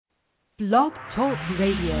Blog Talk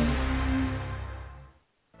Radio.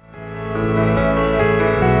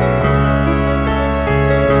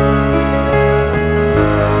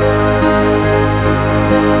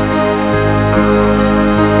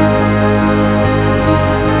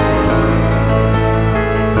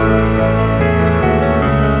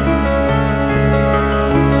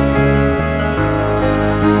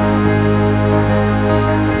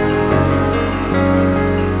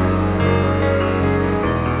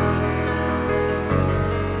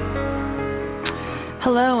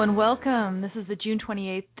 This is the June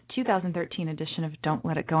 28th, 2013 edition of Don't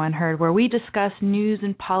Let It Go Unheard, where we discuss news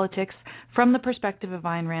and politics from the perspective of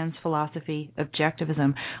Ayn Rand's philosophy,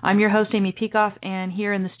 Objectivism. I'm your host, Amy Peikoff, and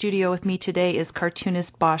here in the studio with me today is cartoonist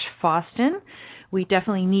Bosch Foston. We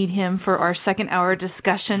definitely need him for our second hour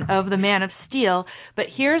discussion of The Man of Steel, but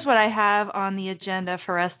here's what I have on the agenda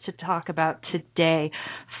for us to talk about today.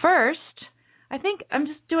 First, I think I'm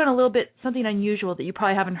just doing a little bit something unusual that you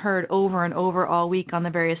probably haven't heard over and over all week on the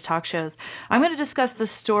various talk shows. I'm going to discuss this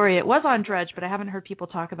story. It was on Drudge, but I haven't heard people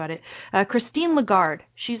talk about it. Christine Lagarde,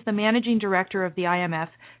 she's the managing director of the IMF.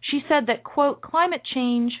 She said that, quote, climate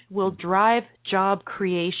change will drive job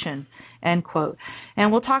creation, end quote. And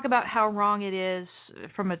we'll talk about how wrong it is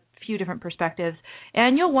from a few different perspectives.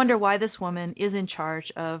 And you'll wonder why this woman is in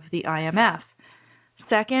charge of the IMF.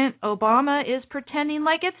 Second, Obama is pretending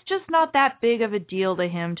like it's just not that big of a deal to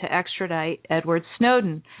him to extradite Edward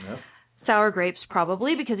Snowden. Yep. Sour grapes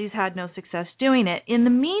probably, because he's had no success doing it. In the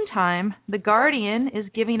meantime, The Guardian is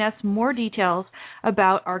giving us more details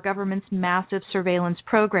about our government's massive surveillance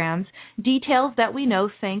programs, details that we know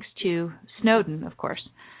thanks to Snowden, of course.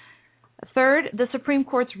 Third, the Supreme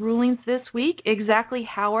Court's rulings this week, exactly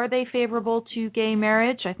how are they favorable to gay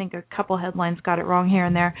marriage? I think a couple headlines got it wrong here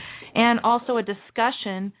and there. And also a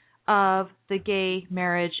discussion of the gay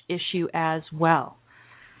marriage issue as well.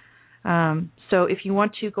 So if you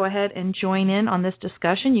want to go ahead and join in on this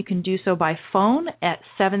discussion, you can do so by phone at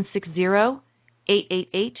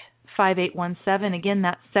 760-888-5817. Again,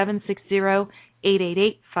 that's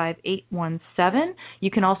 760-888-5817. You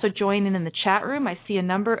can also join in the chat room. I see a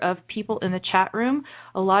number of people in the chat room,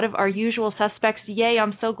 a lot of our usual suspects. Yay,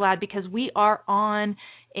 I'm so glad, because we are on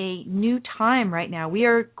a new time right now. We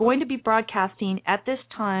are going to be broadcasting at this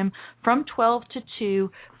time from 12 to 2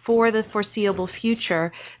 for the foreseeable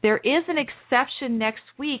future. There is an exception next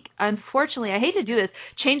week. Unfortunately, I hate to do this,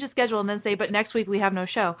 change the schedule and then say, but next week we have no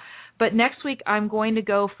show. But next week I'm going to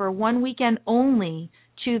go for one weekend only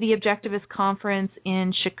to the Objectivist Conference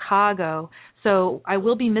in Chicago. So I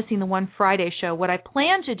will be missing the one Friday show. What I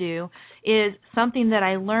plan to do is something that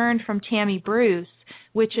I learned from Tammy Bruce,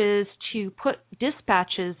 which is to put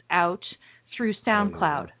dispatches out through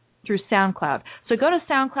SoundCloud. So go to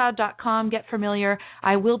SoundCloud.com, get familiar.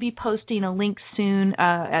 I will be posting a link soon,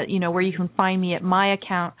 where you can find me at my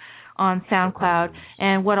account on SoundCloud,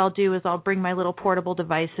 and what I'll do is I'll bring my little portable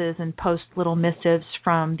devices and post little missives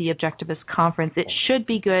from the Objectivist Conference. It should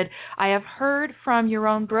be good. I have heard from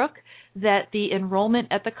Yaron Brook that the enrollment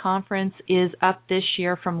at the conference is up this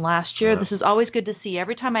year from last year. This is always good to see.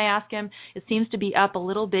 Every time I ask him, it seems to be up a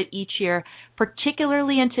little bit each year,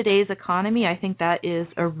 particularly in today's economy. I think that is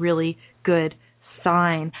a really good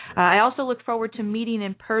sign. I also look forward to meeting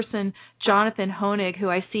in person Jonathan Honig,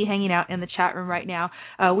 who I see hanging out in the chat room right now.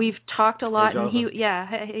 We've talked a lot, and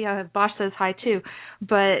Bosch says hi too.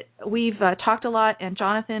 But we've talked a lot, and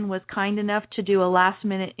Jonathan was kind enough to do a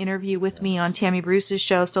last-minute interview with me on Tammy Bruce's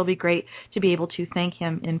show, so it'll be great to be able to thank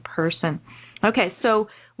him in person. Okay, so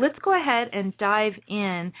let's go ahead and dive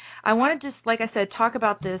in. I want to just, like I said, talk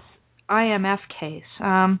about this IMF case.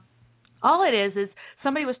 All it is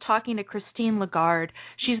somebody was talking to Christine Lagarde.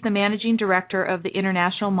 She's the managing director of the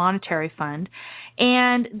International Monetary Fund,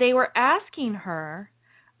 and they were asking her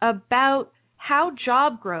about how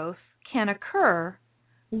job growth can occur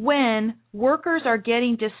when workers are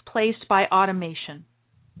getting displaced by automation.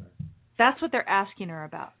 That's what they're asking her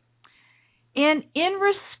about. And in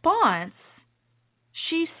response,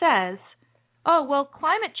 she says, oh, well,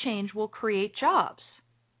 climate change will create jobs.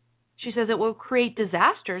 She says it will create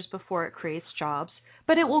disasters before it creates jobs,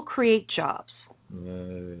 but it will create jobs.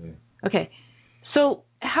 Okay, so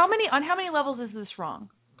on how many levels is this wrong?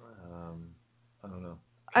 I don't know.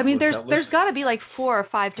 I mean, there's got to be like 4 or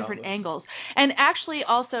 5 different angles. And actually,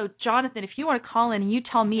 also, Jonathan, if you want to call in and you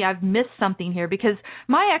tell me I've missed something here, because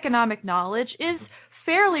my economic knowledge is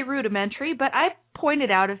fairly rudimentary, but I've pointed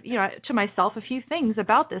out, to myself a few things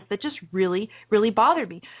about this that just really, really bothered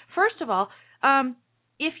me. First of all,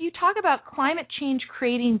 if you talk about climate change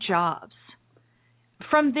creating jobs,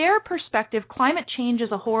 from their perspective, climate change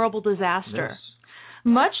is a horrible disaster. Yes.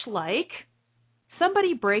 Much like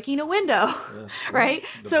somebody breaking a window, right?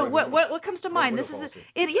 So what comes to mind? This is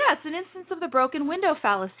it's an instance of the broken window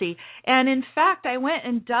fallacy. And in fact, I went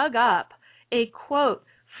and dug up a quote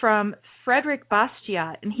from Frederick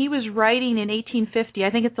Bastiat, and he was writing in 1850, I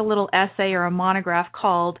think it's a little essay or a monograph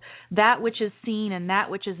called That Which is Seen and That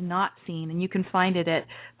Which is Not Seen, and you can find it at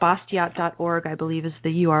bastiat.org, I believe is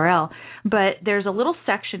the URL. But there's a little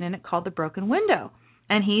section in it called The Broken Window,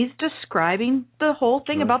 and he's describing the whole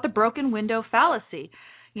thing about the broken window fallacy.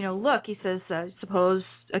 You know, look, he says, suppose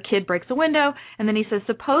a kid breaks a window, and then he says,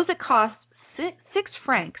 suppose it costs 6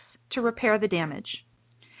 francs to repair the damage.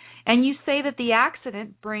 And you say that the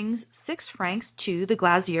accident brings 6 francs to the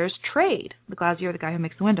glazier's trade, the glazier, the guy who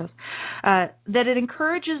makes the windows, that it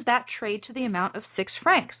encourages that trade to the amount of 6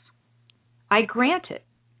 francs. I grant it,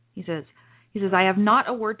 he says. He says, I have not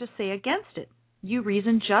a word to say against it. You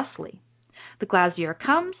reason justly. The glazier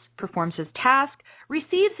comes, performs his task,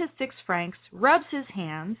 receives his 6 francs, rubs his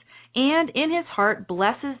hands, and in his heart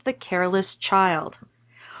blesses the careless child.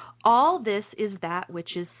 All this is that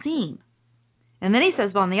which is seen. And then he says,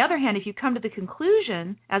 well, on the other hand, if you come to the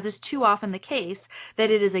conclusion, as is too often the case, that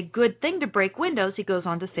it is a good thing to break windows, he goes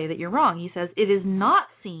on to say that you're wrong. He says, it is not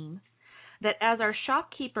seen that as our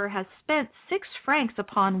shopkeeper has spent 6 francs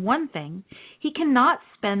upon one thing, he cannot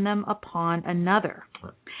spend them upon another.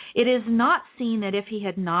 It is not seen that if he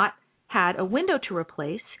had not had a window to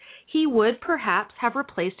replace, he would perhaps have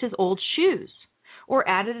replaced his old shoes or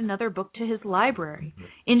added another book to his library.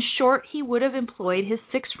 In short, he would have employed his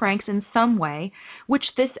 6 francs in some way which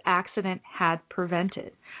this accident had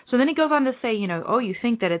prevented. So then he goes on to say, you know, you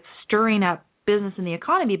think that it's stirring up business in the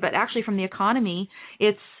economy, but actually from the economy,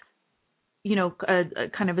 it's, you know, a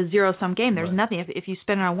kind of a zero-sum game. There's nothing. If you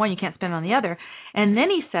spend it on one, you can't spend it on the other. And then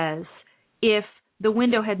he says, if the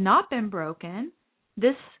window had not been broken,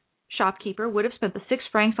 this shopkeeper would have spent the 6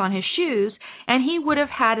 francs on his shoes, and he would have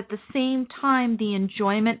had at the same time the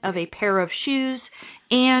enjoyment of a pair of shoes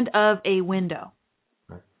and of a window.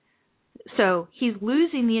 Right. So he's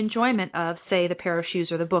losing the enjoyment of, say, the pair of shoes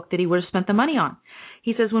or the book that he would have spent the money on.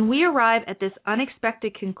 He says, when we arrive at this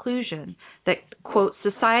unexpected conclusion that, quote,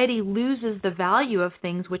 society loses the value of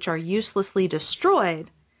things which are uselessly destroyed,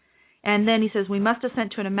 and then he says we must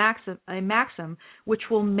assent to a maxim which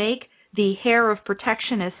will make the hair of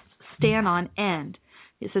protectionists stand on end.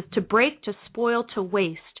 It says, to break, to spoil, to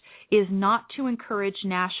waste is not to encourage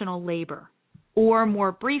national labor. Or,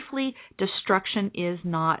 more briefly, destruction is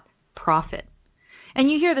not profit. And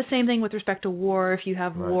you hear the same thing with respect to war. If you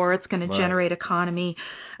have war, it's going to generate economy.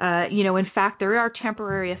 In fact, there are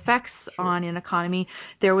temporary effects on an economy.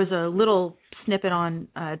 There was a little snippet on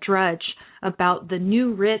Drudge about the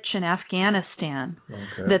new rich in Afghanistan,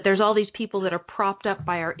 that there's all these people that are propped up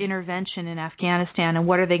by our intervention in Afghanistan, and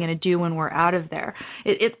what are they going to do when we're out of there?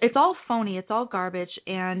 It's all phony. It's all garbage,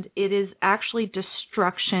 and it is actually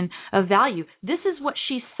destruction of value. This is what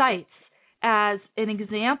she cites as an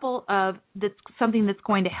example of that's something that's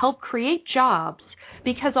going to help create jobs,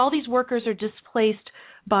 because all these workers are displaced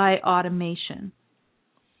by automation.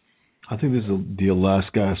 I think this is the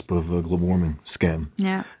last gasp of a global warming scam.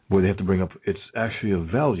 Yeah. Where they have to bring up it's actually a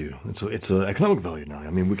value. It's an economic value now. I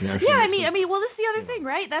mean, we can actually. Yeah, I mean, well, this is the other thing,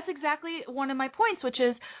 right? That's exactly one of my points, which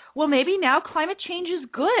is, well, maybe now climate change is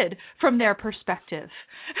good from their perspective.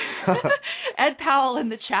 Ed Powell in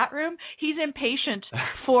the chat room, he's impatient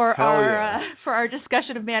for our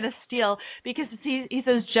discussion of Man of Steel, because he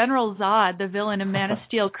says General Zod, the villain of Man of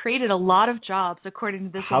Steel, created a lot of jobs according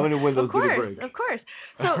to this. How many windows did he break? Of course.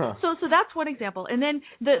 So that's one example. And then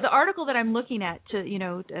the article that I'm looking at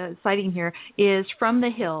citing here is from The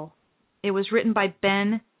Hill. It was written by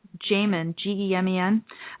Ben Gemen, Gemen,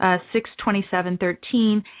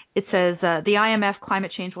 6/27/13. It says the IMF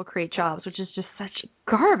climate change will create jobs, which is just such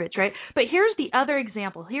garbage, right? But here's the other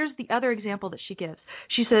example. Here's the other example that she gives.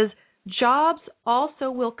 She says jobs also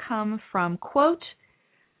will come from, quote,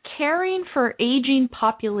 caring for aging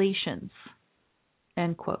populations,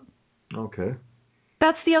 end quote. Okay.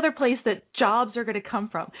 That's the other place that jobs are going to come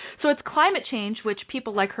from. So it's climate change, which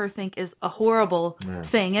people like her think is a horrible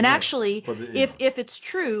thing. And actually, if it's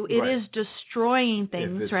true, it is destroying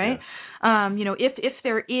things, right? Yeah. If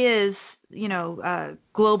there is,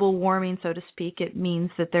 global warming, so to speak, it means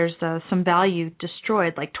that there's some value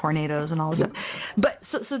destroyed, like tornadoes and all of that. But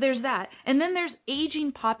so there's that. And then there's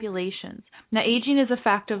aging populations. Now, aging is a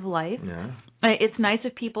fact of life. Yeah. It's nice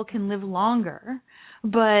if people can live longer.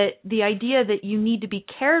 But the idea that you need to be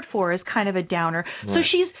cared for is kind of a downer. Right.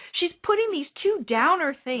 So she's putting these two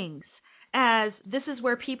downer things as this is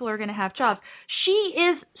where people are going to have jobs. She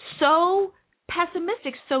is so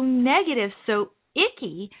pessimistic, so negative, so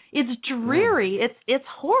icky. It's dreary. It's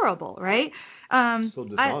horrible, right? So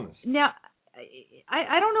dishonest.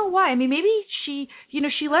 I don't know why. I mean, maybe she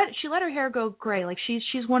let her hair go gray. Like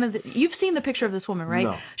she's one of the. You've seen the picture of this woman, right?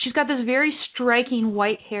 No. She's got this very striking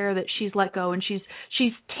white hair that she's let go, and she's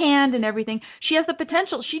tanned and everything. She has the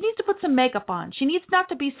potential. She needs to put some makeup on. She needs not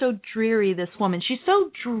to be so dreary. This woman, she's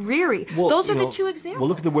so dreary. Well, those are the two examples. Well,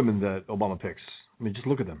 look at the women that Obama picks. I mean, just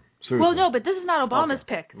look at them. Seriously. Well, no, but this is not Obama's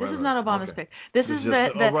pick. This is not Obama's pick. This is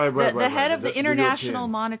the head of the International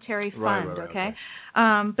Monetary Fund. Okay.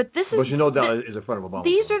 But this is. But you know that is a friend of Obama.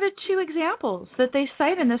 These are the two examples that they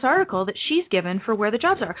cite in this article that she's given for where the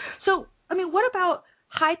jobs are. So, I mean, what about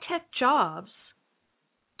high-tech jobs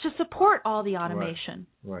to support all the automation?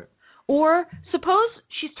 Right. Or suppose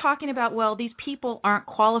she's talking about, well, these people aren't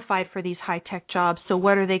qualified for these high-tech jobs, so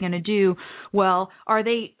what are they going to do? Well, are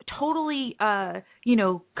they totally,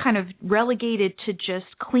 kind of relegated to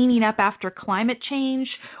just cleaning up after climate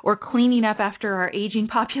change or cleaning up after our aging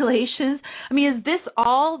populations? I mean, is this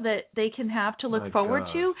all that they can have to look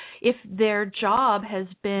forward to if their job has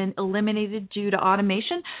been eliminated due to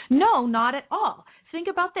automation? No, not at all. Think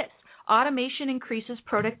about this. Automation increases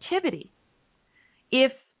productivity.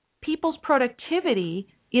 If people's productivity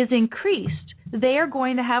is increased, they are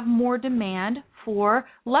going to have more demand for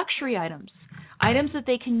luxury items that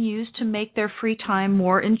they can use to make their free time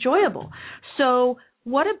more enjoyable. So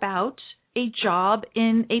what about a job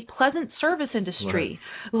in a pleasant service industry,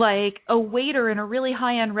 like a waiter in a really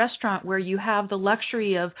high-end restaurant where you have the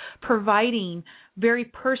luxury of providing very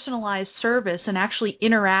personalized service and actually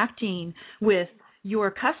interacting with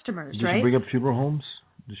your customers, right? Did you bring up funeral homes?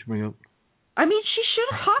 I mean, she should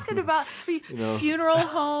have talked about funeral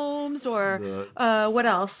homes or what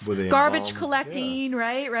else? Garbage collecting,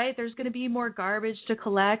 right? There's going to be more garbage to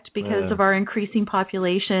collect because of our increasing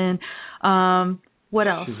population. What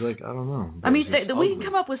else? She's like, I don't know. I mean, we can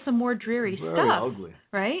come up with some more dreary stuff, ugly.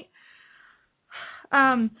 Right?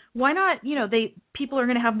 Why not? People are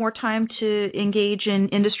going to have more time to engage in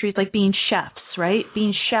industries like being chefs, right?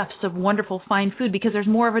 Being chefs of wonderful fine food because there's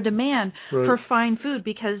more of a demand for fine food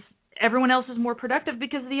because everyone else is more productive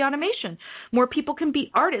because of the automation. More people can be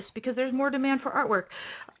artists because there's more demand for artwork.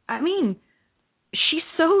 I mean, she's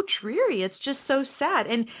so dreary. It's just so sad.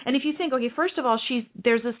 And if you think, okay, first of all,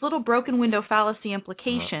 there's this little broken window fallacy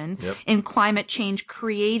implication in climate change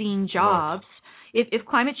creating jobs. Right. If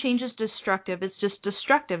climate change is destructive, it's just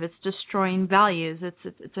destructive. It's destroying values.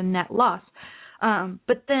 It's a net loss.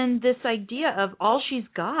 But then this idea of all she's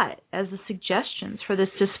got as the suggestions for this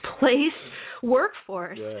displaced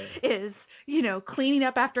workforce is, cleaning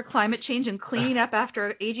up after climate change and cleaning up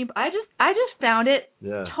after aging. I just found it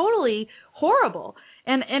totally horrible.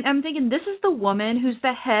 And I'm thinking, this is the woman who's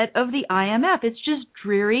the head of the IMF. It's just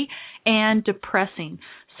dreary and depressing.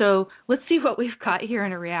 So let's see what we've got here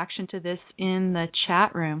in a reaction to this in the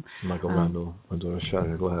chat room. Michael Randall,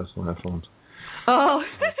 shattered glass on iPhones. Oh,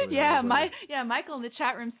 Michael in the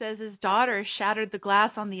chat room says his daughter shattered the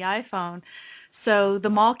glass on the iPhone. So the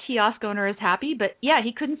mall kiosk owner is happy, but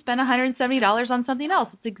he couldn't spend $170 on something else.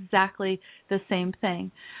 It's exactly the same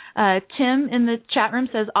thing. Tim in the chat room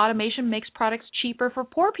says automation makes products cheaper for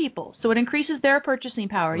poor people, so it increases their purchasing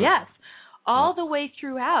power. Right. Yes, all the way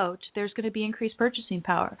throughout, there's going to be increased purchasing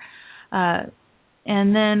power.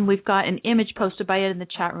 And then we've got an image posted by Ed in the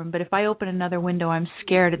chat room, but if I open another window, I'm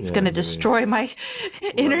scared it's going to destroy my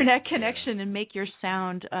internet connection and make your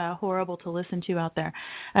sound horrible to listen to out there.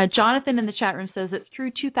 Jonathan in the chat room says that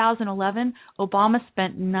through 2011, Obama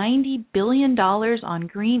spent $90 billion on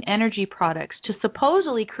green energy products to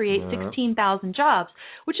supposedly create 16,000 jobs,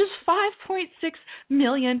 which is $5.6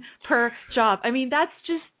 million per job. I mean, that's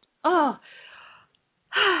just,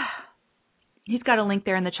 He's got a link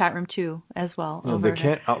there in the chat room, too, as well. They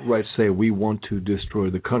can't outright say, we want to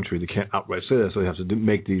destroy the country. They can't outright say that, so they have to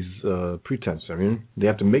make these pretenses. I mean, they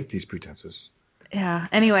have to make these pretenses. Yeah.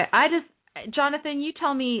 Anyway, Jonathan, you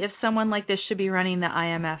tell me if someone like this should be running the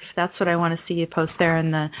IMF. That's what I want to see you post there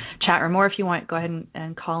in the chat room. Or if you want, go ahead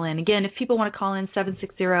and call in. Again, if people want to call in,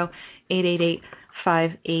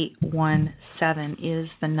 760-888-5817 is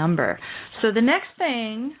the number. So the next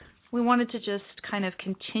thing, we wanted to just kind of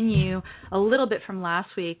continue a little bit from last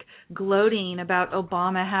week, gloating about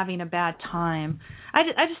Obama having a bad time. I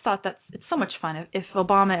just thought that it's so much fun if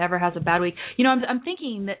Obama ever has a bad week. I'm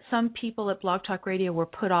thinking that some people at Blog Talk Radio were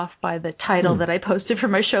put off by the title that I posted for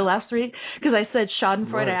my show last week because I said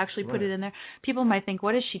Schadenfreude. I actually put it in there. People might think,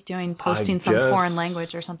 what is she doing posting some foreign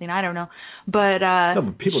language or something? I don't know. But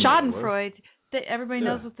Schadenfreude... Everybody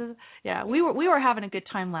knows what this. Yeah, we were having a good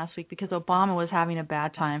time last week because Obama was having a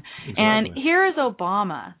bad time, and here is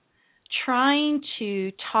Obama trying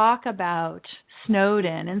to talk about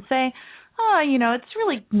Snowden and say, it's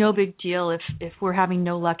really no big deal if we're having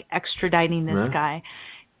no luck extraditing this guy.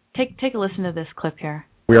 Take a listen to this clip here.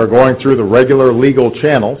 We are going through the regular legal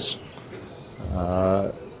channels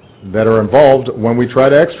that are involved when we try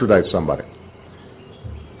to extradite somebody.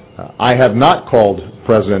 I have not called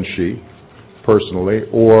President Xi personally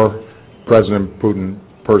or President Putin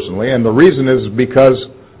personally, and the reason is because,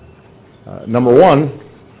 number one,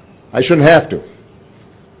 I shouldn't have to.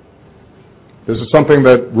 This is something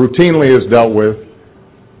that routinely is dealt with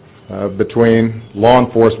between law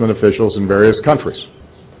enforcement officials in various countries.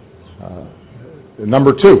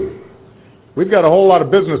 Number two, we've got a whole lot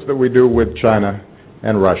of business that we do with China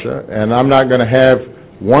and Russia, and I'm not going to have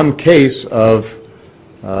one case of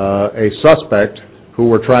a suspect who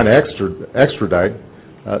we're trying to extradite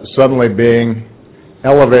suddenly being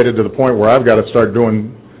elevated to the point where I've got to start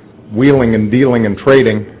doing wheeling and dealing and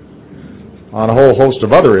trading on a whole host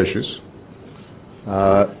of other issues,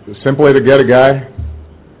 simply to get a guy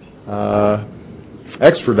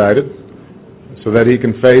extradited so that he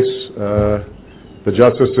can face the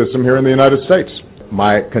justice system here in the United States.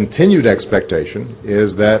 My continued expectation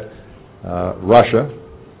is that Russia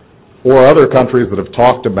or other countries that have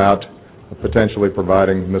talked about potentially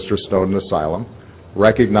providing Mr. Snowden asylum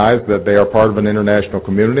recognize that they are part of an international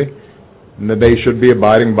community and that they should be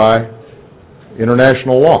abiding by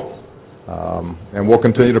international law. And we'll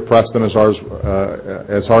continue to press them as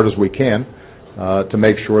hard as we can to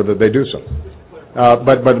make sure that they do so.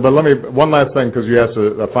 But let me, one last thing, because you asked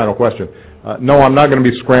a final question. No, I'm not going to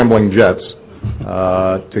be scrambling jets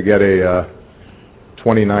to get a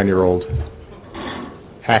 29-year-old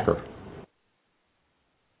hacker.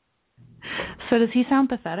 So does he sound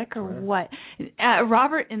pathetic or what?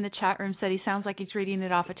 Robert in the chat room said he sounds like he's reading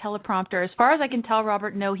it off a teleprompter. As far as I can tell,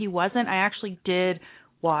 Robert, no, he wasn't. I actually did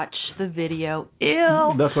watch the video.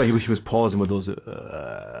 Ew. That's why he was pausing with those, those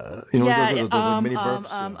mini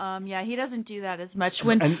burps. Yeah, he doesn't do that as much.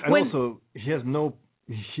 Also,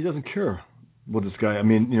 he doesn't care. Well, this guy,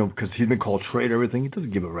 because he's been called traitor, everything. He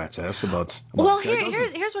doesn't give a rat's ass about. Well,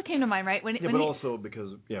 here's what came to mind, right? When also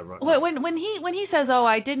because right. When he says, "Oh,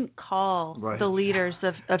 I didn't call the leaders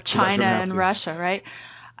of China and Russia," right?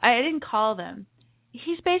 I didn't call them.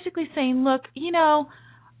 He's basically saying, "Look,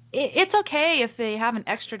 it's okay if they haven't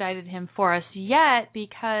extradited him for us yet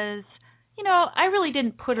because." I really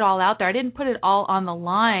didn't put it all out there. I didn't put it all on the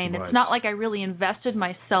line. Right. It's not like I really invested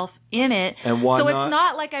myself in it. And why so not? It's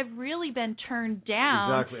not like I've really been turned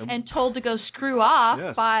down and told to go screw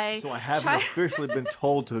off by... So I haven't officially been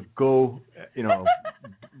told to go,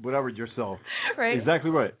 whatever yourself. Right. Exactly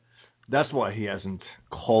right. That's why he hasn't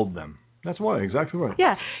called them. That's why, exactly right.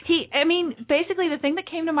 Yeah. Basically the thing that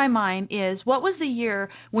came to my mind is what was the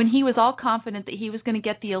year when he was all confident that he was going to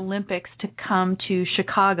get the Olympics to come to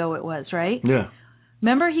Chicago, it was, right? Yeah.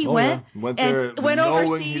 Remember he went there went knowing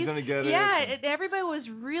overseas. He's going to get it. Yeah, everybody was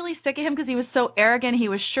really sick of him because he was so arrogant. He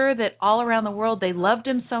was sure that all around the world they loved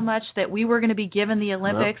him so much that we were going to be given the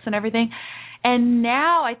Olympics and everything. And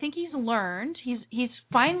now I think he's learned, he's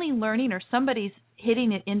finally learning, or somebody's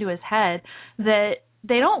hitting it into his head that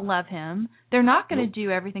they don't love him. They're not going to do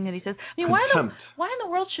everything that he says. Why in the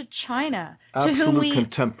world should China, absolute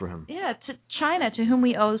contempt for him? Yeah, to China, to whom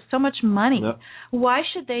we owe so much money. Yep. Why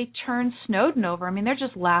should they turn Snowden over? They're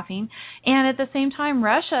just laughing. And at the same time,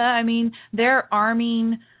 Russia, they're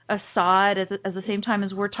arming Assad at the same time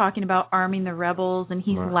as we're talking about arming the rebels, and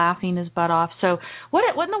he's laughing his butt off. So what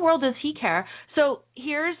in the world does he care? So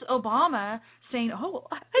here's Obama saying, "Oh,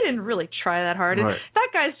 I didn't really try that hard. Right. That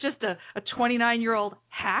guy's just a 29-year-old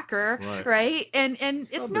hacker, right? And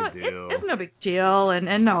it's no big deal.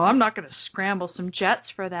 And no, I'm not going to scramble some jets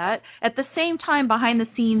for that." At the same time, behind the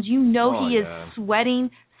scenes, he is sweating.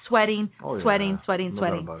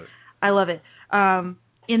 I love it.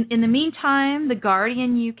 In the meantime, the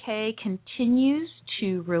Guardian UK continues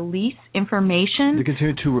to release information. They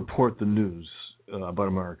continue to report the news about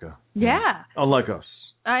America. Yeah. Unlike us.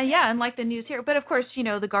 Unlike the news here. But, of course,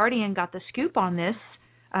 the Guardian got the scoop on this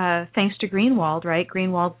thanks to Greenwald, right?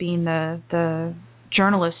 Greenwald being the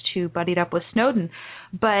journalist who buddied up with Snowden.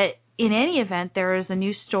 But in any event, there is a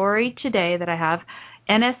new story today that I have.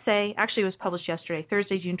 NSA, actually it was published yesterday,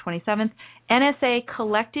 Thursday, June 27th. NSA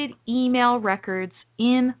collected email records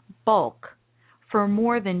in bulk for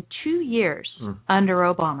more than 2 years under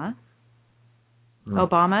Obama.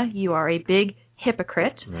 Obama, you are a big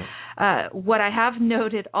hypocrite. What I have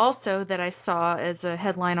noted also that I saw as a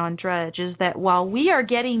headline on Drudge is that while we are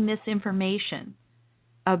getting this information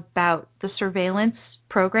about the surveillance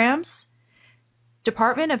programs,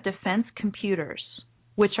 Department of Defense computers,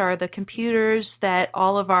 which are the computers that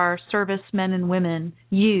all of our servicemen and women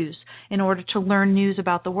use in order to learn news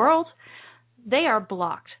about the world, they are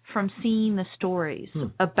blocked from seeing the stories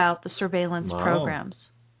about the surveillance programs.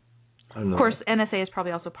 Of course, NSA is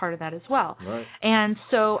probably also part of that as well. Right. And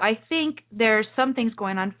so I think there's some things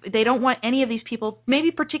going on. They don't want any of these people,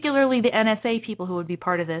 maybe particularly the NSA people who would be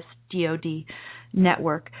part of this DOD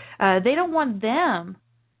network, they don't want them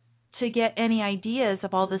to get any ideas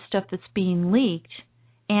of all this stuff that's being leaked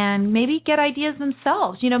and maybe get ideas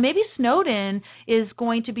themselves. You know, maybe Snowden is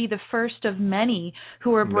going to be the first of many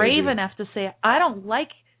who are brave enough to say, I don't like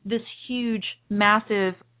this huge,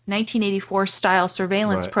 massive 1984-style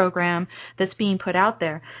surveillance program that's being put out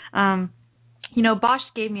there. You know, Bosch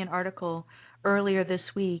gave me an article earlier this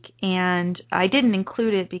week, and I didn't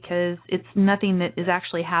include it because it's nothing that is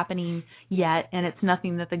actually happening yet, and it's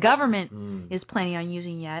nothing that the government is planning on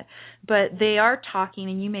using yet. But they are talking,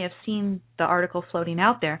 and you may have seen the article floating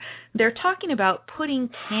out there, they're talking about putting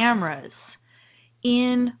cameras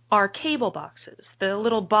in our cable boxes, the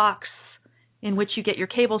little box in which you get your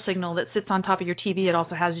cable signal that sits on top of your TV. It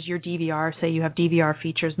also has your DVR, say you have DVR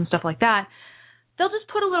features and stuff like that. They'll just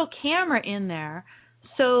put a little camera in there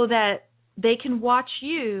so that they can watch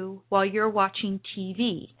you while you're watching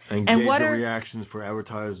TV. And gauge the reactions for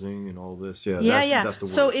advertising and all this. That's the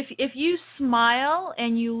word. So if you smile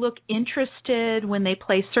and you look interested when they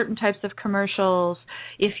play certain types of commercials,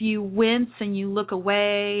 if you wince and you look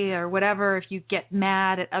away or whatever, if you get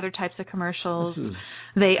mad at other types of commercials,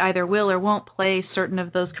 they either will or won't play certain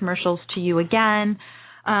of those commercials to you again.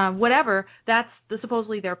 Whatever, that's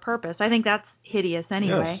supposedly their purpose. I think that's hideous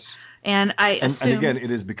anyway. Yes. And and again, it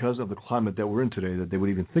is because of the climate that we're in today that they would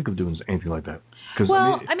even think of doing anything like that.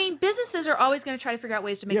 Well, I mean, businesses are always going to try to figure out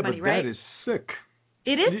ways to make money, right? Yeah, but that is sick.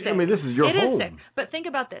 It is sick. I mean, this is your home. It is sick. But think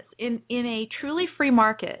about this. In a truly free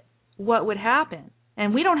market, what would happen?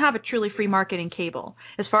 And we don't have a truly free market in cable.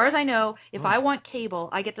 As far as I know, if I want cable,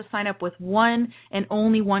 I get to sign up with one and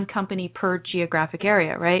only one company per geographic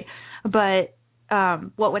area, right? But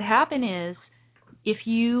what would happen is, if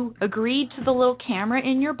you agreed to the little camera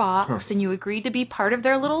in your box and you agreed to be part of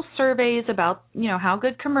their little surveys about, you know, how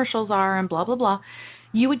good commercials are and blah, blah, blah,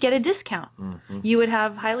 you would get a discount. You would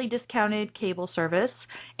have highly discounted cable service,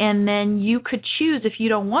 and then you could choose if you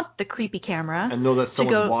don't want the creepy camera. And know that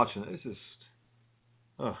someone's watching. It's just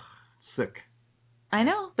sick. I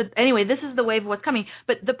know. But anyway, this is the wave of what's coming.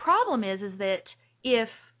 But the problem is that if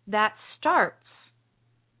that starts,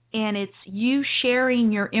 and it's you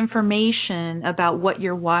sharing your information about what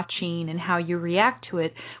you're watching and how you react to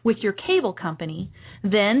it with your cable company,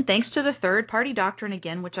 then thanks to the third-party doctrine,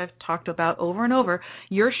 again, which I've talked about over and over,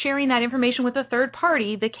 you're sharing that information with a third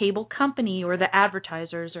party, the cable company or the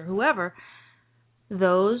advertisers or whoever.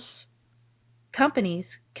 Those companies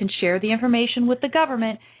can share the information with the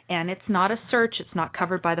government, and it's not a search. It's not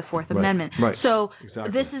covered by the Fourth Amendment. Right. So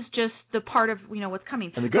this is just the part of what's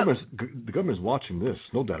coming. And the government's watching this,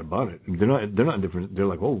 no doubt about it. They're not indifferent. They're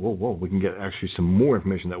like, whoa, we can get actually some more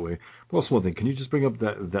information that way. But also one thing, can you just bring up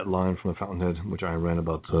that line from the Fountainhead, which Ayn Rand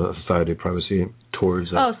about society of privacy towards?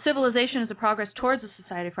 Civilization is a progress towards a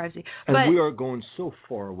society of privacy. And we are going so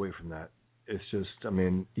far away from that. It's just, I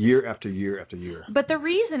mean, year after year after year. But the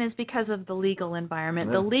reason is because of the legal environment.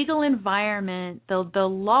 Yeah. The legal environment, the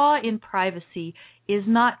law in privacy is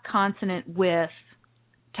not consonant with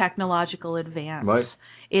technological advance. Right.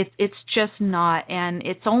 It's just not, and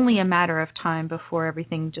it's only a matter of time before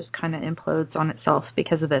everything just kind of implodes on itself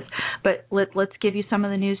because of this. But let's give you some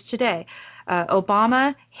of the news today.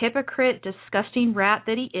 Obama, hypocrite, disgusting rat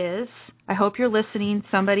that he is. I hope you're listening,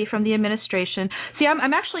 somebody from the administration. See,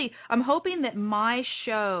 I'm hoping that my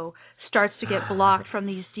show starts to get blocked from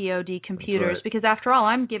these DOD computers because, after all,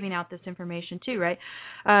 I'm giving out this information too, right?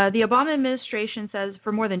 The Obama administration says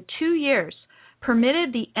for more than 2 years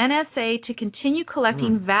permitted the NSA to continue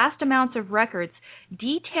collecting vast amounts of records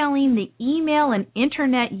detailing the email and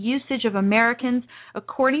internet usage of Americans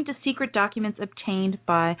according to secret documents obtained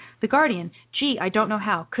by The Guardian. Gee, I don't know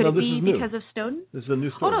how. Could it be because of Snowden? This is a new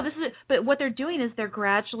story. Oh, no, this is it. But what they're doing is they're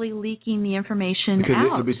gradually leaking the information because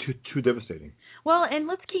out. It would be too devastating. Well, and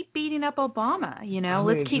let's keep beating up Obama,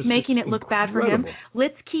 let's keep making it look bad for him.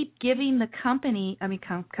 Let's keep giving the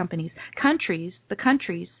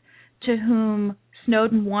countries to whom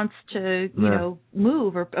Snowden wants to,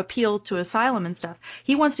 move or appeal to asylum and stuff.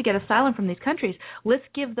 He wants to get asylum from these countries. Let's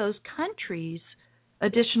give those countries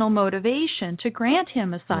additional motivation to grant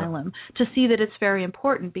him asylum, to see that it's very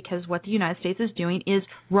important because what the United States is doing is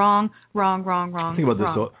wrong. Think about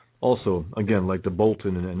this also, again, like the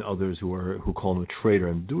Bolton and others who call him a traitor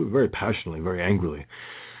and do it very passionately, very angrily.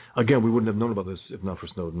 Again, we wouldn't have known about this if not for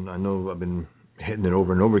Snowden. I know I've been hitting it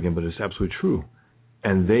over and over again, but it's absolutely true.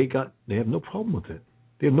 And they have no problem with it.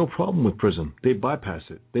 They have no problem with prison. They bypass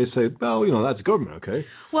it. They say, well, that's government, okay?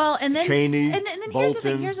 Well, and then Cheney, and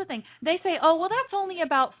Bolton. here's the thing. They say, oh, well, that's only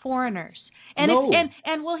about foreigners. And No.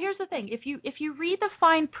 and well, here's the thing. If you read the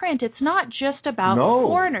fine print, it's not just about No,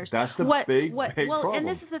 foreigners. That's the big problem. And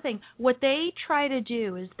this is the thing. What they try to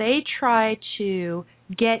do is they try to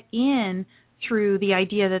get in through the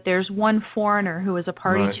idea that there's one foreigner who is a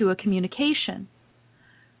party Right. to a communication.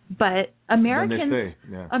 But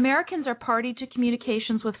Americans are party to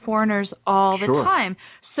communications with foreigners all the Sure. time.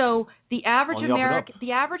 So the average On the up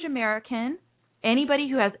and up. American, anybody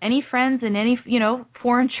who has any friends in any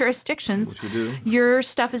foreign jurisdictions, Which we do. your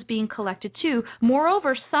stuff is being collected too.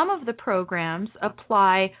 Moreover, some of the programs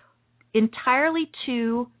apply entirely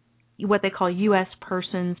to what they call U.S.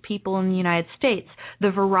 persons, people in the United States.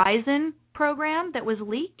 The Verizon program that was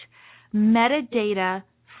leaked, metadata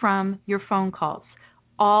from your phone calls.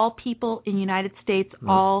 All people in the United States,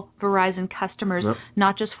 all Verizon customers,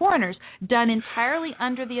 not just foreigners, done entirely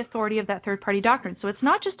under the authority of that third-party doctrine. So it's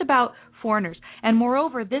not just about foreigners. And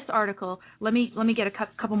moreover, this article, let me get a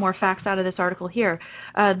couple more facts out of this article here.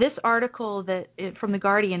 This article from The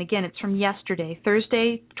Guardian, again, it's from yesterday,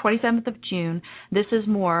 Thursday, 27th of June. This is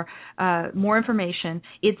more information.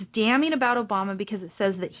 It's damning about Obama because it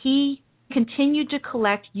says that he continued to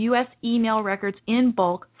collect U.S. email records in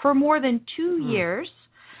bulk for more than 2 years.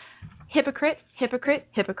 Hypocrite, hypocrite,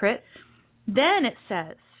 hypocrite. Then it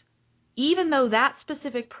says, even though that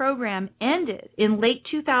specific program ended in late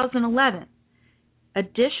 2011,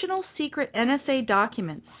 additional secret NSA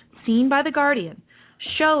documents seen by The Guardian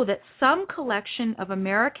show that some collection of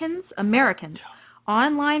Americans'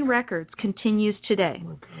 online records continues today.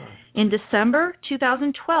 In December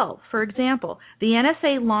 2012, for example, the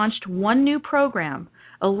NSA launched one new program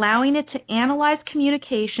allowing it to analyze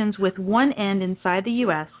communications with one end inside the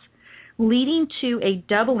U.S., leading to a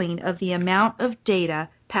doubling of the amount of data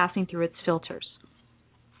passing through its filters.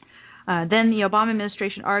 Then the Obama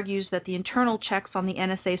administration argues that the internal checks on the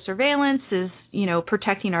NSA surveillance is,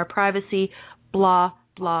 protecting our privacy, blah,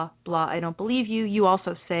 blah, blah. I don't believe you. You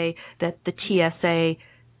also say that the TSA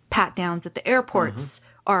pat-downs at the airports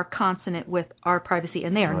are consonant with our privacy,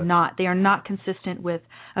 and they are not. They are not consistent with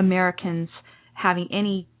Americans having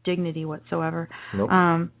any dignity whatsoever.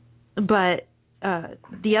 Nope. But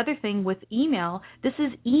the other thing with email, this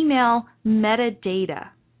is email metadata,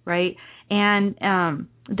 right? And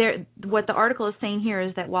what the article is saying here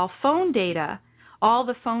is that while phone data, all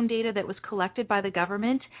the phone data that was collected by the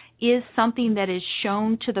government is something that is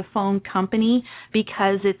shown to the phone company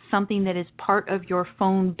because it's something that is part of your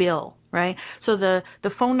phone bill, right? So the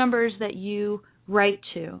phone numbers that you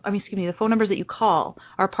the phone numbers that you call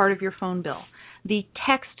are part of your phone bill. The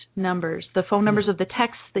text numbers, the phone numbers of the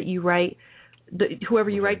texts that you write, whoever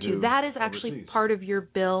you write to, that is actually part of your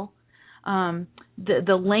bill.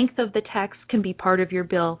 The length of the text can be part of your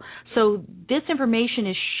bill. So this information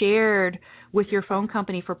is shared with your phone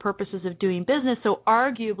company for purposes of doing business, so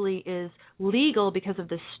arguably is legal because of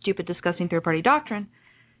this stupid, disgusting third-party doctrine.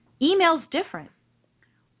 Email's different.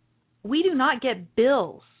 We do not get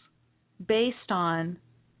bills based on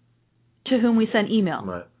to whom we send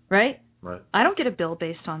email, right? Right. I don't get a bill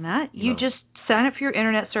based on that. You just sign up for your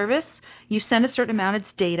internet service. You send a certain amount of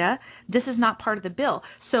data. This is not part of the bill.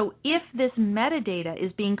 So if this metadata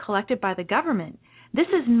is being collected by the government, this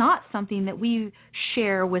is not something that we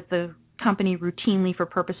share with the company routinely for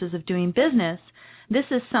purposes of doing business. This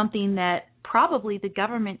is something that probably the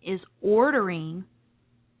government is ordering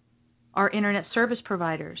our internet service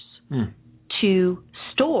providers to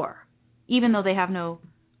store, even though they have no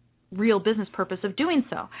real business purpose of doing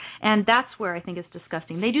so. And that's where I think it's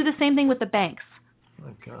disgusting. They do the same thing with the banks.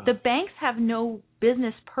 Oh, God. The banks have no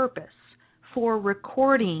business purpose for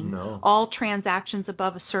recording all transactions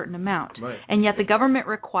above a certain amount. Right. And yet the government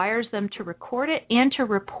requires them to record it and to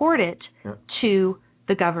report it to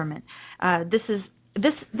the government. This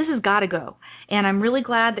has got to go. And I'm really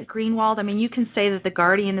glad that Greenwald, you can say that The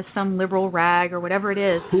Guardian is some liberal rag or whatever it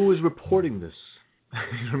is. Who is reporting this?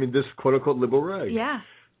 This quote-unquote liberal rag. Yeah.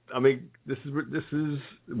 This is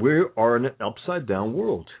we are in an upside-down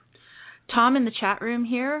world. Tom in the chat room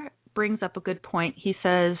here brings up a good point. He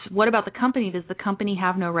says, what about the company? Does the company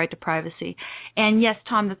have no right to privacy? And yes,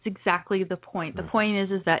 Tom, that's exactly the point. The point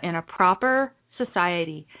is that in a proper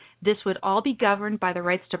society, this would all be governed by the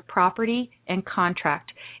rights to property and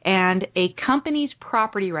contract. And a company's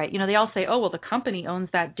property right, they all say, oh, well, the company owns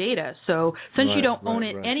that data. So since you don't own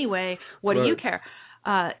it anyway, what do you care?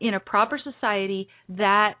 In a proper society,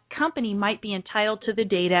 that company might be entitled to the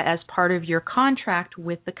data as part of your contract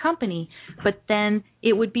with the company, but then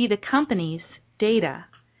it would be the company's data.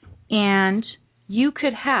 And you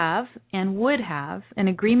could have and would have an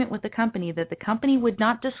agreement with the company that the company would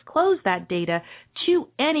not disclose that data to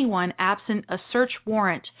anyone absent a search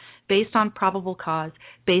warrant based on probable cause,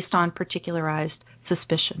 based on particularized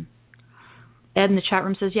suspicion. Ed in the chat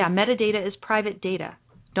room says, yeah, metadata is private data.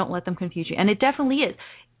 Don't let them confuse you. And it definitely is.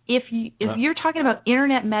 If you're talking about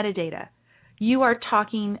internet metadata, you are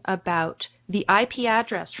talking about the IP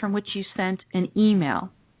address from which you sent an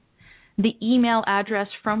email, the email address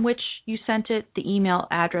from which you sent it, the email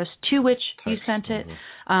address to which you sent it.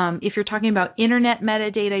 If you're talking about internet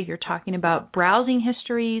metadata, you're talking about browsing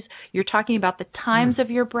histories, you're talking about the times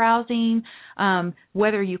of your browsing,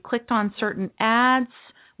 whether you clicked on certain ads,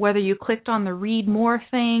 whether you clicked on the read more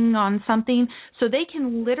thing on something. So they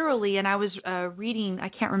can literally, and I was reading, I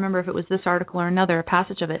can't remember if it was this article or another, a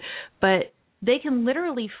passage of it, but they can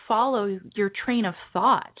literally follow your train of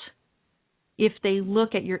thought if they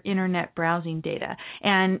look at your internet browsing data.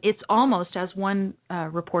 And it's almost, as one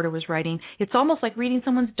reporter was writing, it's almost like reading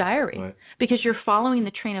someone's diary, right, because you're following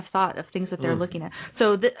the train of thought of things that they're looking at.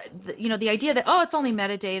 So, the idea that, it's only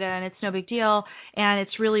metadata and it's no big deal and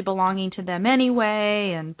it's really belonging to them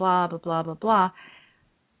anyway and blah, blah, blah, blah, blah,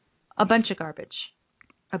 a bunch of garbage.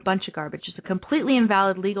 A bunch of garbage. It's a completely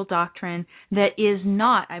invalid legal doctrine that is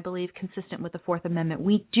not, I believe, consistent with the Fourth Amendment.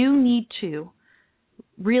 We do need to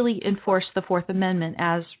really enforce the Fourth Amendment,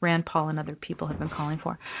 as Rand Paul and other people have been calling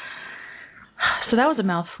for. So that was a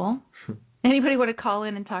mouthful. Anybody want to call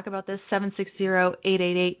in and talk about this?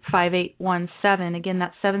 760-888-5817. Again,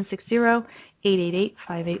 that's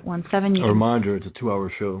 760-888-5817. A reminder, it's a 2-hour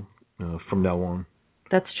show from now on.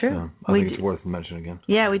 That's true. Yeah, I think it's worth mentioning again.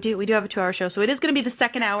 Yeah, we do. We do have a 2-hour show. So it is going to be the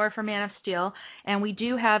second hour for Man of Steel, and we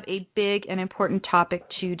do have a big and important topic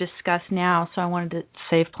to discuss now, so I wanted to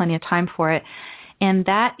save plenty of time for it. And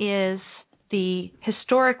that is the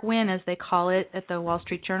historic win, as they call it at the Wall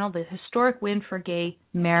Street Journal, the historic win for gay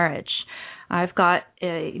marriage. I've got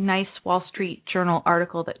a nice Wall Street Journal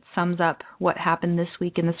article that sums up what happened this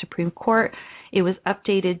week in the Supreme Court. It was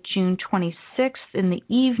updated June 26th in the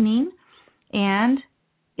evening, and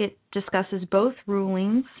it discusses both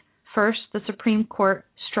rulings. First, the Supreme Court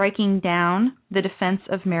striking down the Defense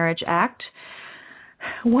of Marriage Act.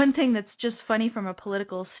 One thing that's just funny from a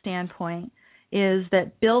political standpoint is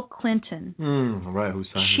that Bill Clinton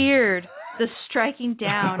cheered the striking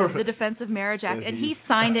down of the Defense of Marriage Act, and he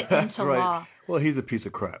signed it into law. Well, he's a piece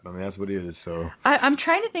of crap. I mean, that's what he is. So I'm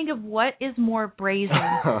trying to think of what is more brazen.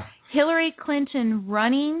 Hillary Clinton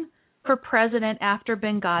running for president after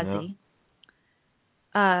Benghazi.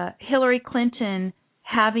 Yep. Hillary Clinton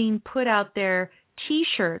having put out their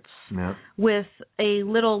T-shirts with a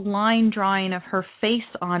little line drawing of her face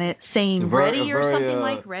on it saying "ready" or something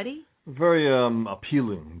like "ready." Very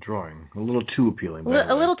appealing drawing, a little too appealing.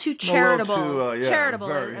 A little too charitable, charitable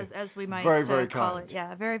very, as we might very call kind. it.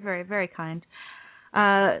 Yeah, very, very, very kind.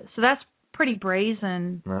 So that's pretty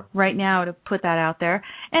brazen right now to put that out there.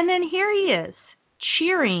 And then here he is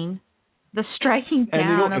cheering the striking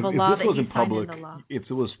down of a law that he signed into law. If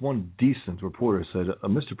there was one decent reporter said,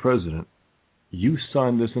 "Mr. President, you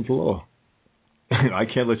signed this into law. I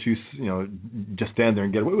can't let you, just stand there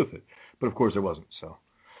and get away with it." But of course there wasn't. So.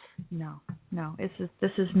 No, this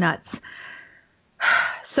is nuts.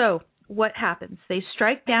 So what happens? They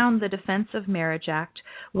strike down the Defense of Marriage Act.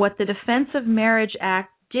 What the Defense of Marriage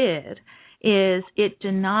Act did is it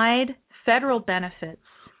denied federal benefits,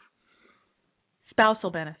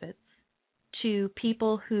 spousal benefits, to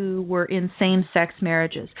people who were in same-sex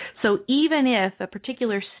marriages. So even if a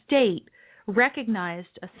particular state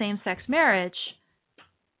recognized a same-sex marriage,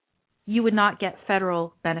 you would not get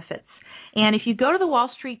federal benefits. And if you go to the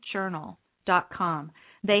wallstreetjournal.com,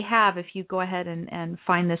 they have, if you go ahead and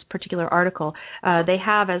find this particular article, they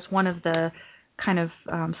have as one of the kind of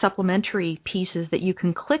supplementary pieces that you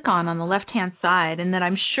can click on the left-hand side, and that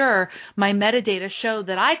I'm sure my metadata showed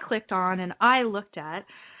that I clicked on and I looked at.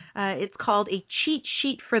 It's called a cheat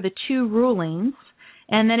sheet for the two rulings.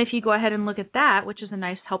 And then if you go ahead and look at that, which is a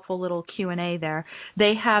nice, helpful little Q&A there,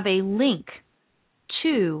 they have a link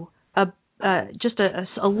to just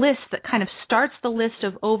a list that kind of starts the list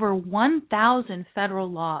of over 1,000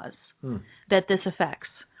 federal laws that this affects.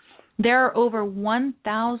 There are over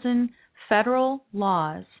 1,000 federal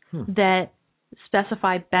laws that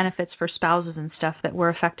specify benefits for spouses and stuff that were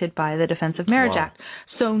affected by the Defense of Marriage Act.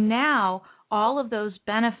 So now all of those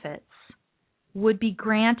benefits would be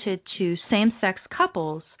granted to same-sex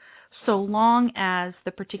couples so long as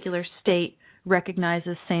the particular state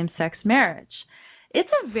recognizes same-sex marriage. It's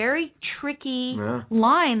a very tricky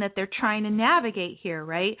line that they're trying to navigate here,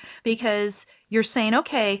 right? Because you're saying,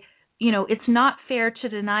 okay, it's not fair to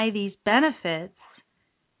deny these benefits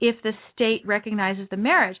if the state recognizes the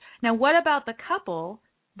marriage. Now, what about the couple,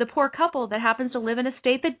 the poor couple that happens to live in a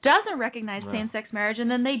state that doesn't recognize same-sex marriage, and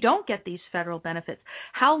then they don't get these federal benefits?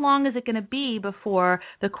 How long is it going to be before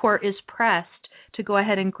the court is pressed to go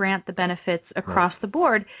ahead and grant the benefits across the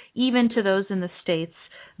board, even to those in the states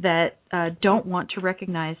that don't want to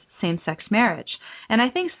recognize same-sex marriage? And I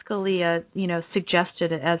think Scalia,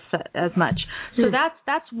 suggested it as much. So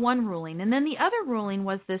that's one ruling. And then the other ruling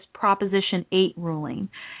was this Proposition 8 ruling.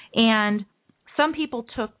 And some people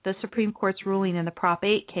took the Supreme Court's ruling in the Prop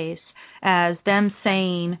 8 case as them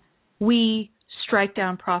saying, we strike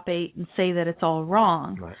down Prop 8 and say that it's all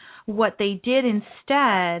wrong. Right. What they did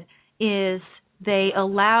instead is they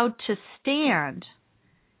allowed to stand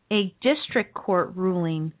a district court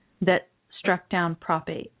ruling that struck down Prop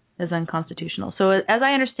 8 as unconstitutional. So as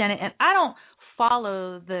I understand it, and I don't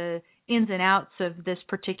follow the ins and outs of this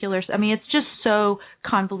particular, I mean, it's just so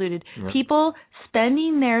convoluted. Yeah. People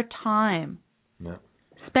spending their time,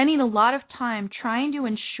 spending a lot of time trying to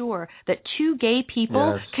ensure that two gay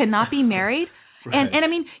people cannot be married. Right. And I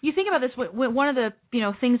mean, you think about this. One of the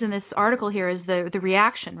things in this article here is the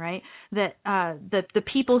reaction, right? That the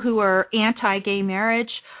people who are anti-gay marriage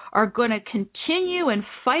are going to continue and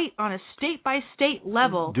fight on a state-by-state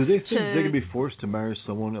level. Do they think they can be forced to marry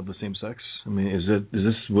someone of the same sex? I mean, is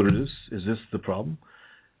this what it is? Is this the problem?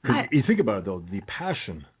 Because you think about it, though, the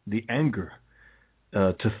passion, the anger,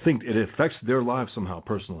 to think it affects their lives somehow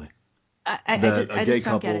personally. That a gay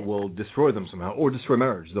couple will destroy them somehow, or destroy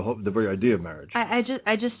marriage, the very idea of marriage. I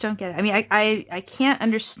just don't get it. I mean, I can't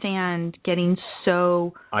understand getting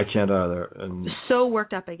so. I can't either. And so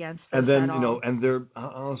worked up against this. And then and they're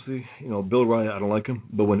honestly, Bill Ryan, I don't like him,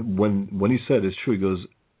 but when he said it's true, he goes,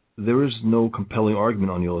 there is no compelling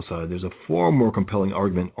argument on the other side. There's a far more compelling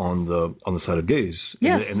argument on the side of gays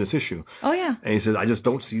in this issue. Oh yeah. And he says, I just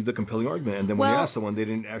don't see the compelling argument. And then when he asked someone, they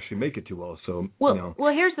didn't actually make it too well. So well,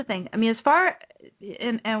 here's the thing. I mean, as far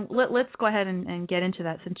and let's go ahead and get into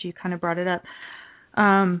that since you kind of brought it up.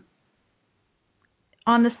 On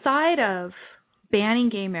the side of banning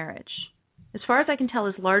gay marriage, as far as I can tell,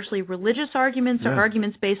 is largely religious arguments or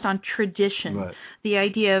arguments based on tradition, the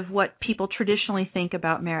idea of what people traditionally think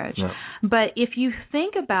about marriage. Yeah. But if you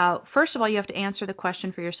think about, first of all, you have to answer the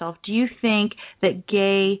question for yourself, do you think that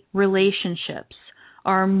gay relationships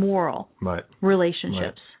are moral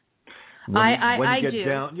relationships? Right. I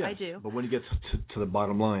do. I do. But when you get to the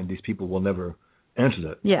bottom line, these people will never answer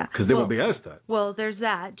that. Yeah. Because they won't be asked that. Well, there's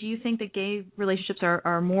that. Do you think that gay relationships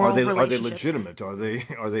are moral relationships? Are they legitimate?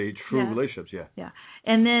 Are they true relationships? Yeah. Yeah.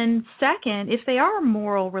 And then second, if they are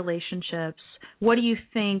moral relationships, what do you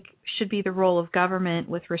think should be the role of government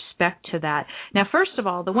with respect to that? Now, first of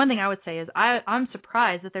all, the one thing I would say is I'm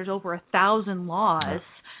surprised that there's over 1,000 laws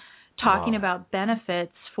talking about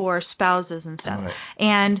benefits for spouses and stuff. Right.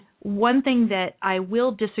 And one thing that I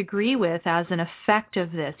will disagree with as an effect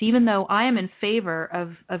of this, even though I am in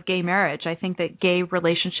favor of gay marriage, I think that gay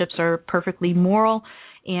relationships are perfectly moral,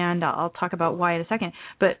 and I'll talk about why in a second.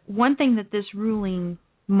 But one thing that this ruling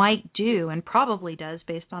might do, and probably does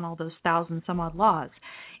based on all those 1,000-some-odd laws,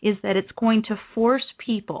 is that it's going to force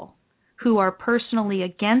people who are personally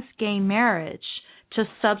against gay marriage to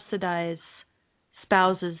subsidize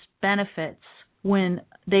spouses' benefits when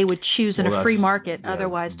they would choose in a free market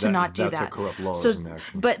otherwise to not do that. That's a corrupt law in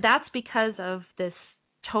action. But that's because of this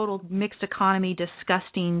total mixed economy,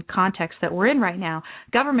 disgusting context that we're in right now.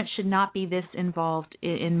 Government should not be this involved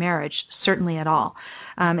in marriage, certainly at all.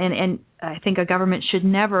 And I think a government should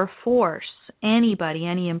never force anybody,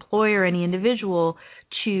 any employer, any individual,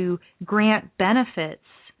 to grant benefits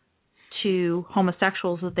to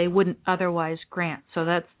homosexuals that they wouldn't otherwise grant. So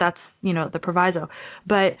that's the proviso.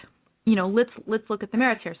 But let's look at the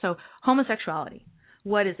merits here. So homosexuality,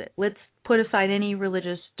 what is it? Let's put aside any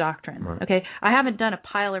religious doctrine. Right. Okay, I haven't done a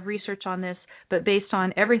pile of research on this, but based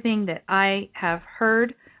on everything that I have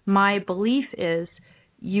heard, my belief is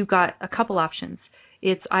you got a couple options.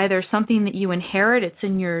 It's either something that you inherit, it's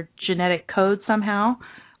in your genetic code somehow,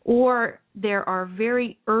 or there are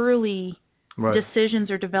very early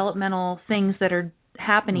decisions or developmental things that are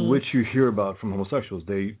happening, which you hear about from homosexuals.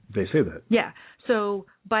 They say that. Yeah. So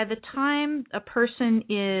by the time a person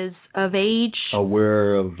is of age,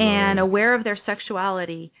 aware of their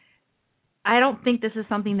sexuality, I don't think this is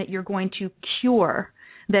something that you're going to cure,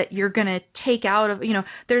 that you're going to take out of.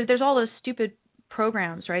 There's all those stupid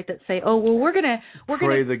programs, right, that say, oh, well, we're gonna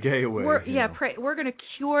pray the gay away. We're gonna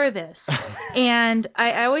cure this. And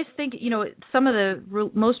I always think, some of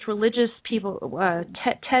the most religious people,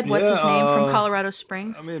 Ted, what's his name, from Colorado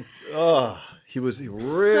Springs? I mean, He was railing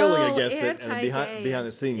so against it, and behind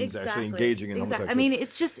the scenes actually engaging in homosexuality. I mean,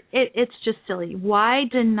 it's just silly. Why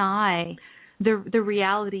deny the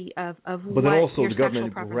reality of but what then also your the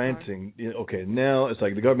government granting, okay, now it's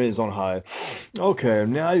like the government is on high. Okay,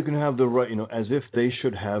 now you can have the right, as if they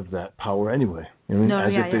should have that power anyway.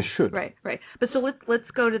 If they should. Right. But so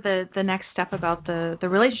let's go to the next step about the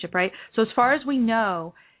relationship, right? So as far as we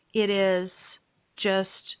know, it is just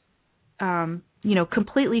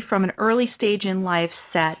completely from an early stage in life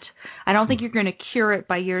set. I don't think you're going to cure it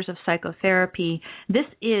by years of psychotherapy. This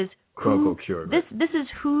is this is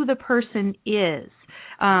who the person is.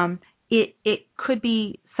 It could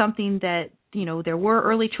be something that there were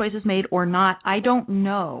early choices made or not. I don't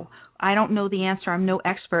know. I don't know the answer. I'm no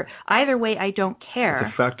expert. Either way, I don't care.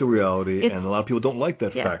 It's a fact of reality, and a lot of people don't like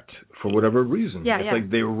that fact for whatever reason. It's like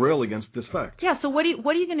they rail against this fact. Yeah. So what are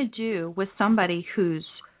you going to do with somebody whose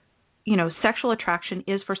sexual attraction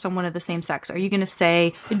is for someone of the same sex? Are you going to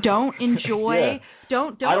say, don't enjoy,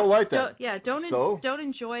 don't I don't like that. Don't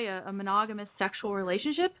enjoy a monogamous sexual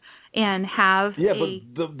relationship and have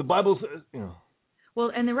but the Bible says,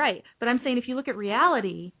 Well, and they're right. But I'm saying if you look at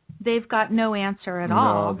reality, they've got no answer at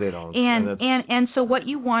all. No, they don't. And so what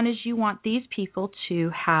you want is you want these people to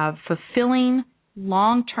have fulfilling,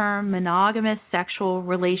 long-term, monogamous sexual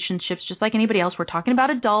relationships, just like anybody else. We're talking about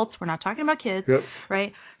adults. We're not talking about kids,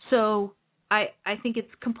 right? So I think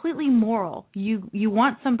it's completely moral. You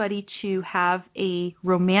want somebody to have a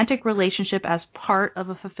romantic relationship as part of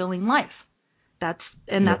a fulfilling life. That's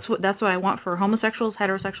what I want for homosexuals,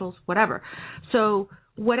 heterosexuals, whatever. So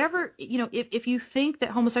whatever, if you think that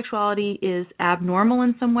homosexuality is abnormal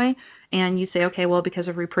in some way, and you say, okay, well, because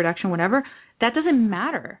of reproduction, whatever, that doesn't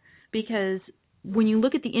matter, because when you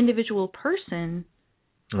look at the individual person,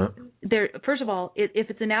 there, first of all, if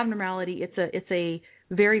it's an abnormality, it's a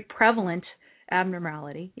very prevalent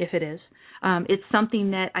abnormality. If it is, it's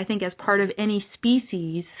something that I think as part of any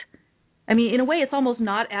species. I mean, in a way, it's almost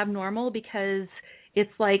not abnormal because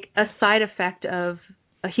it's like a side effect of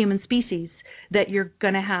a human species that you're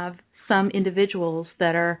going to have some individuals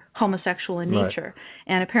that are homosexual in nature.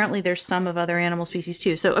 And apparently there's some of other animal species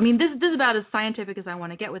too. So, I mean, this is about as scientific as I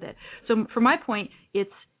want to get with it. So from my point,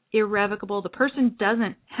 it's irrevocable. The person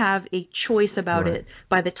doesn't have a choice about it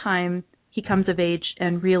by the time he comes of age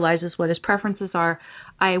and realizes what his preferences are.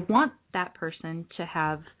 I want that person to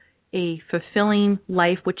have a fulfilling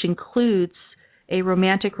life, which includes a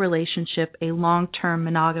romantic relationship, a long-term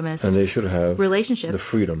monogamous relationship. And they should have the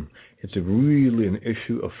freedom. It's really an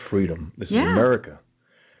issue of freedom. This is America.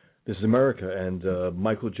 This is America. And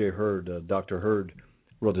Michael J. Hurd, Dr. Hurd,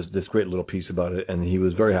 wrote this great little piece about it, and he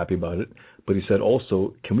was very happy about it. But he said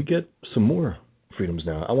also, can we get some more freedoms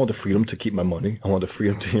now? I want the freedom to keep my money. I want the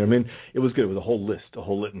freedom to, it was good. It was a whole list, a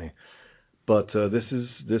whole litany. But this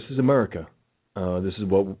is America. This is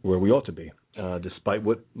where we ought to be, despite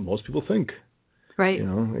what most people think. Right.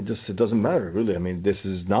 It doesn't matter, really. I mean, this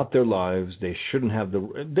is not their lives. They shouldn't have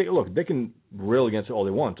they can rail against it all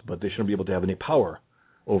they want, but they shouldn't be able to have any power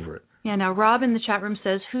over it. Yeah, now Rob in the chat room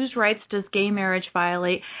says, whose rights does gay marriage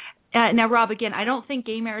violate? Now, Rob, again, I don't think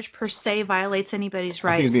gay marriage per se violates anybody's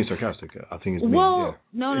rights. I think he's being sarcastic. I think he's being,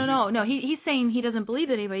 No. He's saying he doesn't believe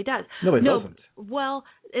that anybody does. No, he doesn't. Well,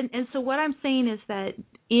 and so what I'm saying is that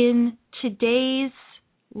in today's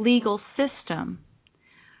legal system,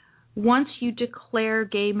 once you declare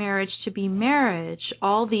gay marriage to be marriage,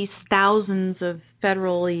 all these thousands of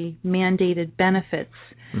federally mandated benefits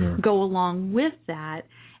go along with that.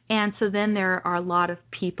 And so then there are a lot of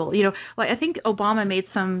people, like I think Obama made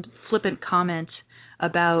some flippant comment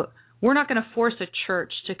about, we're not going to force a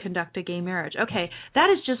church to conduct a gay marriage. Okay, that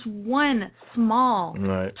is just one small,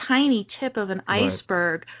 tiny tip of an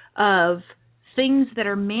iceberg of things that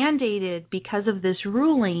are mandated because of this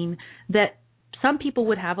ruling that some people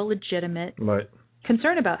would have a legitimate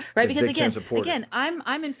concern about, right? Because again,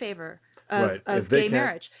 I'm in favor of gay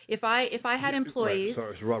marriage. If I had employees,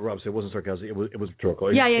 sorry, Rob said it wasn't sarcastic. It was rhetorical.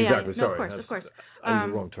 Exactly. No, sorry, of course. I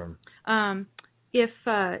used the wrong term. If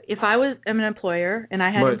I was an employer and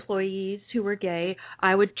I had employees who were gay,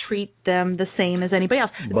 I would treat them the same as anybody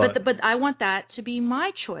else. But I want that to be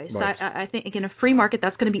my choice. I think, again, a free market,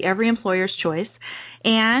 that's going to be every employer's choice.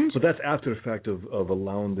 But that's after the fact of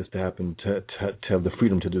allowing this to happen, to have the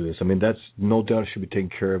freedom to do this. I mean, that's no doubt should be taken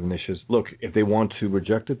care of. And it's just, look, if they want to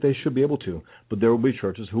reject it, they should be able to. But there will be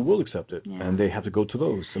churches who will accept it, and they have to go to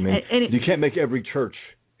those. I mean, you can't make every church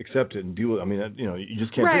accept it and deal with it. I mean, you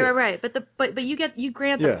just can't do it. Right. But you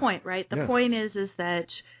grant the point, right? The point is that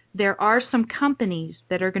there are some companies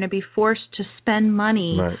that are going to be forced to spend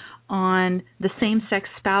money on the same-sex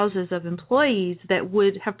spouses of employees that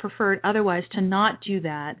would have preferred otherwise to not do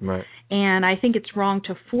that. And I think it's wrong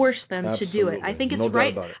to force them to do it. I think it's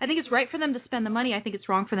right. I think it's right for them to spend the money. I think it's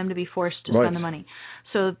wrong for them to be forced to spend the money.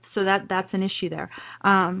 So that's an issue there.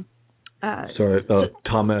 Tom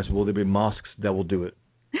asked, will there be mosques that will do it?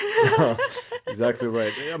 Exactly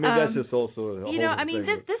right. I mean, that's just also a whole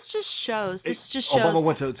thing. This just shows. Obama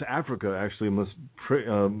went to Africa, actually, and was,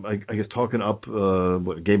 I guess, talking up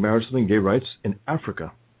gay marriage, gay rights in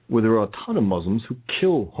Africa, where there are a ton of Muslims who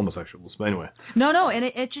kill homosexuals. But anyway. No, and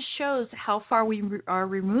it just shows how far we are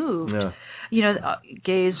removed. Yeah. You know,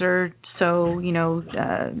 gays are so,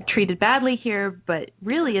 treated badly here, but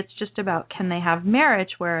really it's just about can they have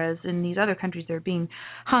marriage, whereas in these other countries they're being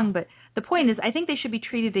hung. But the point is, I think they should be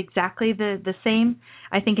treated exactly the same.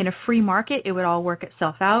 I think in a free market it would all work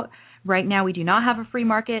itself out. Right now we do not have a free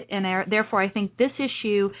market, and therefore I think this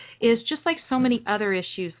issue is just like so many other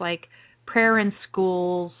issues, like prayer in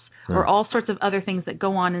schools or all sorts of other things that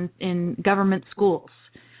go on in government schools.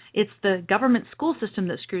 It's the government school system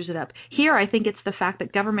that screws it up. Here, I think it's the fact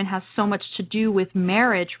that government has so much to do with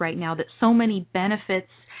marriage right now, that so many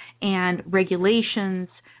benefits and regulations,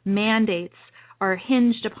 mandates are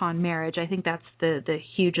hinged upon marriage. I think that's the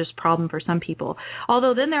hugest problem for some people.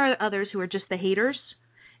 Although then there are others who are just the haters,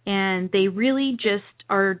 and they really just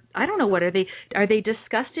are, I don't know, what are they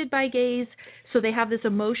disgusted by gays? So they have this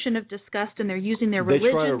emotion of disgust, and they're using their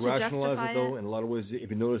religion to justify it. They try to rationalize it, though, in a lot of ways. If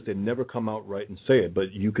you notice, they never come out right and say it,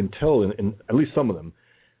 but you can tell in at least some of them,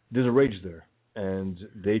 there's a rage there, and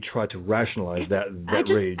they try to rationalize that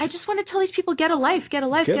rage. I just want to tell these people, get a life, get a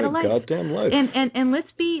life, get a life. Goddamn life. And let's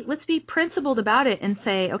be principled about it and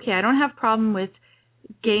say, okay, I don't have a problem with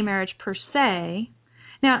gay marriage per se.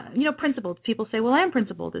 Now, principled. People say, well, I'm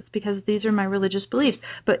principled. It's because these are my religious beliefs.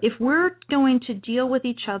 But if we're going to deal with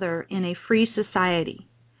each other in a free society,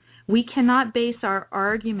 we cannot base our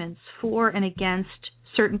arguments for and against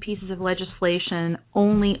certain pieces of legislation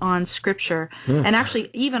only on Scripture, and actually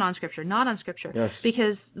even on Scripture, not on Scripture. Yes.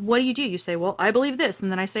 Because what do? You say, well, I believe this,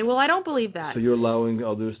 and then I say, well, I don't believe that. So you're allowing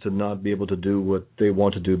others to not be able to do what they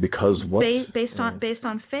want to do because what? Based on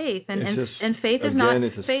faith, and faith is not.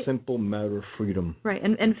 Again, it's a simple matter of freedom. Right,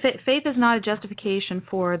 and faith is not a justification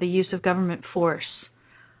for the use of government force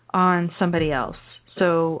on somebody else.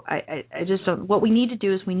 So I just don't. What we need to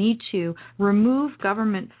do is we need to remove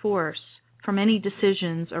government force from any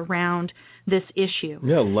decisions around this issue.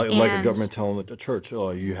 Yeah, like a government telling a church,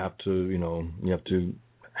 you have to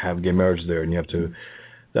have gay marriage there, and you have to.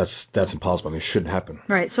 That's impossible. I mean, it shouldn't happen.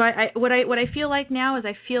 Right. So what I feel like now is do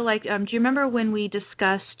you remember when we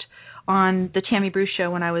discussed on the Tammy Bruce show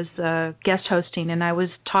when I was guest hosting, and I was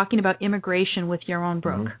talking about immigration with Yaron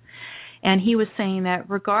Brook? Mm-hmm. And he was saying that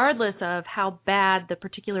regardless of how bad the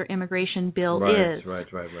particular immigration bill is,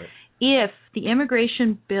 if the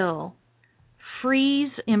immigration bill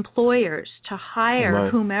frees employers to hire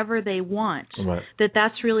whomever they want,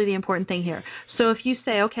 that's really the important thing here. So if you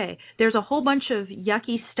say, okay, there's a whole bunch of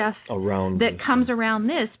yucky stuff that comes around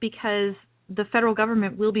this because the federal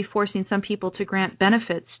government will be forcing some people to grant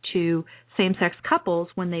benefits to same-sex couples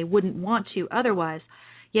when they wouldn't want to otherwise.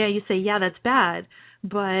 Yeah, you say, yeah, that's bad.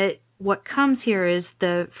 But what comes here is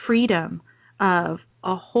the freedom of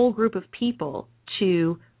a whole group of people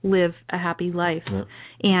to live a happy life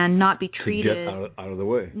and not be treated to get out of the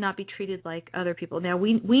way, not be treated like other people. Now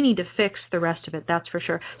we need to fix the rest of it, that's for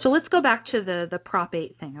sure. So let's go back to the Prop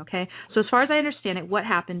 8 thing, okay? So as far as I understand it, what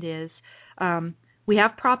happened is we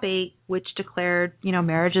have Prop 8, which declared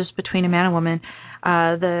marriages between a man and woman.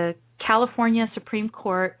 The California Supreme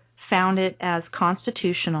Court found it as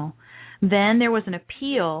constitutional. Then there was an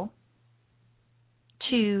appeal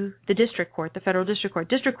to the district court, the federal district court.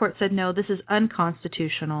 District court said, no, this is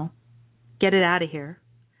unconstitutional. Get it out of here.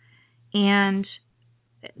 And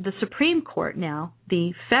the Supreme Court now,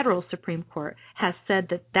 the federal Supreme Court, has said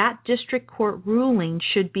that district court ruling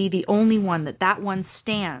should be the only one, that one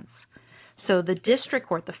stands. So the district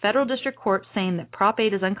court, the federal district court, saying that Prop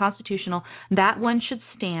 8 is unconstitutional, that one should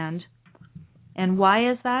stand. And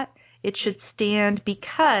why is that? It should stand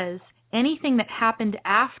because anything that happened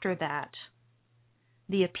after that,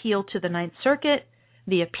 the appeal to the Ninth Circuit,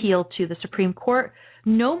 the appeal to the Supreme Court,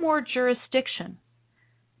 no more jurisdiction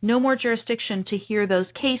to hear those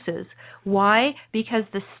cases. Why? Because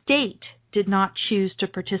the state did not choose to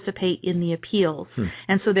participate in the appeals,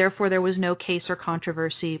 and so therefore there was no case or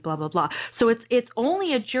controversy, blah, blah, blah. So it's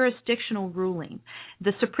only a jurisdictional ruling.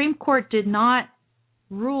 The Supreme Court did not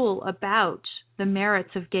rule about the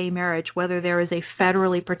merits of gay marriage, whether there is a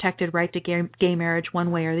federally protected right to gay marriage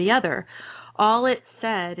one way or the other. All it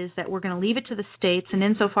said is that we're going to leave it to the states, and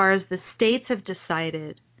insofar as the states have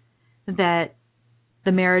decided that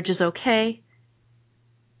the marriage is okay,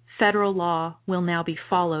 federal law will now be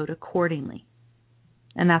followed accordingly.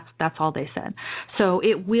 And that's all they said. So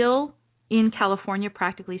it will, in California,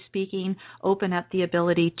 practically speaking, open up the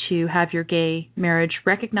ability to have your gay marriage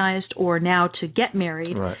recognized, or now to get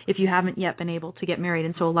married if you haven't yet been able to get married.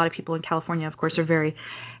 And so a lot of people in California, of course, are very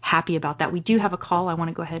happy about that. We do have a call. I want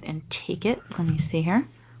to go ahead and take it. Let me see here.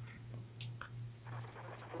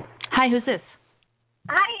 Hi, who's this?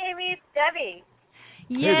 Hi, Amy. It's Debbie.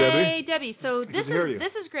 Yay, Debbie. So this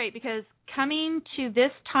is great, because coming to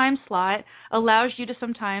this time slot allows you to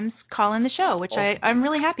sometimes call in the show, which I'm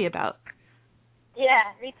really happy about.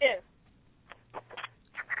 Yeah, me too.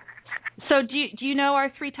 So do you know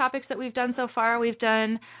our 3 topics that we've done so far? We've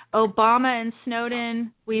done Obama and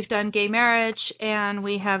Snowden, we've done gay marriage, and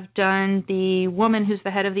we have done the woman who's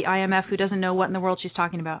the head of the IMF who doesn't know what in the world she's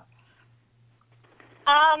talking about.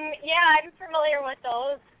 Yeah, I'm familiar with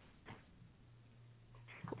those.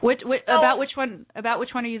 About which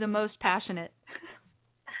one are you the most passionate?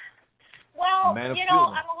 Well, I'm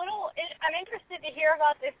interested to hear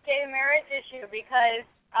about this gay marriage issue, because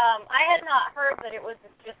I had not heard that it was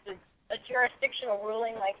just a jurisdictional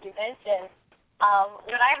ruling like you mentioned.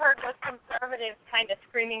 What I heard was conservatives kind of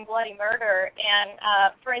screaming bloody murder, and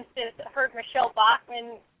for instance, I heard Michelle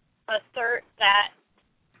Bachmann assert that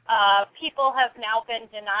people have now been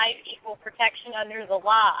denied equal protection under the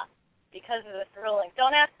law because of this ruling.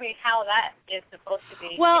 Don't ask me how that is supposed to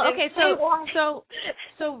be. Well, okay,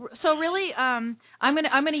 so really, I'm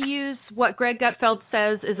gonna use what Greg Gutfeld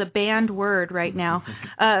says is a banned word right now.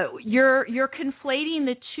 You're conflating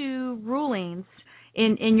the 2 rulings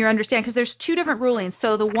in your understanding, because there's 2 different rulings.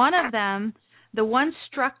 So the one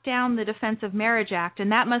struck down the Defense of Marriage Act,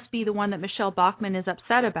 and that must be the one that Michelle Bachmann is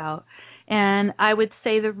upset about. And I would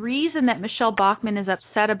say the reason that Michelle Bachmann is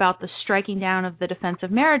upset about the striking down of the Defense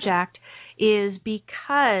of Marriage Act is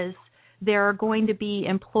because there are going to be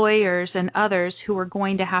employers and others who are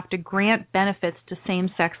going to have to grant benefits to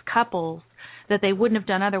same-sex couples that they wouldn't have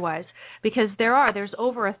done otherwise. Because there's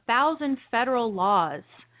over 1,000 federal laws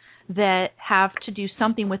that have to do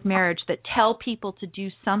something with marriage, that tell people to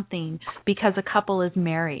do something because a couple is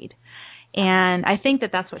married. And I think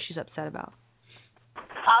that that's what she's upset about.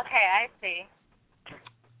 Okay, I see.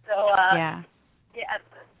 So,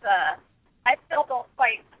 I still don't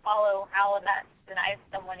quite follow how that denies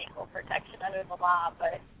someone equal protection under the law,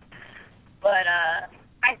 but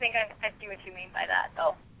I think I see what you mean by that,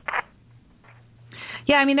 though.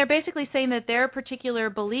 Yeah, I mean, they're basically saying that their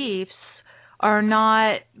particular beliefs are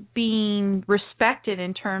not being respected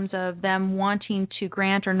in terms of them wanting to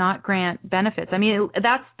grant or not grant benefits. I mean,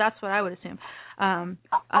 that's what I would assume. Okay.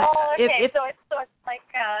 So it's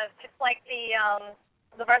like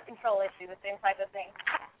the birth control issue, the same type of thing.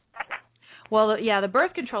 Well, yeah, the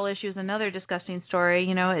birth control issue is another disgusting story.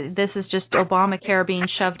 You know, this is just Obamacare being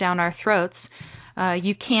shoved down our throats.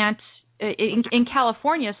 You can't. In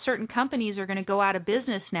California, certain companies are going to go out of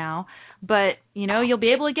business now, but, you know, you'll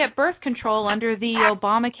be able to get birth control under the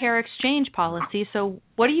Obamacare exchange policy, so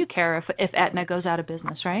what do you care if Aetna goes out of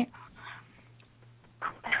business, right?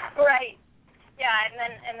 Right. Yeah,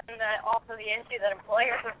 and then also the issue that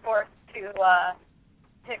employers are forced to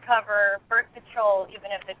cover birth control,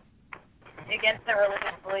 even if it's against their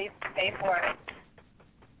religious beliefs, to pay for it.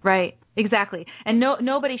 Right, exactly. And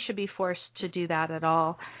nobody should be forced to do that at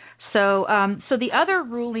all. So the other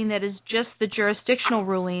ruling that is just the jurisdictional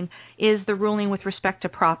ruling is the ruling with respect to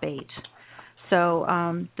Prop 8. So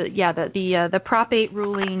the Prop 8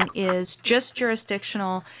 ruling is just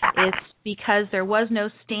jurisdictional. It's because there was no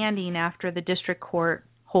standing after the district court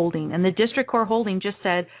holding, and the district court holding just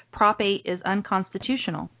said Prop 8 is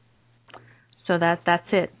unconstitutional. So that's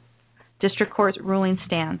it. District court's ruling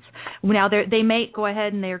stands. Now, they may go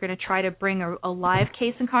ahead and they're going to try to bring a live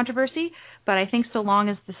case in controversy, but I think so long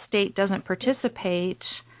as the state doesn't participate,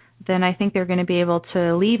 then I think they're going to be able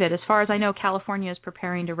to leave it. As far as I know, California is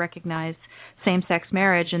preparing to recognize same-sex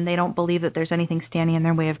marriage, and they don't believe that there's anything standing in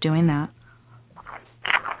their way of doing that.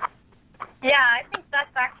 Yeah, I think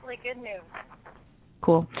that's actually good news.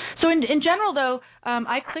 Cool. So in general, though,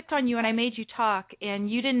 I clicked on you and I made you talk, and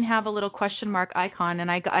you didn't have a little question mark icon, and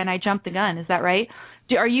I jumped the gun. Is that right?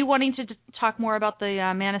 Are you wanting to talk more about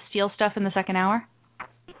the Man of Steel stuff in the second hour?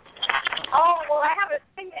 Oh, well, I haven't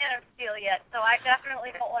seen Man of Steel yet, so I definitely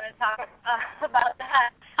don't want to talk about that.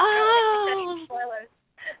 Oh. Spoilers.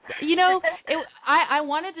 You know, I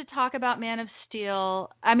wanted to talk about Man of Steel.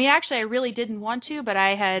 I mean, actually, I really didn't want to, but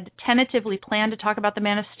I had tentatively planned to talk about the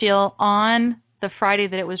Man of Steel on the Friday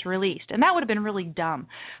that it was released, and that would have been really dumb.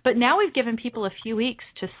 But now we've given people a few weeks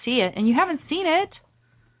to see it, and you haven't seen it.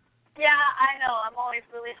 Yeah, I know. I'm always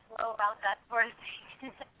really slow about that sort of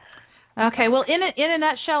thing. Okay, well, in a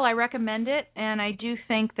nutshell, I recommend it, and I do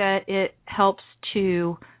think that it helps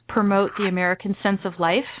to promote the American sense of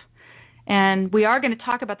life. And we are going to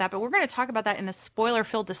talk about that, but we're going to talk about that in a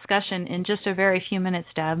spoiler-filled discussion in just a very few minutes,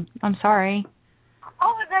 Deb. I'm sorry.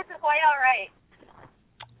 Oh, that's quite all right.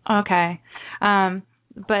 Okay.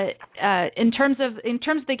 But in terms of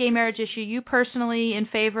the gay marriage issue, you personally in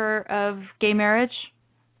favor of gay marriage?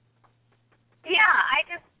 Yeah,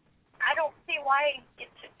 I don't see why it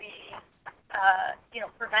should be,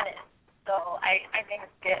 prevented. So I think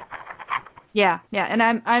it's good. Yeah, and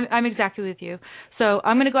I'm exactly with you. So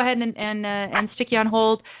I'm going to go ahead and stick you on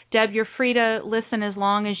hold. Deb, you're free to listen as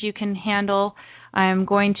long as you can handle. I'm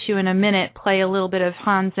going to, in a minute, play a little bit of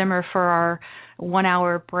Hans Zimmer for our 1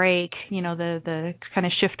 hour break, the kind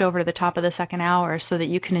of shift over to the top of the second hour so that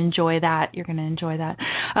you can enjoy that. You're going to enjoy that.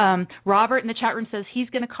 Robert in the chat room says he's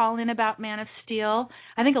going to call in about Man of Steel.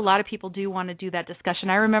 I think a lot of people do want to do that discussion.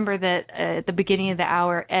 I remember that at the beginning of the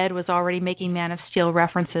hour, Ed was already making Man of Steel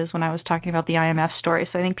references when I was talking about the IMF story.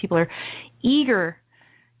 So I think people are eager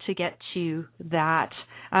to get to that.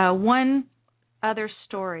 One other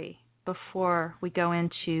story before we go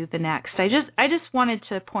into the next. I just wanted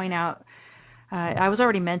to point out, I was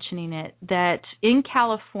already mentioning it, that in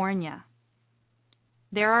California,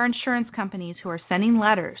 there are insurance companies who are sending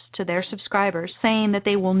letters to their subscribers saying that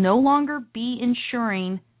they will no longer be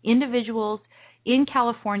insuring individuals in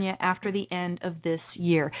California after the end of this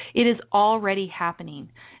year. It is already happening.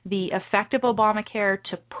 The effect of Obamacare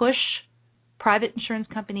to push private insurance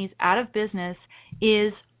companies out of business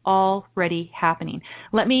is already happening.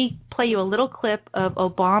 Let me play you a little clip of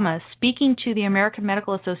Obama speaking to the American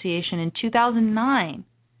Medical Association in 2009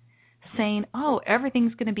 saying,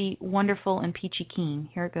 everything's going to be wonderful and peachy keen.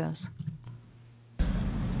 Here it goes.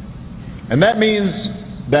 And that means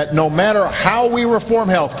that no matter how we reform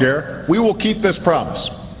health care, we will keep this promise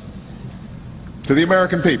to the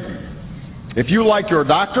American people. If you like your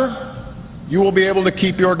doctor, you will be able to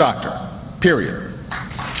keep your doctor, period.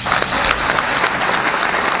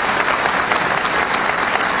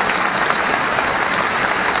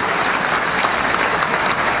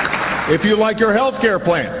 If you like your health care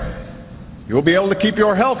plan, you'll be able to keep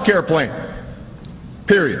your health care plan,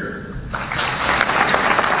 period.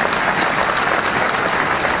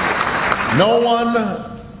 No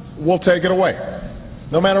one will take it away,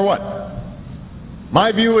 no matter what.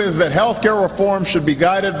 My view is that health care reform should be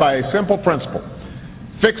guided by a simple principle: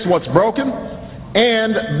 fix what's broken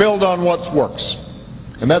and build on what works.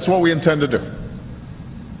 And that's what we intend to do.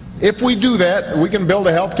 If we do that, we can build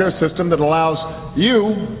a health care system that allows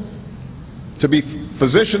you to be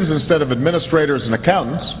physicians instead of administrators and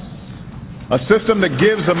accountants, a system that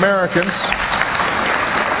gives Americans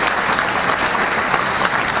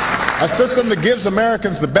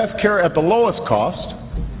the best care at the lowest cost,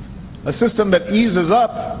 a system that eases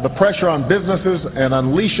up the pressure on businesses and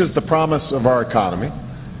unleashes the promise of our economy,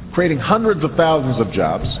 creating hundreds of thousands of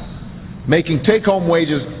jobs, making take-home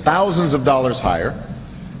wages thousands of dollars higher,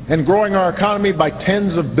 and growing our economy by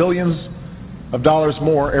tens of billions of dollars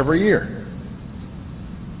more every year.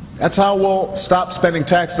 That's how we'll stop spending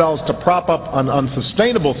tax dollars to prop up an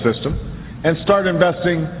unsustainable system and start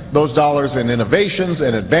investing those dollars in innovations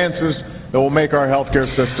and advances that will make our healthcare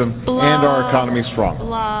system and our economy stronger.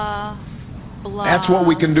 That's what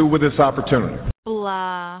we can do with this opportunity.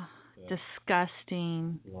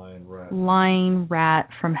 Disgusting. Lying rat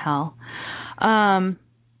from hell.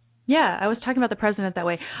 Yeah, I was talking about the president that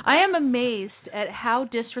way. I am amazed at how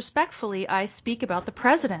disrespectfully I speak about the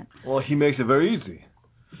president. Well, he makes it very easy.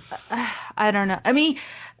 I don't know. I mean,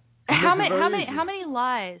 how many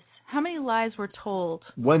lies were told?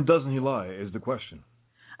 When doesn't he lie is the question.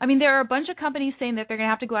 I mean, there are a bunch of companies saying that they're going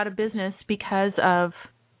to have to go out of business because of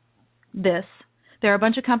this. There are a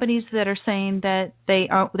bunch of companies that are saying that they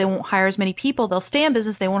won't hire as many people. They'll stay in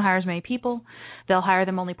business. They won't hire as many people. They'll hire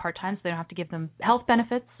them only part-time, so they don't have to give them health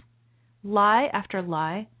benefits. Lie after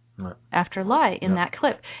lie. Right. After lie in that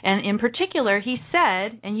clip. And in particular, he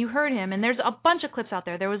said, and you heard him, and there's a bunch of clips out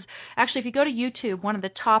there. There was, actually, if you go to YouTube, one of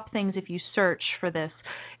the top things if you search for this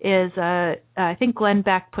is, I think Glenn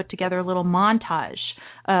Beck put together a little montage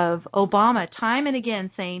of Obama time and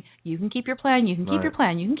again saying, you can keep your plan, you can keep your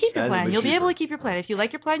plan, you can keep your plan, you'll be able to keep your plan. If you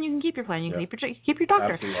like your plan, you can keep your plan, you can keep your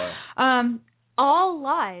doctor. All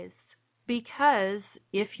lies. Because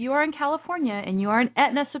if you are in California and you are an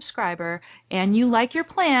Aetna subscriber and you like your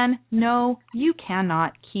plan, no, you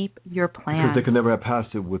cannot keep your plan. Because they could never have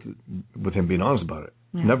passed it with him being honest about it.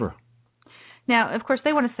 Yeah. Never. Now, of course,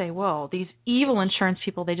 they want to say, well, these evil insurance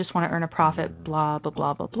people, they just want to earn a profit, blah, blah,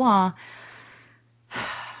 blah, blah, blah.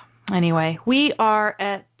 Anyway, we are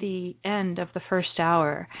at the end of the first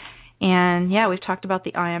hour. And, yeah, we've talked about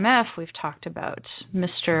the IMF. We've talked about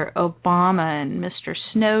Mr. Obama and Mr.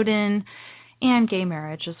 Snowden and gay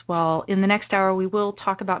marriage as well. In the next hour, we will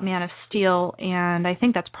talk about Man of Steel, and I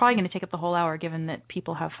think that's probably going to take up the whole hour given that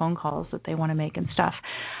people have phone calls that they want to make and stuff.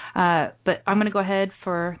 But I'm going to go ahead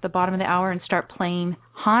for the bottom of the hour and start playing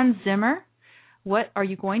Hans Zimmer. What are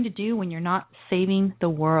you going to do when you're not saving the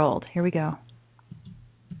world? Here we go.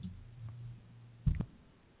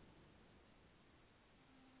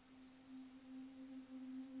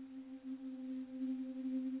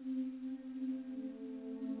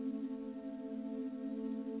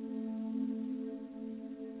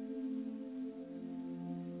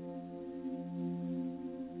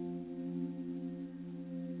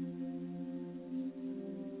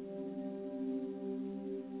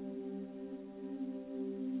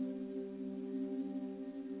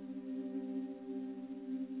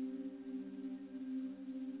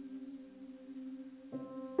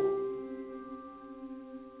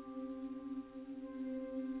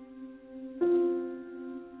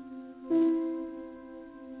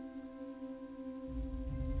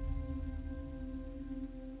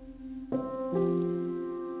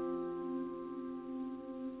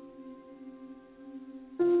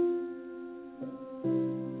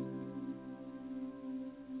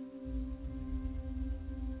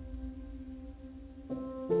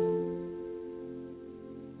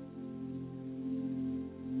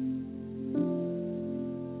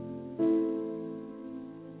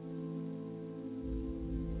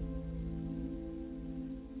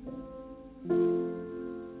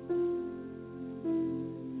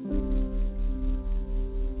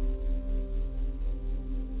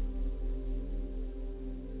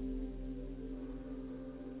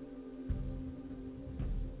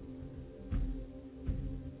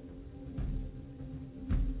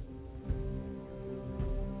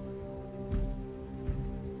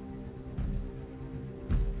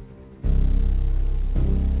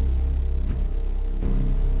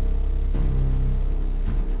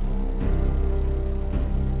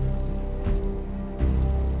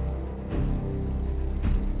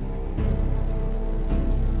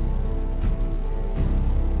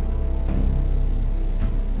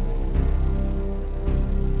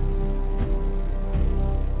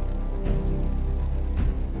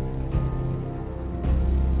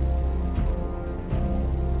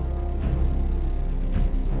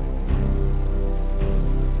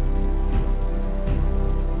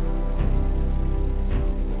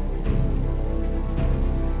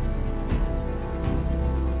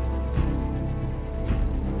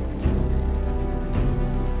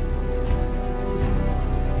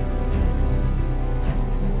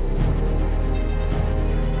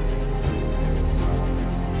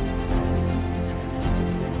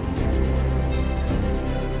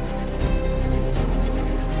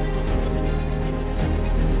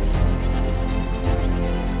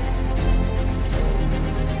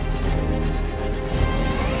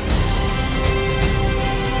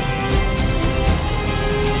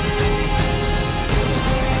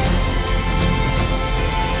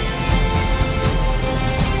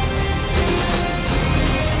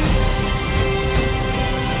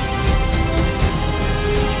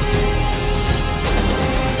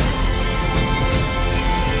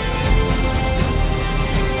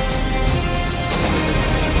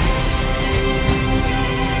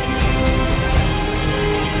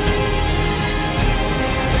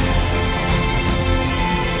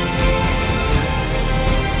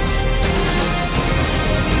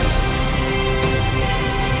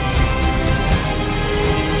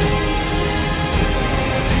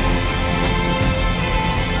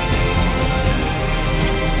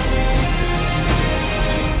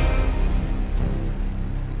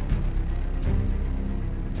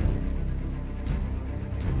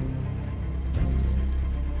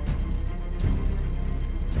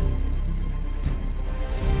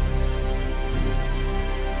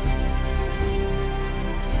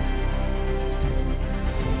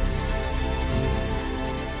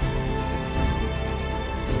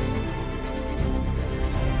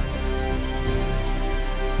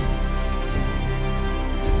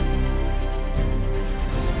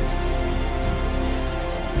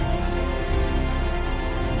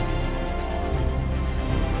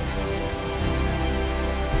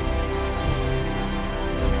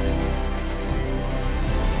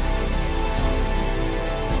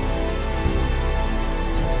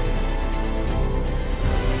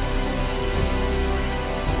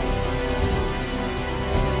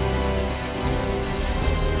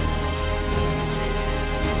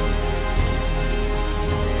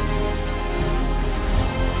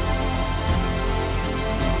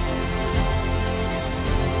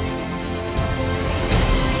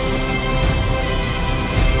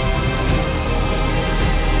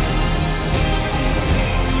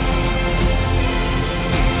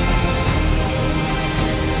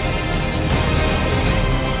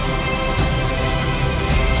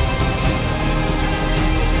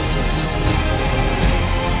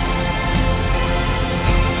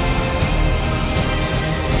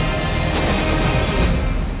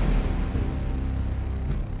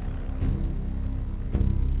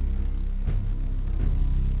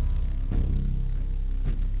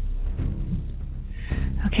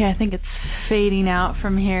 Okay, I think it's fading out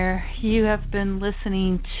from here. You have been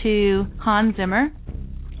listening to Hans Zimmer,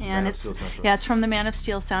 and it's from the Man of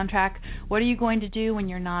Steel soundtrack. What are you going to do when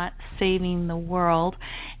you're not saving the world?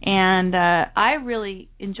 And I really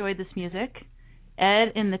enjoyed this music.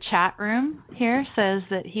 Ed in the chat room here says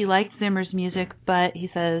that he liked Zimmer's music, but he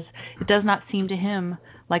says it does not seem to him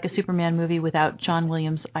like a Superman movie without John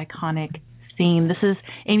Williams' iconic theme. This is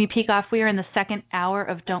Amy Peikoff. We are in the second hour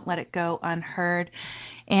of Don't Let It Go Unheard.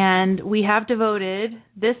 And we have devoted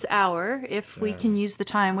this hour, if we can use the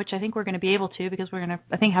time, which I think we're going to be able to because we're going to,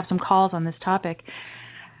 I think, have some calls on this topic.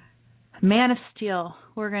 Man of Steel.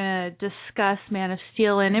 We're going to discuss Man of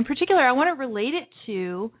Steel. And in particular, I want to relate it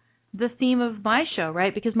to the theme of my show,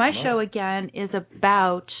 right? Because my show, again, is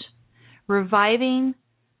about reviving,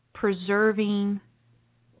 preserving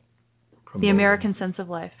the American sense of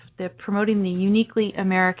life, promoting the uniquely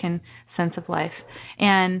American sense of life.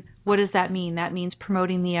 And what does that mean? That means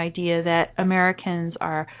promoting the idea that Americans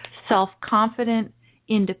are self-confident,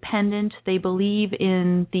 independent. They believe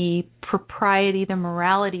in the propriety, the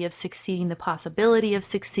morality of succeeding, the possibility of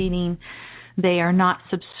succeeding. They are not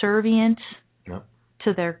subservient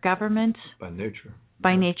to their government. By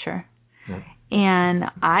nature. Yeah. And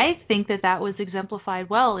I think that was exemplified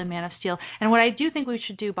well in Man of Steel. And what I do think we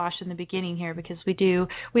should do, Bosch, in the beginning here, because we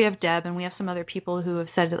have Deb and we have some other people who have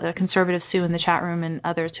said, Conservative Sue in the chat room and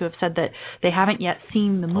others who have said that they haven't yet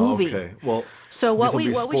seen the movie. Okay. Well, so what we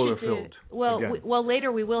should do, well,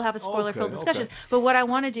 later we will have a spoiler-filled discussion. Okay. But what I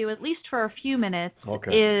want to do, at least for a few minutes,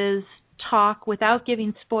 is talk without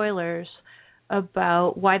giving spoilers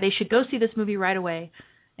about why they should go see this movie right away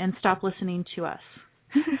and stop listening to us.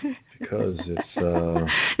 Because it's...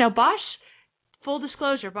 Now, Bosch, full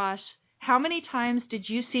disclosure, Bosch, how many times did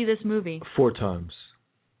you see this movie? 4 times.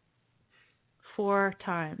 4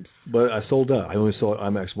 times. But I sold out. I only saw it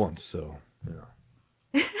IMAX once, so, you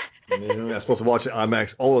know. I mean, I'm supposed to watch it IMAX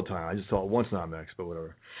all the time. I just saw it once in IMAX, but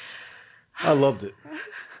whatever. I loved it.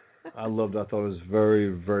 I thought it was very,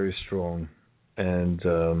 very strong. And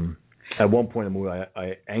at one point in the movie,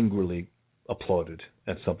 I angrily applauded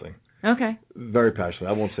at something. Okay. Very passionate.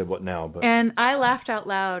 I won't say what now, but... And I laughed out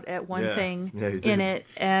loud at one thing in it,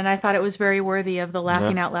 and I thought it was very worthy of the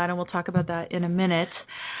laughing out loud, and we'll talk about that in a minute.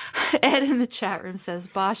 Ed in the chat room says,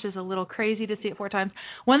 Bosch is a little crazy to see it 4 times.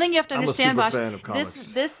 One thing you have to understand, Bosch... I'm a super fan of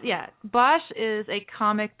comics. Bosch is a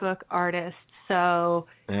comic book artist, so...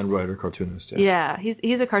 And writer, cartoonist, Yeah,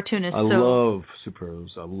 he's a cartoonist. I love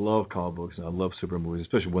superheroes. I love comic books, and I love super movies,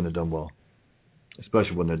 especially when they're done well.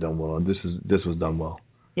 And this was done well.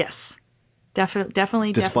 Yes,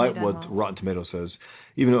 definitely. Despite what Rotten Tomatoes says,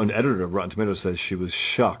 even though an editor of Rotten Tomatoes says she was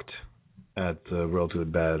shocked at the relatively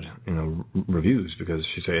bad, reviews because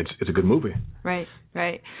she said it's a good movie. Right.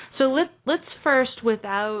 So let's first,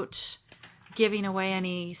 without giving away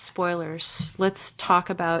any spoilers, let's talk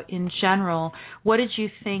about in general. What did you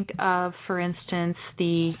think of, for instance,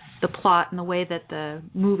 the plot and the way that the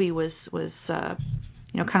movie was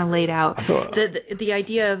kind of laid out. The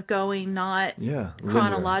idea of going not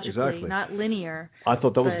chronologically, not linear. I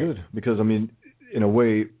thought that was good because, in a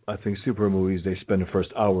way, I think superhero movies, they spend the first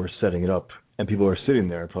hour setting it up, and people are sitting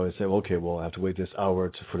there and probably say, I have to wait this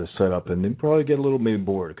hour for the setup, and then probably get a little maybe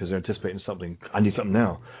bored because they're anticipating something. I need something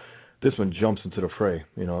now. This one jumps into the fray,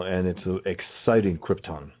 and it's an exciting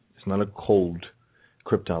Krypton. It's not a cold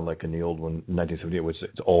Krypton like in the old one, 1978, which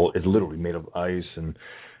it's literally made of ice and...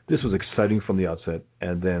 This was exciting from the outset,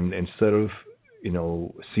 and then instead of,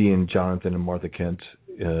 seeing Jonathan and Martha Kent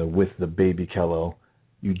with the baby Kal-El,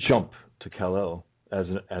 you jump to Kal-El as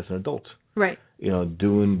an adult, right?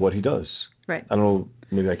 Doing what he does, right? I don't know,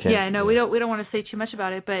 maybe I can't. Yeah, no, we don't want to say too much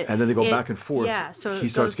about it, but and then they go back and forth. Yeah, so he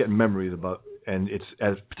starts getting memories about, and it's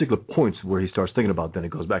at particular points where he starts thinking about. Then it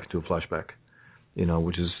goes back into a flashback.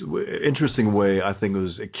 Which is an interesting way. I think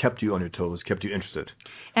it kept you on your toes, kept you interested.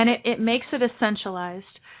 And it makes it essentialized.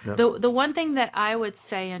 Yep. The one thing that I would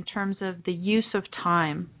say in terms of the use of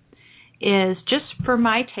time is, just for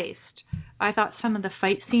my taste, I thought some of the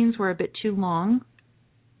fight scenes were a bit too long.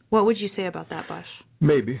 What would you say about that, Bosch?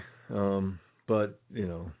 Maybe. But,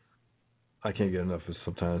 I can't get enough of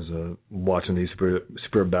sometimes watching these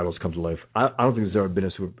super battles come to life. I don't think there's ever been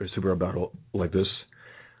a super battle like this.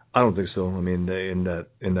 I don't think so. In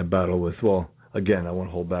that battle with, again, I won't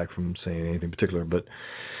hold back from saying anything particular, but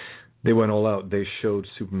they went all out. They showed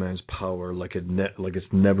Superman's power like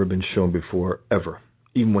it's never been shown before, ever.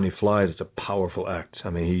 Even when he flies, it's a powerful act.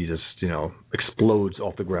 He just, explodes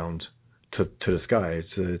off the ground to the sky.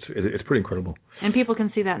 It's pretty incredible. And people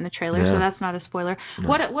can see that in the trailer, so that's not a spoiler. No.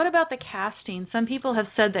 What about the casting? Some people have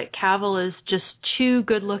said that Cavill is just too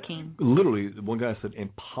good looking. Literally, one guy said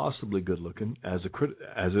impossibly good looking as a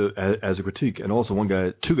critique, and also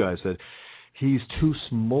two guys said he's too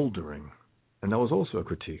smoldering, and that was also a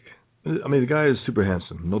critique. I mean, the guy is super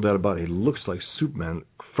handsome, no doubt about it. He looks like Superman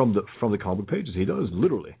from the comic pages. He does,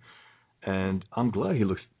 literally. And I'm glad he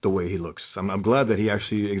looks the way he looks. I'm glad that he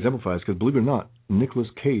actually exemplifies, because believe it or not, Nicolas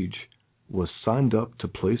Cage was signed up to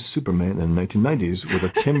play Superman in the 1990s with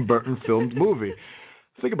a Tim Burton filmed movie.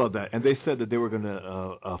 Think about that. And they said that they were going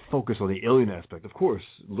to focus on the alien aspect. Of course,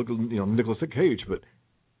 look at Nicolas Cage, but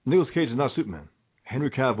Nicolas Cage is not Superman. Henry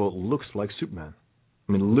Cavill looks like Superman.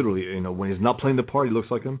 I mean, literally, when he's not playing the part, he looks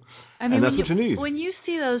like him. I mean, and that's what you need. When you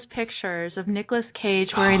see those pictures of Nicolas Cage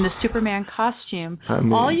wearing the Superman costume,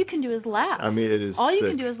 all you can do is laugh. I mean, it is. All you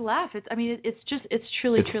can do is laugh. It's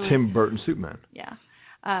truly. It's Tim Burton Superman. Yeah.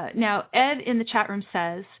 Now, Ed in the chat room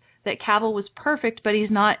says that Cavill was perfect, but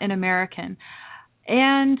he's not an American.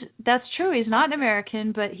 And that's true. He's not an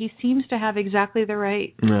American, but he seems to have exactly the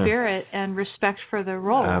right spirit and respect for the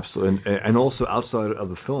role. Absolutely. And also, outside of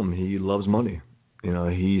the film, he loves money.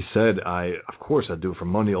 He said, of course I do it for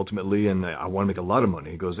money ultimately, and I want to make a lot of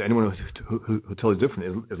money. He goes, anyone who tells you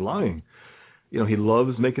different is lying. He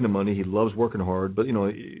loves making the money. He loves working hard. But,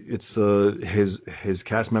 it's his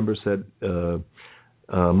cast members said,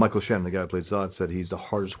 Michael Shannon, the guy who played Zod, said he's the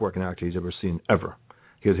hardest working actor he's ever seen, ever.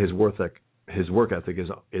 Because his work ethic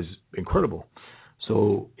is incredible.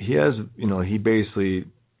 So he has, he's very,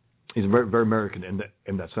 very American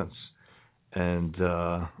in that sense. And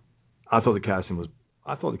I thought the casting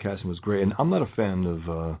was great, and I'm not a fan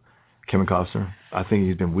of Kevin Costner. I think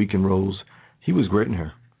he's been weak in roles. He was great in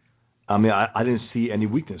here. I mean, I didn't see any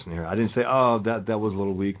weakness in here. I didn't say, that was a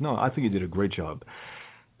little weak. No, I think he did a great job.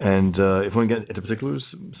 And if we want to get into particulars,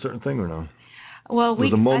 certain thing or no? Well,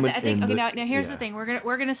 I think now here's the thing.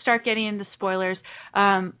 We're gonna start getting into spoilers.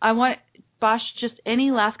 I want Bosch, just any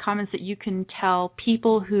last comments that you can tell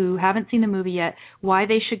people who haven't seen the movie yet why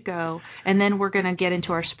they should go, and then we're gonna get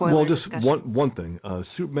into our spoilers. Well, just discussion. one thing.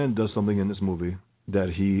 Superman does something in this movie that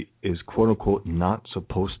he is quote unquote not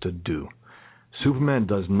supposed to do. Superman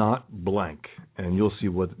does not blank, and you'll see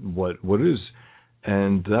what it is,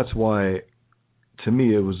 and that's why, to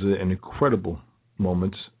me, it was an incredible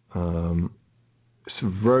moment.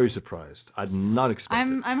 Very surprised. I'd not expected.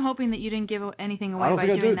 I'm hoping that you didn't give anything away by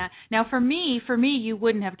doing that. Now, for me, you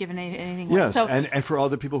wouldn't have given anything away. Yes, and for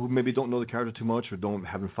other people who maybe don't know the character too much or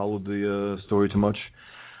haven't followed the story too much,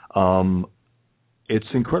 it's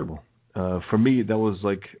incredible. For me, that was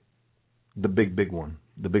like the big one,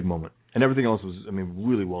 the big moment, and everything else was,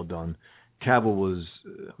 really well done. Cavill was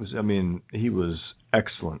he was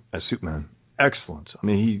excellent as Superman. Excellent.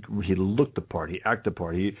 He looked the part. He acted the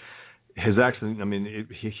part. His accent,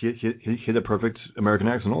 he had a perfect American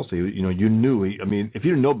accent also. You knew, if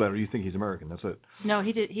you didn't know better, you think he's American. That's it. No,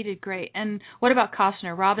 he did great. And what about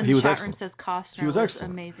Costner? Robin in the chat room says Costner was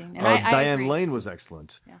amazing. And Diane agree. Lane was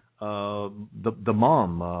excellent. Yeah. The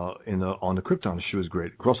mom on the Krypton, she was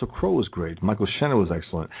great. Russell Crowe was great. Michael Shannon was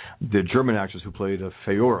excellent. The German actress who played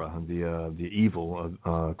Feora, the evil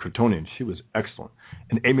Kryptonian, she was excellent.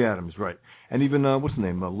 And Amy Adams, right? And even what's the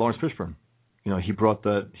name? Lawrence Fishburne. He brought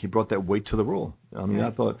that weight to the role.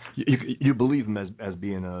 I thought you believe him as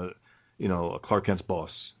being a Clark Kent's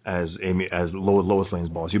boss, as Lois Lane's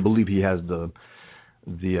boss. You believe he has the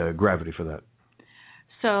gravity for that.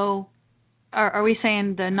 So, are we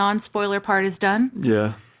saying the non-spoiler part is done?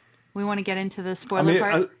 Yeah. We want to get into the spoiler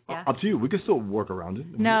part. Up to you. We can still work around it.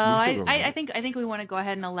 No, I think we want to go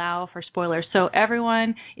ahead and allow for spoilers. So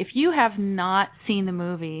everyone, if you have not seen the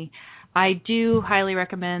movie, I do highly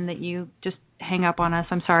recommend that you just hang up on us,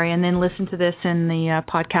 I'm sorry, and then listen to this in the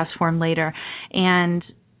podcast form later. And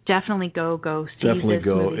definitely go see definitely this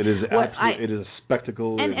go. movie. It is it is a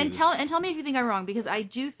spectacle. And tell me if you think I'm wrong, because I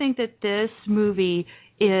do think that this movie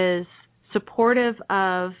is supportive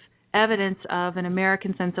of evidence of an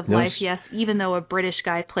American sense of life, yes, even though a British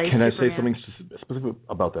guy plays Superman. Can I say something specific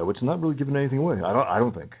about that, which is not really giving anything away? I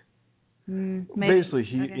don't think. Maybe. Basically,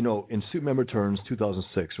 in Superman Returns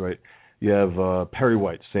 2006, right? You have Perry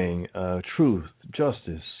White saying truth,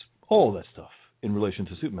 justice, all that stuff in relation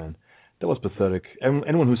to Superman. That was pathetic. And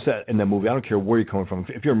anyone who sat in that movie, I don't care where you're coming from,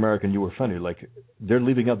 if you're American, you were offended. Like, they're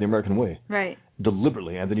leaving out the American way. Right.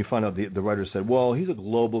 Deliberately. And then you find out the writer said, well, he's a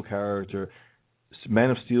global character.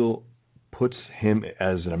 Man of Steel puts him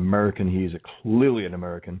as an American. He is clearly an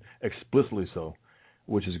American, explicitly so,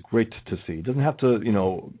 which is great to see. He doesn't have to,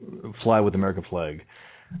 fly with the American flag.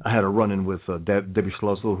 I had a run-in with Debbie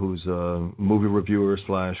Schlussel, who's a movie reviewer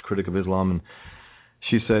 / critic of Islam, and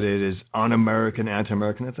she said it is un-American,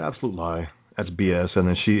 anti-American. That's an absolute lie. That's BS. And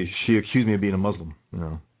then she accused me of being a Muslim, you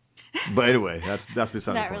know. But anyway, that's beside the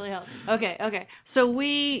point. That really helps. Okay. So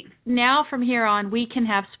we now from here on we can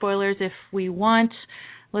have spoilers if we want.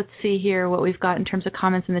 Let's see here what we've got in terms of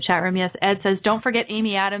comments in the chat room. Yes, Ed says don't forget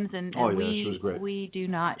Amy Adams, and she was great. We do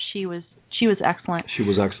not. She was excellent. She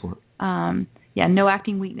was excellent. No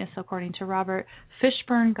acting weakness according to Robert.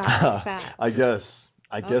 Fishburne got fat. I guess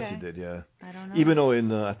he did. Yeah. I don't know. Even though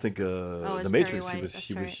in I think The Matrix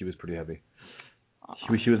she was pretty heavy.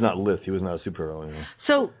 She was not lithe. She was not a superhero. You know?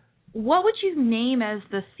 So, what would you name as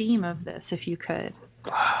the theme of this, if you could?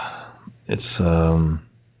 It's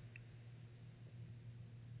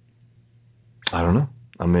I don't know.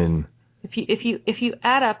 I mean, if you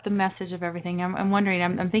add up the message of everything, I'm wondering.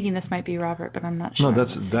 I'm thinking this might be Robert, but I'm not sure. No,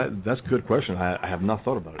 that's a good question. I have not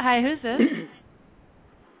thought about it. Hi, who's this?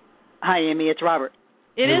 Hi, Amy. It's Robert.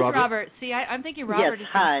 It is Robert. See, I'm thinking Robert is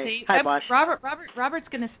going to save. Hi, boss. Robert's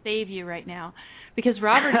going to save you right now because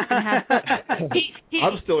Robert is going to have.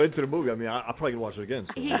 I'm still into the movie. I mean, I'll probably watch it again.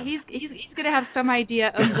 So. He's going to have some idea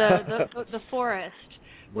of the forest,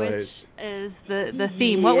 which is the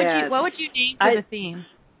theme. What would you name for the theme?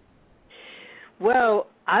 Well,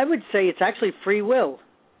 I would say it's actually free will,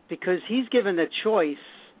 because he's given a choice.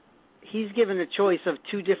 He's given a choice of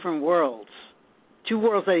two different worlds, two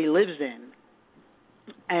worlds that he lives in.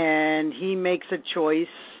 And he makes a choice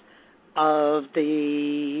of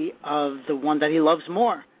the one that he loves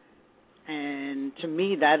more, and to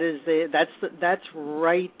me that's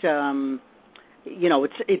right.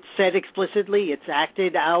 It's said explicitly, it's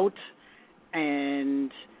acted out,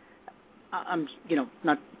 and I'm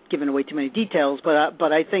not giving away too many details,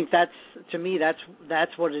 but I think that's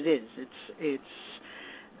what it is.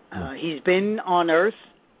 He's been on Earth.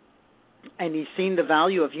 And he's seen the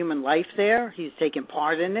value of human life there. He's taken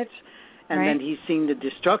part in it. And then he's seen the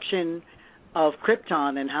destruction of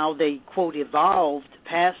Krypton and how they, quote, evolved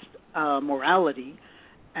past morality.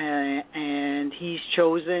 And he's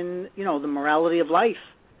chosen, the morality of life.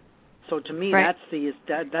 So to me, that's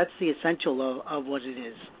the essential of what it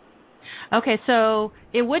is. Okay, so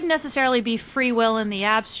it wouldn't necessarily be free will in the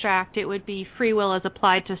abstract. It would be free will as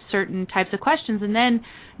applied to certain types of questions. And then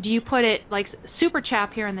do you put it, like Super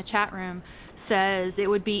Chap here in the chat room says it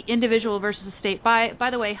would be individual versus state. By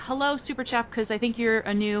the way, hello, Super Chap, because I think you're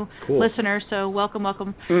a new listener, so welcome.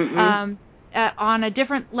 Mm-hmm. On a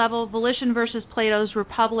different level, volition versus Plato's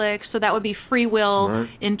Republic, so that would be free will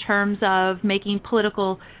in terms of making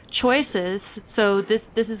political choices. So this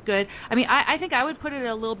is good. I mean, I think I would put it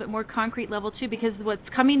at a little bit more concrete level too, because what's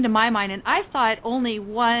coming to my mind, and I saw it only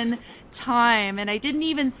one time, and I didn't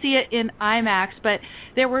even see it in IMAX, but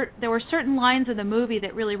there were certain lines of the movie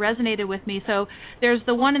that really resonated with me. So there's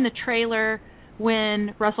the one in the trailer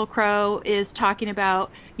when Russell Crowe is talking about,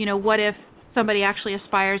 what if somebody actually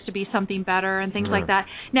aspires to be something better and things like that.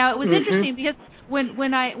 Now, it was interesting because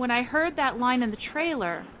when I heard that line in the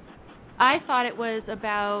trailer, I thought it was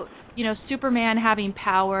about, Superman having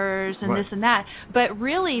powers and this and that. But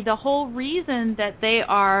really, the whole reason that they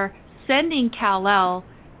are sending Kal-El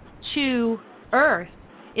to Earth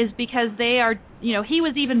is because they are, he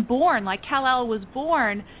was even born, like Kal-El was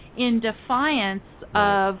born in defiance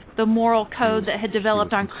of the moral code that had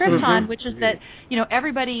developed on Krypton, which is that,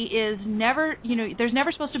 everybody is never, there's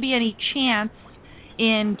never supposed to be any chance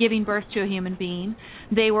in giving birth to a human being.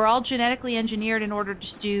 They were all genetically engineered in order to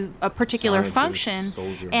do a particular function,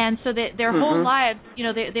 and so that their whole lives,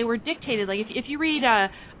 they were dictated. Like if you read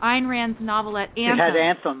Ayn Rand's novelette Anthem, it had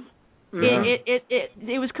Anthem.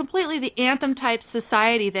 It was completely the Anthem type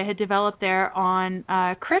society that had developed there on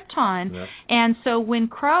Krypton, and so when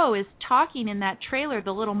Crow is talking in that trailer,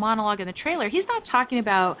 the little monologue in the trailer, he's not talking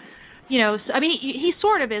about, I mean, he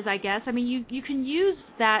sort of is, I guess. I mean, you can use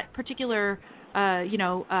that particular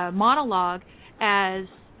monologue as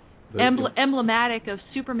emblematic of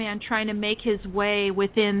Superman trying to make his way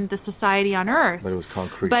within the society on Earth. But it was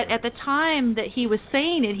concrete. But at the time that he was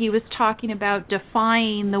saying it, he was talking about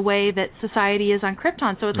defying the way that society is on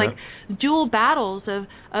Krypton. So it's like dual battles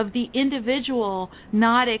of the individual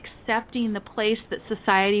not accepting the place that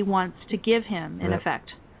society wants to give him, in effect.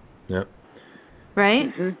 Yep. Right?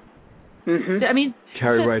 I mean,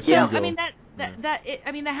 carry rights. I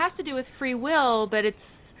mean that has to do with free will, but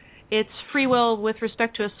it's free will with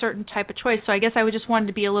respect to a certain type of choice. So I guess I would just wanted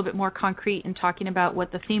to be a little bit more concrete in talking about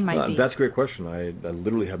what the theme might be. That's a great question. I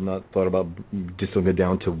literally have not thought about distilling it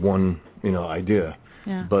down to one, idea.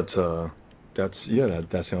 Yeah. But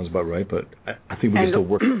that sounds about right. But I think we can still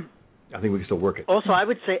work it. I think we can still work it. Also, I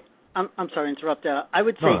would say I'm sorry to interrupt. I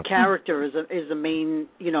would say character is a main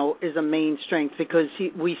strength, because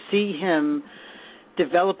we see him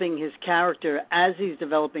developing his character as he's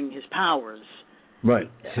developing his powers.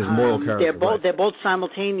 Right, his moral character. They're both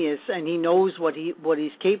simultaneous, and he knows what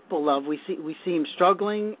he's capable of. We see him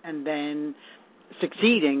struggling and then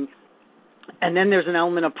succeeding, and then there's an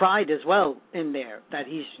element of pride as well in there, that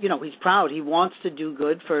he's proud. He wants to do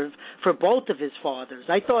good for both of his fathers.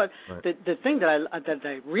 I thought the thing that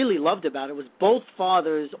I really loved about it was both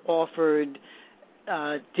fathers offered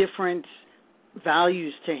different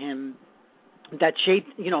values to him that shaped,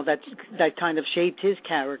 that kind of shaped his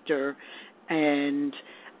character. And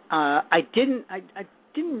I didn't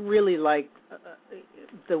really like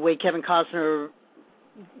the way Kevin Costner,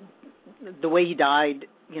 the way he died.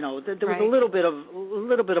 There was a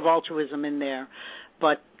little bit of altruism in there,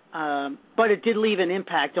 but it did leave an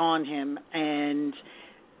impact on him. And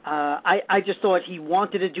I just thought he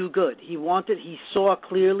wanted to do good. He saw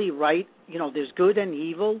clearly, right? There's good and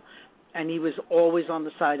evil, and he was always on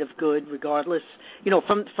the side of good, regardless.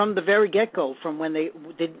 From the very get-go, from when they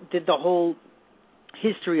did the whole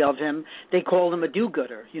history of him, they called him a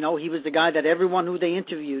do-gooder. He was the guy that everyone who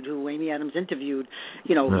Amy Adams interviewed,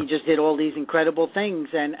 he just did all these incredible things,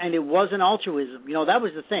 and it wasn't altruism. That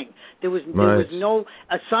was the thing. There was no,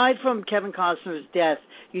 aside from Kevin Costner's death,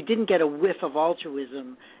 you didn't get a whiff of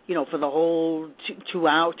altruism, for the whole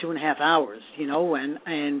 2.5 hours,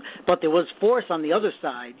 but there was force on the other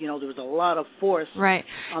side. There was a lot of force on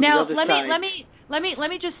the other side. Now, let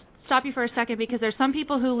me just stop you for a second, because there's some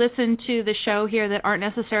people who listen to the show here that aren't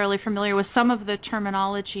necessarily familiar with some of the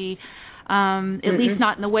terminology, at least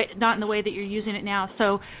not in the way that you're using it now.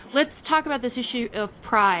 So let's talk about this issue of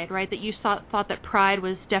pride, right? That you thought that pride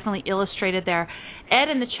was definitely illustrated there. Ed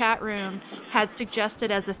in the chat room had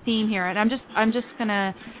suggested as a theme here, and I'm just going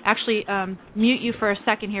to actually mute you for a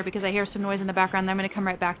second here, because I hear some noise in the background, and I'm going to come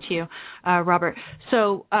right back to you, Robert.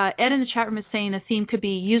 So Ed in the chat room is saying the theme could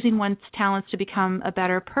be using one's talents to become a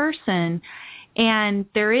better person. And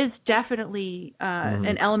there is definitely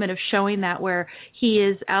an element of showing that, where he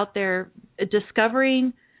is out there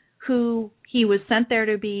discovering who he was sent there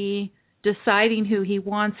to be, deciding who he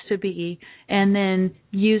wants to be, and then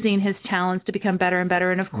using his talents to become better and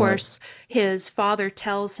better. And, of course, his father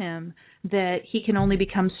tells him that he can only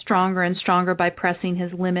become stronger and stronger by pressing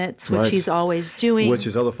his limits, which he's always doing. Which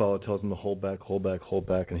his other father tells him to hold back,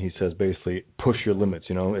 and he says basically, push your limits.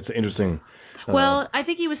 It's interesting. Well, I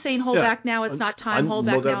think he was saying hold back now, it's not time. Hold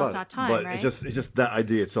back now, it's not time, but right? It's just that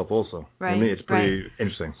idea itself also. Right. I mean, it's pretty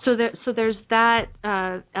interesting. So there's that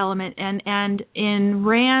element. And in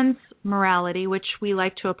Rand's morality, which we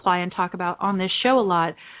like to apply and talk about on this show a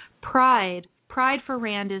lot, pride for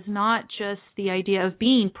Rand is not just the idea of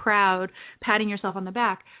being proud, patting yourself on the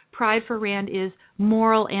back. Pride for Rand is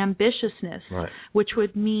moral ambitiousness, which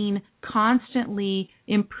would mean constantly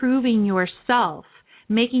improving yourself,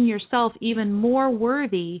 making yourself even more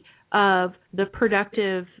worthy of the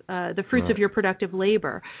fruits of your productive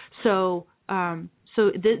labor. So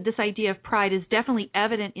this idea of pride is definitely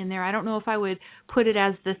evident in there. I don't know if I would put it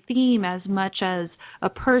as the theme as much as a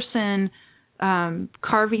person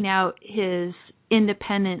carving out his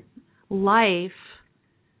independent life,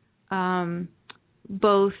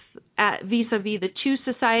 both vis-a-vis the two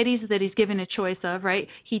societies that he's given a choice of, right?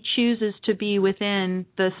 He chooses to be within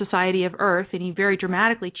the society of Earth, and he very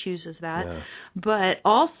dramatically chooses that. Yeah. But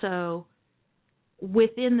also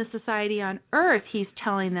within the society on Earth, he's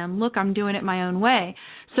telling them, look, I'm doing it my own way.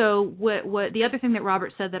 So what the other thing that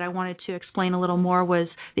Robert said that I wanted to explain a little more was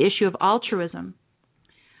the issue of altruism.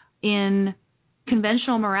 In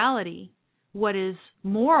conventional morality, what is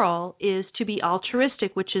moral is to be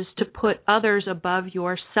altruistic, which is to put others above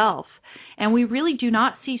yourself. And we really do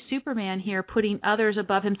not see Superman here putting others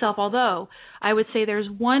above himself, although I would say there's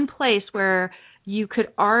one place where you could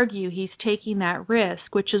argue he's taking that risk,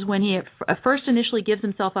 which is when he at first initially gives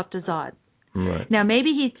himself up to Zod. Right. Now, maybe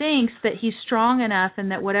he thinks that he's strong enough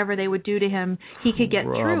and that whatever they would do to him, he could get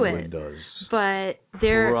through it. Does. But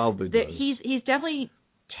he's definitely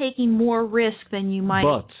taking more risk than you might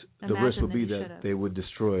imagine. But the risk would be that they would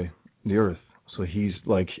destroy the Earth. So he's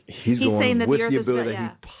going with the ability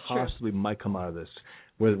that he possibly might come out of this,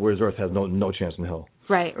 whereas Earth has no chance in hell.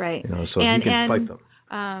 Right. So he can fight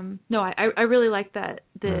them. No, I really like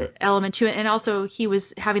the element to it. And also he was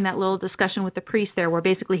having that little discussion with the priest there where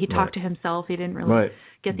basically he talked to himself. He didn't really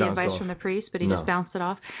get the advice from the priest, but he just bounced it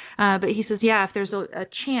off. But he says, if there's a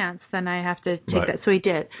chance, then I have to take that. So he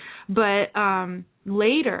did. But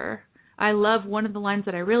later, I love one of the lines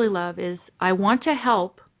that I really love is, I want to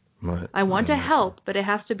help, Right. I want to help, but it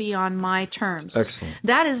has to be on my terms. Excellent.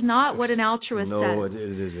 That is not what an altruist says. No, it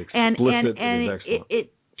is explicit. And it is excellent.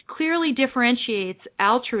 It clearly differentiates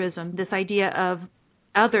altruism, this idea of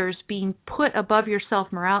others being put above yourself,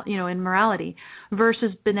 in morality,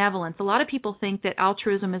 versus benevolence. A lot of people think that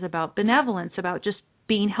altruism is about benevolence, about just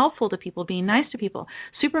being helpful to people, being nice to people.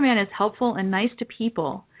 Superman is helpful and nice to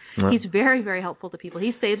people. Right. He's very, very helpful to people.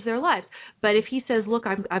 He saves their lives. But if he says, look,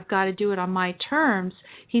 I've got to do it on my terms,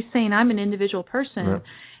 he's saying I'm an individual person. Right.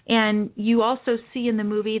 And you also see in the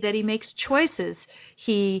movie that he makes choices.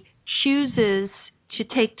 He chooses to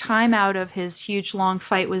take time out of his huge, long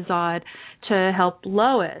fight with Zod to help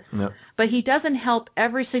Lois. Yep. But he doesn't help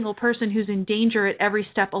every single person who's in danger at every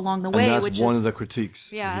step along the way. And that's one of the critiques.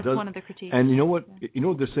 Yeah, that's one of the critiques. And you know what? Yeah. You know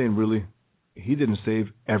what they're saying, really? He didn't save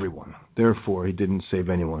everyone. Therefore, he didn't save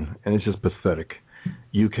anyone. And it's just pathetic.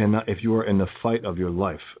 You cannot, if you are in the fight of your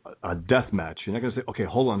life, a death match, you're not going to say, okay,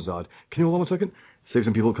 hold on, Zod. Can you hold on 1 second? Save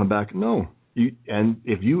some people, come back. No. And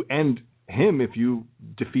if you end him, if you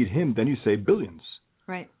defeat him, then you save billions.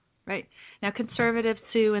 Right. Now, Conservative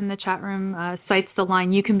Sue in the chat room cites the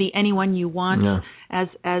line, you can be anyone you want,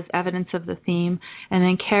 as evidence of the theme. And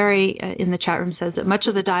then Carrie in the chat room says that much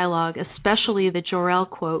of the dialogue, especially the Jor-El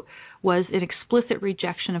quote, was an explicit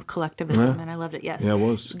rejection of collectivism. And I loved it, yes. Yeah, it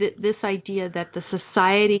was. This idea that the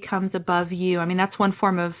society comes above you, I mean, that's one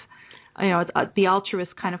form of the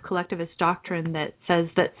altruist kind of collectivist doctrine that says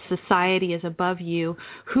that society is above you.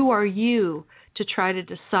 Who are you to try to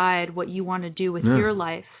decide what you want to do with your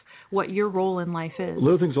life, what your role in life is?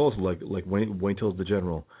 Little things also, like Wayne tells the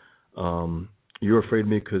general, you're afraid of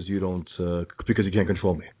me because you can't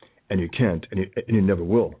control me, and you can't, and you never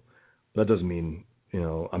will. That doesn't mean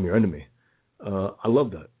I'm your enemy. I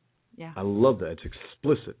love that. Yeah, I love that. It's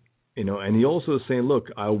explicit. And he also is saying, look,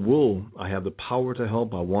 I have the power to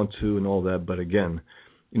help, I want to, and all that. But again,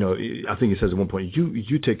 I think he says at one point,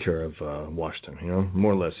 you take care of Washington,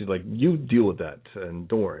 more or less. He's like, you deal with that, and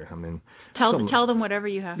don't worry. I mean, tell them whatever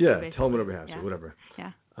you have to. Yeah, tell them whatever you have to, whatever.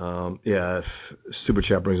 Yeah. Super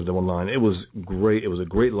Chat brings up the one line. It was great. It was a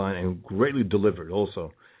great line and greatly delivered.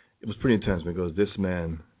 Also, it was pretty intense because this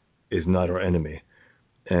man is not our enemy,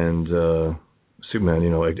 and Superman,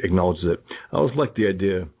 acknowledges it. I always like the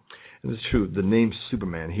idea. And it's true. The name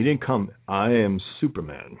Superman. He didn't come, I am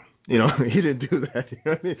Superman. He didn't do that. You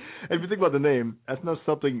know what I mean? And if you think about the name, that's not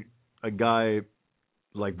something a guy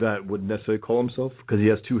like that would necessarily call himself because he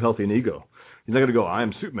has too healthy an ego. He's not going to go, I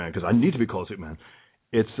am Superman because I need to be called Superman.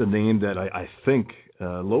 It's a name that I think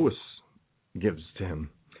Lois gives to him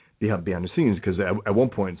behind the scenes because at one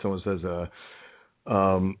point someone says,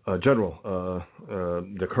 General,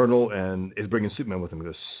 the Colonel, and is bringing Superman with him. He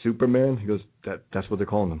goes, Superman? He goes, that's what they're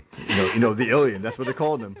calling him. The alien. That's what they're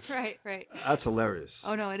calling him. Right. That's hilarious.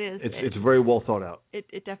 Oh no, it is. It's very well thought out. It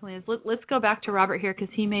definitely is. Let's go back to Robert here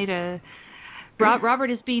because he made a. Robert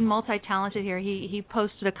is being multi-talented here. He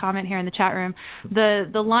posted a comment here in the chat room.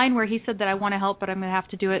 The line where he said that I want to help, but I'm going to have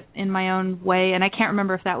to do it in my own way, and I can't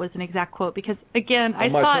remember if that was an exact quote because again, I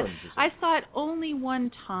saw it only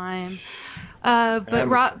one time.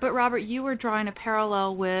 But Robert, you were drawing a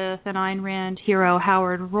parallel with an Ayn Rand hero,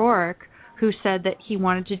 Howard Rourke, who said that he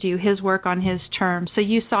wanted to do his work on his terms. So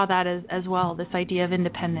you saw that as well, this idea of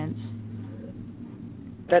independence.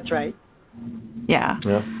 That's right. Yeah.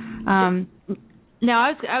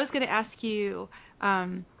 Now, I was going to ask you,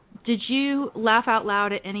 did you laugh out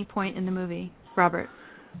loud at any point in the movie, Robert?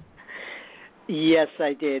 Yes,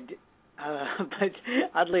 I did. But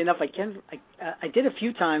oddly enough, I did a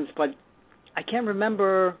few times, but I can't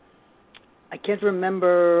remember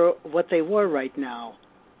what they were right now.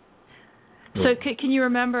 So can you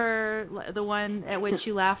remember the one at which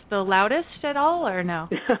you laughed the loudest at all, or no?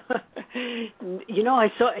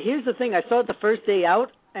 Here's the thing. I saw it the first day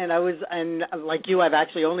out, and like you, I've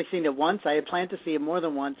actually only seen it once. I had planned to see it more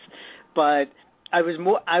than once, but I was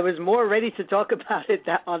more ready to talk about it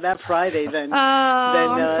on that Friday than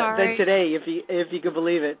today, if you could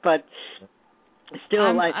believe it. But still,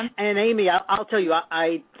 and Amy, I'll tell you,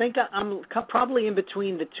 I think I'm probably in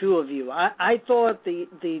between the two of you. I thought the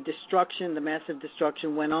massive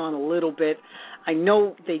destruction went on a little bit. I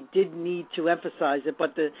know they did need to emphasize it,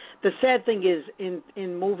 but the sad thing is,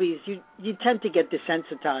 in movies, you tend to get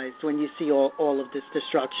desensitized when you see all of this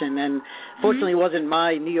destruction. And fortunately, it wasn't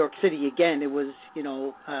my New York City again. It was,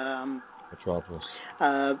 Metropolis.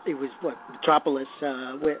 It was Metropolis,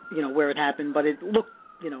 where it happened, but it looked.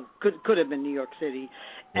 Could have been New York City,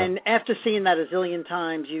 and after seeing that a zillion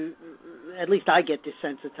times, at least I get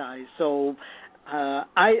desensitized. So,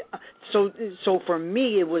 so for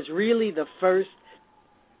me, it was really the first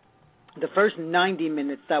 90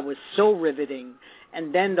 minutes that was so riveting,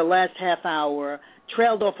 and then the last half hour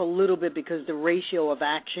trailed off a little bit because the ratio of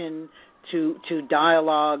action to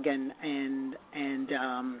dialogue and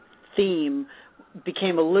theme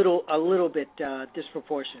became a little bit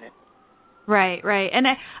disproportionate. Right. And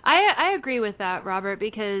I agree with that, Robert,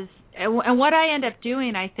 because and what I end up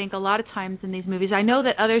doing, I think, a lot of times in these movies, I know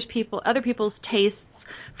that other people's tastes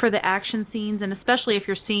for the action scenes, and especially if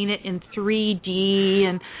you're seeing it in 3D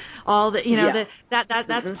and all the,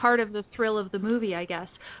 that's part of the thrill of the movie, I guess.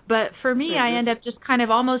 But for me, I end up just kind of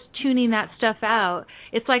almost tuning that stuff out.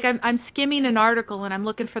 It's like I'm skimming an article and I'm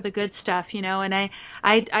looking for the good stuff, and I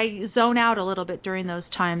zone out a little bit during those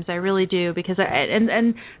times. I really do, because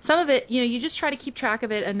and some of it, you just try to keep track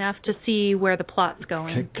of it enough to see where the plot's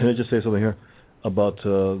going. Can I just say something here about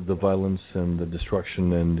the violence and the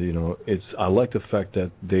destruction? And I like the fact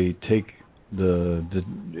that they take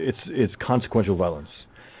it's consequential violence.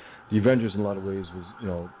 The Avengers, in a lot of ways, was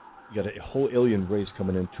you got a whole alien race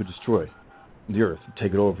coming in to destroy the Earth,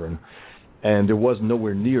 take it over, and there was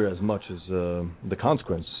nowhere near as much as the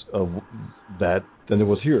consequence of that than there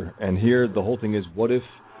was here. And here, the whole thing is, what if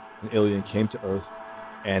an alien came to Earth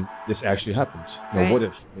and this actually happens? Right. What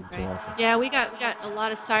if? Right. Yeah, we got a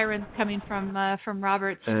lot of sirens coming from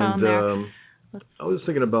Robert's phone there. I was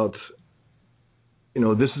thinking about,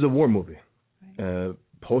 this is a war movie.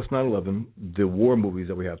 Post 9/11, the war movies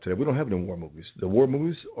that we have today, we don't have any war movies. The war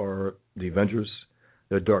movies are the Avengers,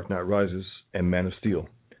 The Dark Knight Rises, and Man of Steel,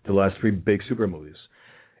 the last three big super movies.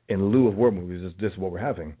 In lieu of war movies, this is what we're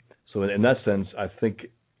having. So in that sense, I think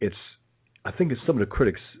it's some of the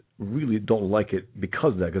critics really don't like it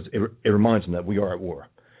because of that, because it reminds them that we are at war,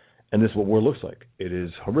 and this is what war looks like. It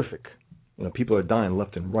is horrific. People are dying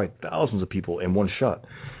left and right, thousands of people in one shot.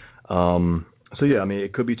 So yeah, I mean,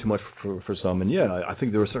 it could be too much for some, and yeah, I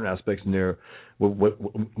think there were certain aspects in there.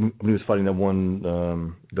 When he was fighting that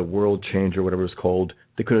one, the World Change or whatever it's called,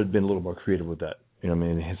 they could have been a little more creative with that.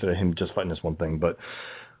 Instead of him just fighting this one thing. But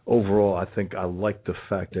overall, I think I like the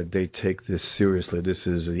fact that they take this seriously. This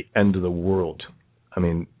is the end of the world. I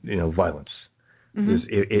mean, violence. Mm-hmm.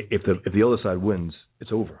 If the other side wins,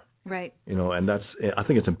 it's over. Right. And that's, I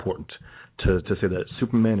think it's important to say that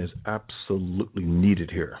Superman is absolutely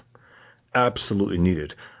needed here. Absolutely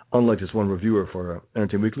needed. Unlike this one reviewer for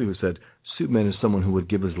Entertainment Weekly who said, Superman is someone who would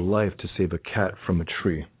give his life to save a cat from a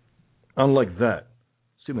tree. Unlike that,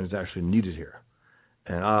 Superman is actually needed here.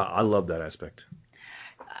 And I love that aspect.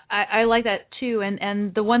 I like that too.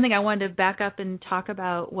 And the one thing I wanted to back up and talk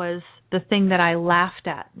about was the thing that I laughed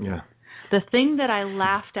at. Yeah. The thing that I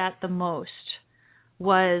laughed at the most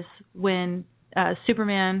was when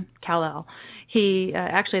Superman, Kal-El, he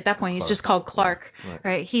actually at that point he's just called Clark,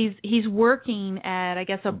 right? He's working at, I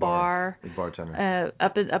guess, a bar, bartender,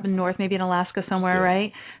 up in north, maybe in Alaska somewhere,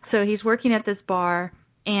 right? So he's working at this bar,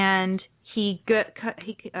 and he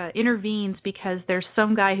intervenes because there's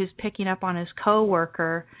some guy who's picking up on his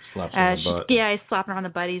coworker. Slaps her on the butt. Yeah, he's slapping her on the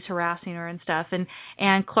butt. He's harassing her and stuff,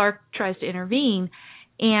 and Clark tries to intervene,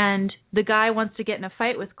 and the guy wants to get in a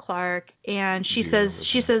fight with Clark, and she says.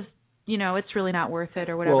 It's really not worth it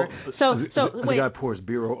or whatever. Well, the guy pours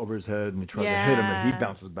beer over his head and he tries to hit him and he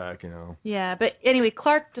bounces back, Yeah, but anyway,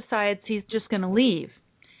 Clark decides he's just going to leave.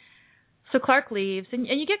 So Clark leaves, and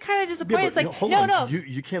you get kind of disappointed. Yeah, it's like, hold on.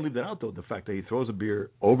 You can't leave that out, though, the fact that he throws a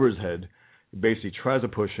beer over his head, basically tries to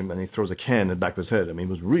push him, and he throws a can in the back of his head. I mean,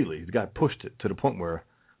 the guy pushed it to the point where,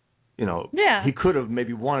 he could have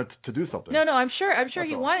maybe wanted to do something. No, I'm sure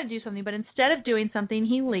he wanted to do something, but instead of doing something,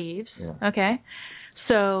 he leaves. Yeah. Okay?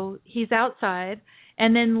 So he's outside,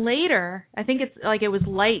 and then later, I think it's like it was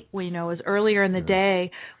light, it was earlier in the day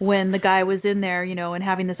when the guy was in there, and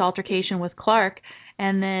having this altercation with Clark,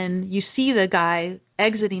 and then you see the guy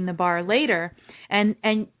exiting the bar later, and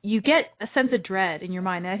you get a sense of dread in your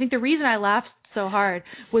mind. And I think the reason I laughed so hard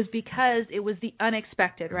was because it was the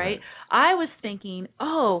unexpected, right? I was thinking,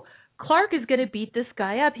 Clark is going to beat this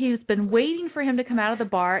guy up. He's been waiting for him to come out of the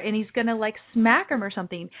bar, and he's going to, smack him or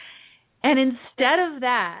something. And instead of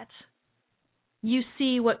that, you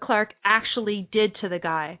see what Clark actually did to the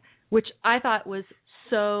guy, which I thought was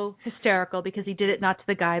so hysterical because he did it not to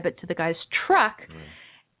the guy, but to the guy's truck.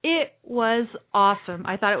 It was awesome.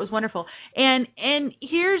 I thought it was wonderful. And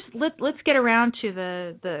let's get around to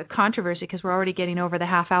the controversy, because we're already getting over the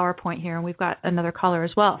half-hour point here, and we've got another caller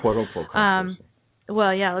as well. Quote-unquote controversy.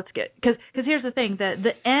 Well, yeah, let's get, because here's the thing,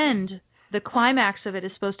 the end, the climax of it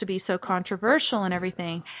is supposed to be so controversial and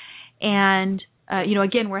everything, and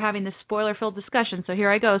again, we're having this spoiler-filled discussion, so here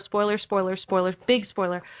I go, spoiler, big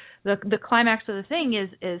spoiler. The climax of the thing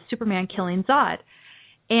is Superman killing Zod,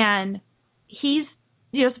 and he's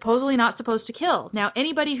supposedly not supposed to kill. Now,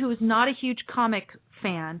 anybody who is not a huge comic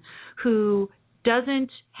fan, who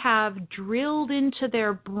doesn't have drilled into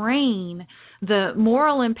their brain the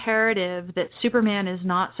moral imperative that Superman is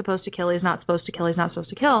not supposed to kill, he's not supposed to kill, he's not supposed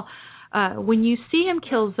to kill. When you see him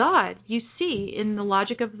kill Zod, you see in the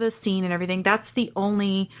logic of the scene and everything, that's the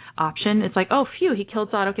only option. It's like, oh, phew, he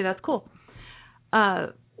killed Zod. Okay, that's cool. I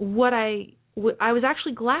was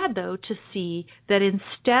actually glad, though, to see that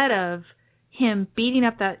instead of him beating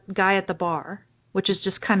up that guy at the bar, which is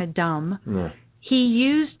just kind of dumb, he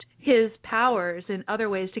used his powers in other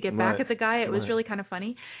ways to get back at the guy. It was really kind of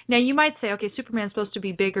funny. Now, you might say, okay, Superman's supposed to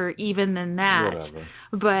be bigger even than that. Whatever.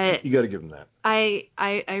 But you got to give him that.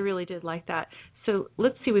 I really did like that. So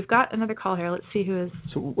let's see. We've got another call here. Let's see who is.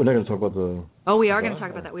 So we're not going to talk about the... Oh, we are going to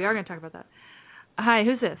talk about that. We are going to talk about that. Hi,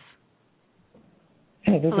 who's this?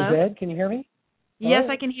 Hey, this Hello? is Ed. Can you hear me? Yes,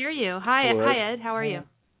 Hello? I can hear you. Hi, Hello, Ed. How are you?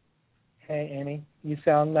 Hey, Amy. You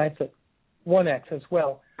sound nice at 1X as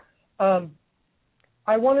well.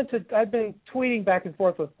 I've been tweeting back and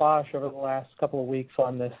forth with Bosch over the last couple of weeks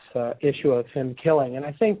on this issue of him killing, and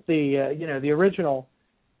I think the original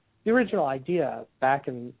idea back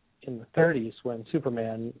in the 30s when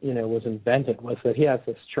Superman was invented was that he has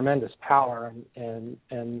this tremendous power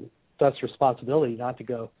and thus responsibility not to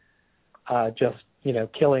go just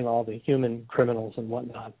killing all the human criminals and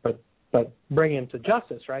whatnot, but bring him to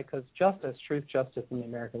justice, right? Because justice, truth, justice in the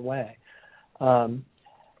American way.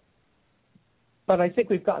 But I think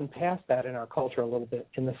we've gotten past that in our culture a little bit,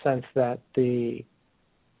 in the sense that the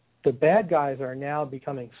bad guys are now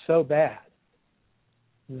becoming so bad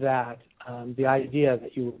that the idea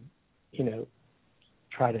that you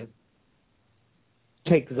try to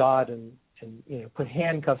take Zod and put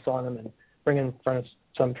handcuffs on him and bring him in front of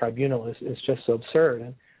some tribunal is just so absurd.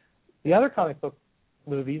 And the other comic book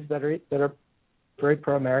movies that are very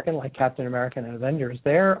pro-American, like Captain America and Avengers,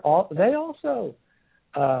 they also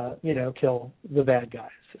kill the bad guys.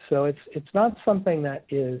 So it's not something that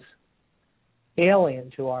is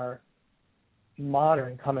alien to our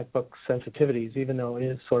modern comic book sensitivities, even though it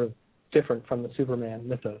is sort of different from the Superman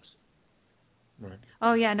mythos. Right.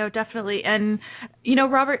 Oh yeah, no, definitely. And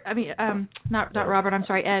Robert, not Robert, I'm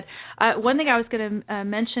sorry, Ed. One thing I was going to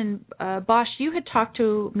mention, Bosch, you had talked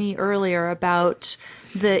to me earlier about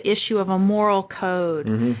the issue of a moral code,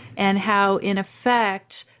 and how, in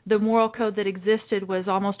effect, the moral code that existed was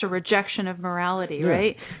almost a rejection of morality,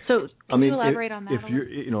 right? So can you elaborate on that? If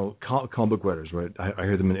you're, comic book writers, right? I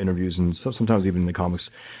hear them in interviews and sometimes even in the comics.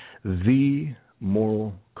 The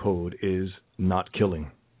moral code is not killing,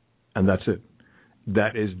 and that's it.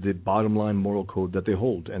 That is the bottom line moral code that they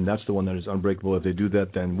hold, and that's the one that is unbreakable. If they do that,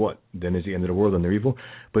 then what? Then is the end of the world and they're evil?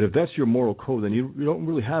 But if that's your moral code, then you don't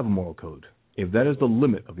really have a moral code. If that is the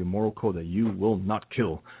limit of your moral code, that you will not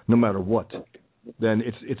kill no matter what, then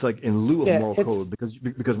it's like in lieu of moral code,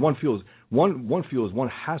 because one feels one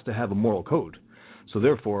has to have a moral code. So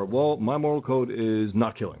therefore, my moral code is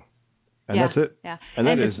not killing, and that's it. Yeah. And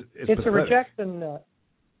it's a rejection.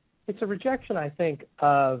 It's a rejection, I think,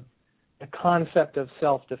 of the concept of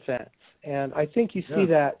self-defense, and I think you see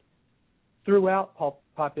that throughout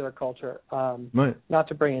popular culture. Right. Not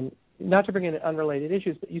to bring in unrelated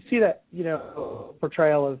issues, but you see that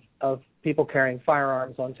portrayal of people carrying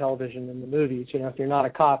firearms on television in the movies. If you're not a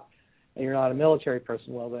cop and you're not a military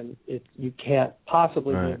person, well, then you can't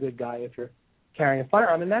possibly be a good guy if you're carrying a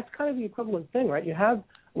firearm. And that's kind of the equivalent thing, right? You have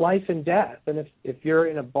life and death, and if you're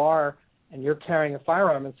in a bar and you're carrying a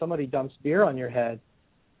firearm and somebody dumps beer on your head,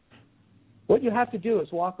 what you have to do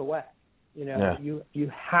is walk away. You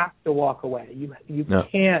have to walk away. You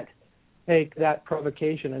can't take that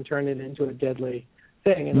provocation and turn it into a deadly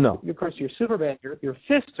thing. And of course, your Superman, your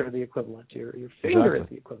fists are the equivalent. Your finger is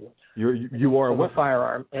the equivalent. You are a weapon.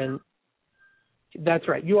 Firearm, and that's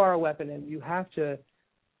right. You are a weapon, and you have to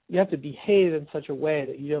behave in such a way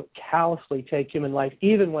that you don't callously take human life,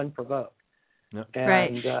 even when provoked. Yeah.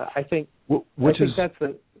 And I think that's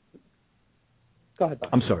the. Go ahead, Bob.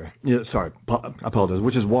 I'm sorry. Yeah, sorry. I apologize.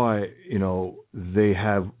 Which is why they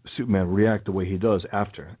have Superman react the way he does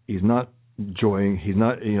after. He's not enjoying. He's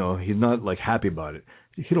not like happy about it.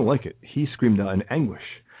 He don't like it. He screamed out in anguish,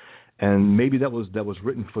 and maybe that was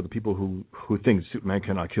written for the people who think Superman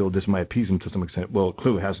cannot kill. This might appease him to some extent. Well, it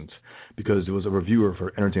clearly hasn't, because there was a reviewer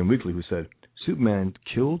for Entertainment Weekly who said Superman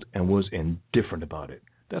killed and was indifferent about it.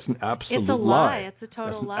 That's an absolute lie. It's a lie. It's a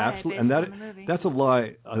total lie. And that's a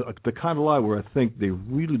lie, the kind of lie where I think they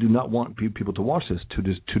really do not want people to watch this,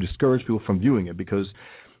 to discourage people from viewing it, because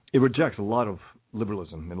it rejects a lot of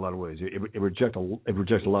liberalism in a lot of ways. It rejects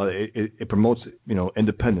a lot. It promotes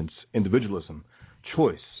independence, individualism,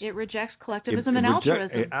 choice. It rejects collectivism and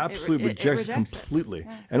altruism. It absolutely rejects it completely.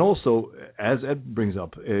 Yeah. And also, as Ed brings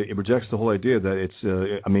up, it rejects the whole idea that it's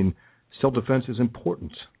self-defense is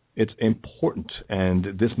important. It's important,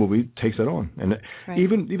 and this movie takes that on. And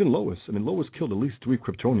even Lois, I mean, Lois killed at least 3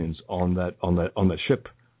 Kryptonians on that ship.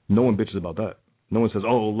 No one bitches about that. No one says,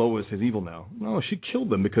 "Oh, Lois is evil now." No, she killed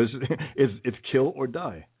them because it's kill or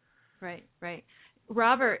die. Right.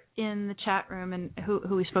 Robert in the chat room, and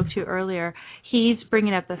who we spoke to earlier, he's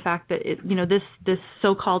bringing up the fact that this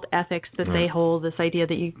so-called ethics that they hold, this idea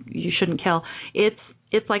that you shouldn't kill,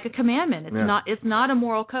 it's like a commandment. It's not a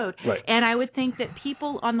moral code. Right. And I would think that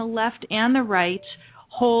people on the left and the right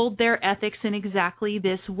hold their ethics in exactly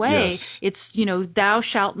this way. Yes. It's thou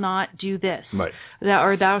shalt not do this, right,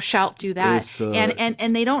 or thou shalt do that,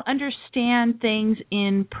 and they don't understand things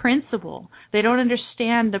in principle. They don't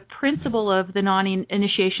understand the principle of the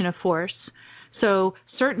non-initiation of force. So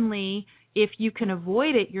certainly, if you can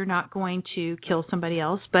avoid it, you're not going to kill somebody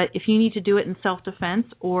else. But if you need to do it in self-defense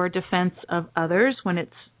or defense of others when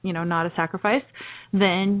it's not a sacrifice,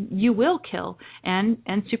 then you will kill. And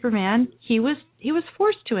Superman, he was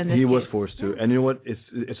forced to in this case. He was forced to. And you know what?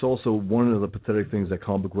 It's also one of the pathetic things that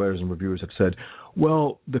comic book writers and reviewers have said.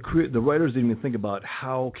 Well, the writers didn't even think about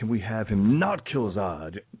how can we have him not kill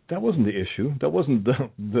Zod. That wasn't the issue. That wasn't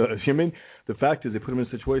the. I mean, the fact is they put him in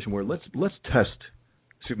a situation where let's test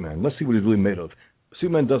Superman. Let's see what he's really made of.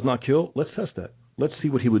 Superman does not kill. Let's test that. Let's see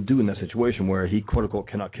what he would do in that situation where he, quote unquote,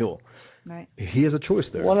 cannot kill. Right. He has a choice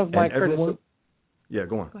there. One of my criticisms. Yeah,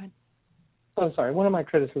 go on. Go ahead. I'm sorry. One of my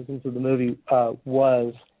criticisms of the movie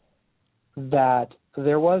was that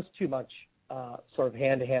there was too much sort of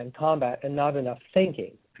hand-to-hand combat and not enough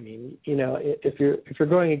thinking. I mean, if you're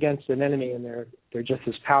going against an enemy and they're just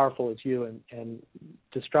as powerful as you and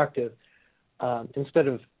destructive, instead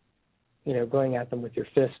of going at them with your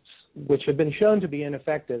fists, which have been shown to be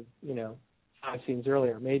ineffective, 5 scenes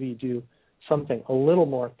earlier, maybe you do something a little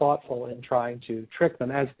more thoughtful in trying to trick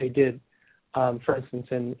them, as they did, for instance,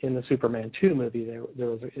 in the Superman 2 movie. There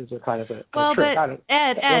was a kind of a trick. But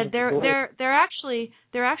Ed, there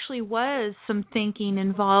actually was some thinking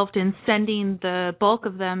involved in sending the bulk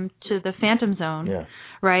of them to the Phantom Zone,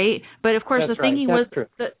 right? But of course, the thinking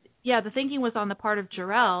was on the part of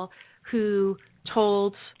Jor-El, who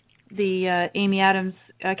told the Amy Adams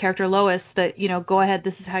character Lois that go ahead,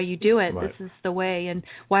 this is how you do it, this is the way, and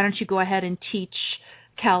why don't you go ahead and teach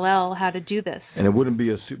Kal-El how to do this? And it wouldn't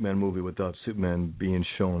be a Superman movie without Superman being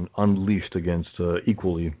shown unleashed against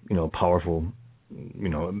equally powerful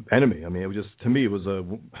enemy. I mean, it was just, to me, it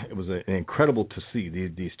was incredible to see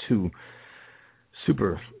these two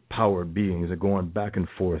super powered beings that going back and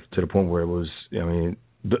forth to the point where it was,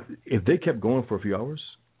 if they kept going for a few hours,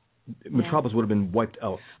 Metropolis would have been wiped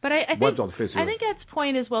out. But I think Ed's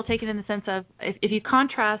point is well taken in the sense of if you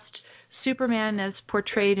contrast Superman as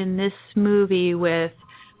portrayed in this movie with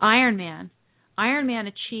Iron Man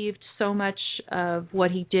achieved so much of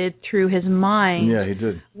what he did through his mind. Yeah, he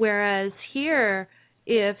did. Whereas here,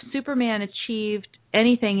 if Superman achieved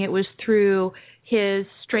anything, it was through his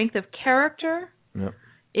strength of character. Yeah.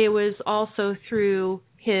 It was also through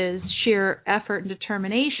his sheer effort and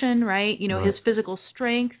determination, right? His physical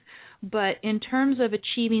strength. But in terms of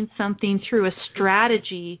achieving something through a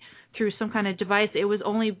strategy, through some kind of device, it was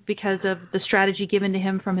only because of the strategy given to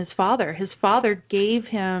him from his father. His father gave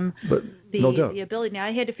him the ability. Now,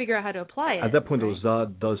 he had to figure out how to apply it. At that point,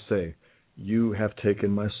 Zod does say, "You have taken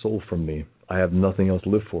my soul from me. I have nothing else to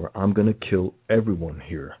live for. I'm going to kill everyone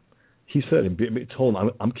here." He said, he told him,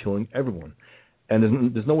 "I'm killing everyone."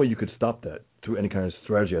 And there's no way you could stop that through any kind of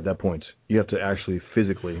strategy at that point. You have to actually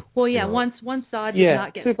physically. Well, yeah. Once Zod did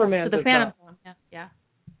not get Superman to the Phantom Zone. Yeah.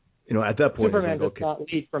 At that point, Superman does not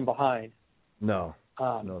lead from behind. No.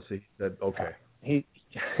 See that? Okay. He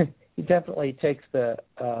definitely takes the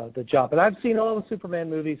job. But I've seen all the Superman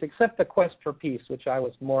movies except the Quest for Peace, which I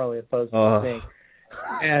was morally opposed to seeing,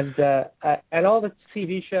 and all the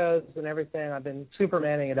TV shows and everything. I've been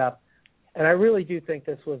Supermaning it up. And I really do think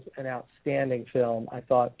this was an outstanding film. I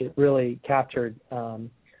thought it really captured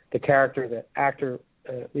the character,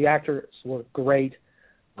 the actors were great.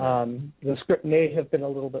 The script may have been a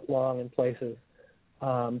little bit long in places,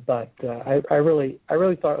 but I really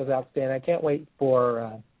thought it was outstanding. I can't wait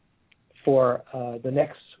for the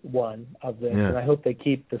next one of this, and I hope they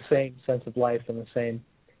keep the same sense of life and the same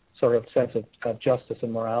sort of sense of justice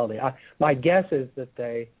and morality. My guess is that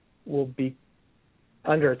they will be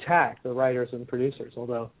under attack, the writers and producers,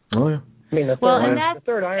 although the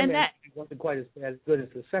third Iron Man wasn't quite as good as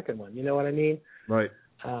the second one. You know what I mean? Right.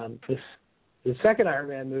 The second Iron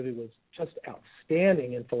Man movie was just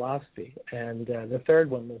outstanding in philosophy, and the third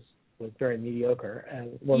one was very mediocre,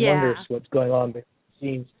 and one wonders what's going on behind the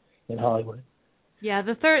scenes in Hollywood. Yeah,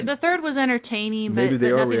 the third was entertaining, Maybe but they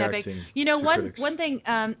are nothing that big. reacting. You know, to one thing,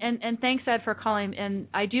 and thanks Ed for calling. And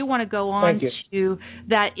I do want to go on to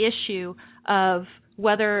that issue of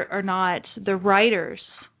whether or not the writers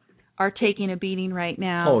are taking a beating right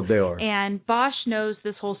now. Oh, they are. And Bosch knows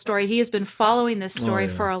this whole story. He has been following this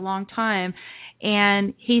story for a long time.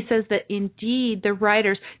 And he says that indeed the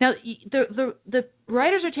writers now the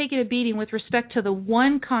writers are taking a beating with respect to the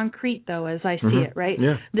one concrete, though, as I see it, right?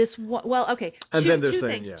 Yeah. Okay. And then they're two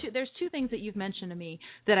saying, things. There's two things that you've mentioned to me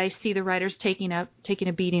that I see the writers taking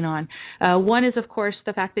a beating on. One is, of course,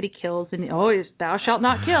 the fact that he kills, and thou shalt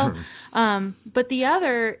not kill. But the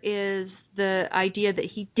other is the idea that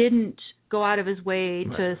he didn't go out of his way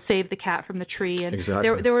to save the cat from the tree, and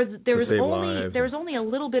there was only a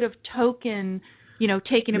little bit of token,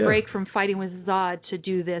 taking a break from fighting with Zod to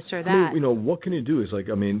do this or that. I mean, what can he do? It's like,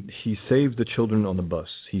 he saved the children on the bus,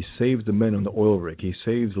 he saved the men on the oil rig, he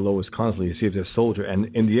saved Lois constantly, he saved a soldier,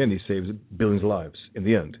 and in the end, he saves billions of lives. In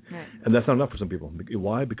the end, and that's not enough for some people.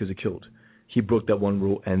 Why? Because he killed. He broke that one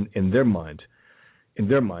rule, and in their mind,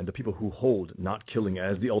 the people who hold not killing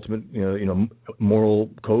as the ultimate, moral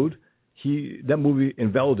code. That movie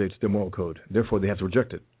invalidates their moral code. Therefore, they have to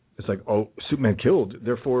reject it. It's like, Superman killed.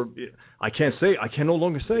 Therefore, I can no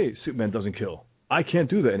longer say Superman doesn't kill. I can't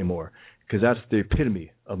do that anymore because that's the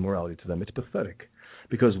epitome of morality to them. It's pathetic.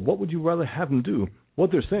 Because what would you rather have them do?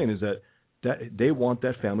 What they're saying is that they want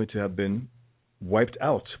that family to have been wiped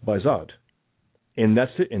out by Zod. In that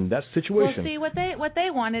situation. Well, see, what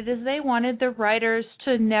they wanted is they wanted the writers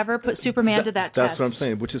to never put Superman to that test. That's what I'm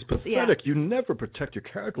saying, which is pathetic. Yeah. You never protect your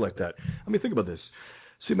character like that. I mean, think about this.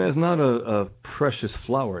 Superman is not a precious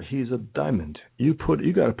flower. He's a diamond. You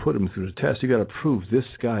got to put him through the test. You got to prove this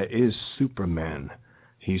guy is Superman.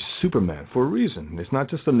 He's Superman for a reason. It's not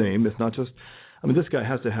just a name. It's not just. I mean, this guy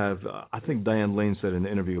has to have. I think Diane Lane said in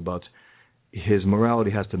the interview about his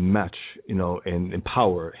morality has to match, and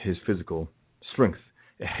empower his physical strength.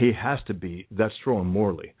 He has to be that strong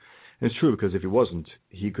morally. And it's true, because if he wasn't,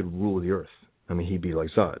 he could rule the earth. I mean, he'd be like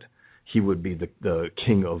Zod. He would be the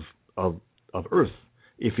king of Earth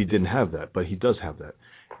if he didn't have that. But he does have that,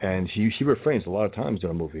 and he refrains a lot of times in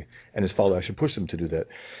a movie. And his father actually pushed him to do that.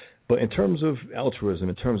 But in terms of altruism,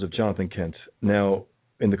 in terms of Jonathan Kent, now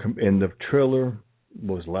in the trailer,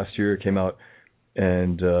 was last year it came out,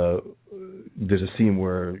 and there's a scene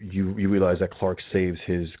where you realize that Clark saves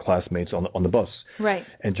his classmates on the bus. Right.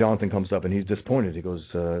 And Jonathan comes up and he's disappointed. He goes,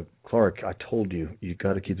 Clark, I told you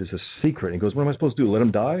got to keep this a secret. And he goes, what am I supposed to do? Let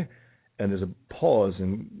him die? And there's a pause,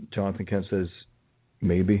 and Jonathan Kent says,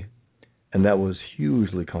 maybe. And that was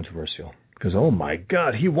hugely controversial. Because, oh my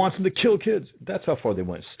God, he wants him to kill kids. That's how far they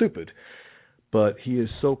went. Stupid. But he is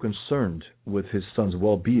so concerned with his son's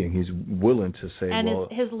well-being, he's willing to say,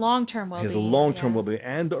 his long-term well-being. His long-term well-being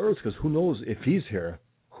and the Earth, because who knows if he's here,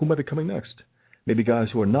 who might be coming next? Maybe guys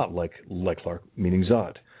who are not like Clark, meaning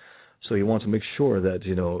Zod. So he wants to make sure that,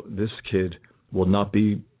 this kid will not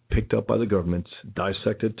be picked up by the government,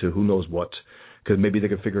 dissected to who knows what, because maybe they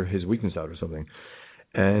can figure his weakness out or something.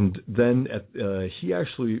 And then he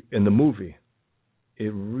actually, in the movie,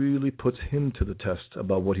 it really puts him to the test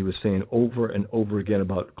about what he was saying over and over again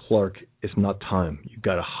about Clark. It's not time. You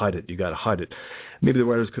got to hide it. You got to hide it. Maybe the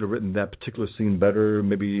writers could have written that particular scene better.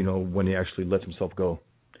 Maybe, when he actually lets himself go,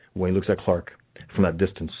 when he looks at Clark from that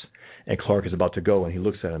distance, and Clark is about to go, and he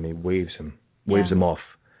looks at him, he waves him off,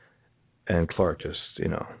 and Clark just,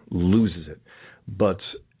 loses it. But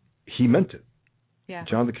he meant it. Yeah.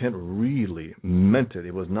 Jonathan Kent really meant it.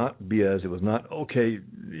 It was not BS. It was not, okay,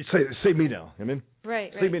 save me now. I mean,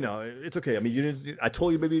 right. Save me now. It's okay. I mean, I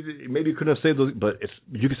told you maybe you couldn't have saved those, but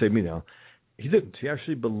you can save me now. He didn't. He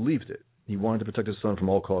actually believed it. He wanted to protect his son from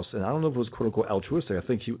all costs. And I don't know if it was quote unquote altruistic. I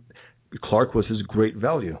think Clark was his great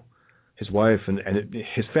value. His wife and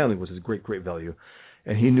his family was his great value.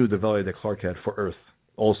 And he knew the value that Clark had for Earth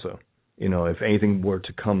also. If anything were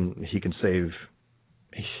to come, he can save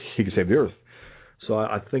the Earth. So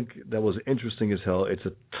I think that was interesting as hell. It's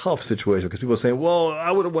a tough situation because people are saying, well,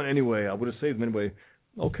 I would have went anyway. I would have saved him anyway.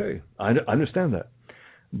 Okay, I understand that.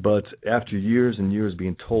 But after years and years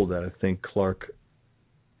being told that, I think Clark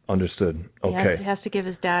understood. Okay. He has to give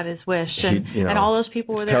his dad his wish. And all those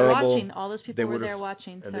people were there watching. All those people were there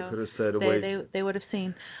watching. And so they could have said, they would have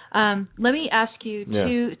seen. Let me ask you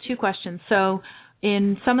two questions. So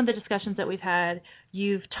in some of the discussions that we've had,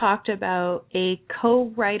 you've talked about a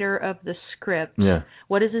co-writer of the script. Yeah.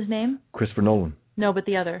 What is his name? Christopher Nolan. No, but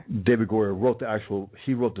the other. David Goyer wrote the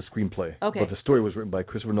screenplay. Okay. But the story was written by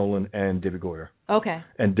Christopher Nolan and David Goyer. Okay.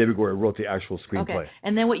 And David Goyer wrote the actual screenplay. Okay.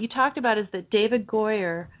 And then what you talked about is that David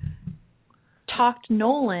Goyer talked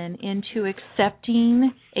Nolan into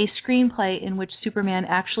accepting a screenplay in which Superman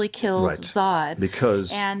actually kills Zod. Because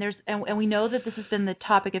and we know that this has been the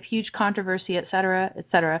topic of huge controversy, et cetera, et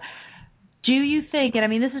cetera. Do you think, and I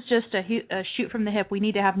mean, this is just a shoot from the hip, we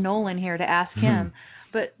need to have Nolan here to ask him,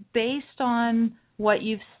 but based on what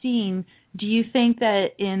you've seen, do you think that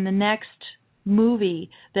in the next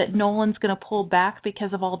movie that Nolan's going to pull back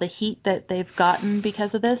because of all the heat that they've gotten because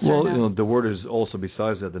of this? Well, the word is also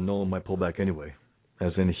besides that Nolan might pull back anyway,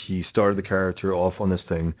 as in he started the character off on this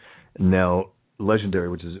thing. Now, Legendary,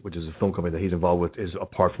 which is a film company that he's involved with, is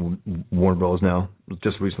apart from Warner Bros. Now,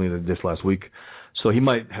 just recently, this last week. So he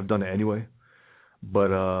might have done it anyway.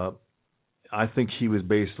 But I think he was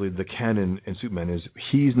basically, the canon in Superman is,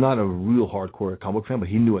 he's not a real hardcore comic book fan, but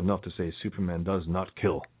he knew enough to say Superman does not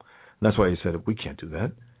kill. And that's why he said, we can't do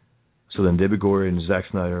that. So then David Goyer and Zack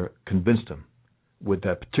Snyder convinced him with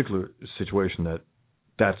that particular situation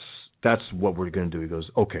that's what we're going to do. He goes,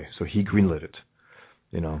 okay, so he greenlit it.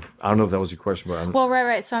 I don't know if that was your question, but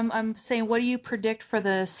right. So I'm saying, what do you predict for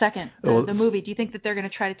the second, the movie? Do you think that they're going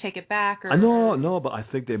to try to take it back? Or No, but I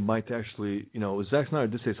think they might actually. Zack Snyder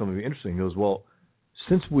did say something interesting. He goes, well,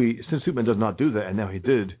 since Superman does not do that, and now he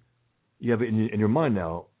did, you have it in your mind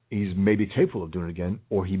now. He's maybe capable of doing it again,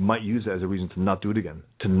 or he might use it as a reason to not do it again,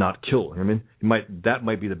 to not kill. You know what I mean, that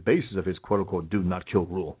might be the basis of his quote unquote "do not kill"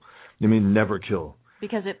 rule. Never kill.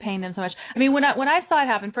 Because it pained him so much. I mean, when I saw it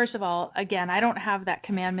happen, first of all, again, I don't have that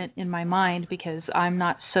commandment in my mind because I'm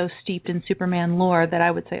not so steeped in Superman lore that I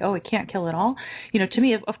would say, oh, he can't kill at all. To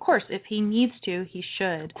me, of course, if he needs to, he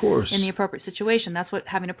should. Of course. In the appropriate situation. That's what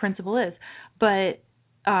having a principle is. But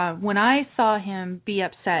when I saw him be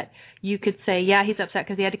upset, you could say, yeah, he's upset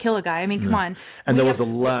because he had to kill a guy. I mean, come on. And that was the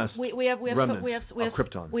last remnant of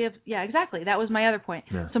Krypton. Yeah, exactly. That was my other point.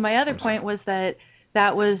 Yeah. So my other point was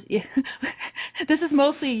that was this is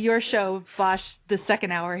mostly your show, Bosch, the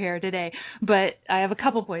second hour here today, but I have a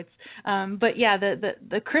couple points. But yeah,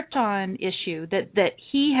 the Krypton issue, that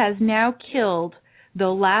he has now killed the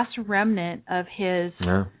last remnant of his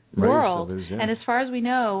world. And as far as we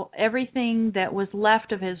know, everything that was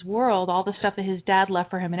left of his world, all the stuff that his dad left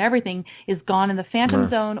for him and everything, is gone in the Phantom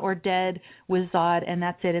Zone or dead with Zod, and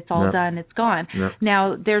that's it. It's all done. It's gone.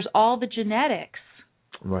 Now, there's all the genetics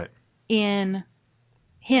in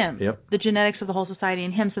him, the genetics of the whole society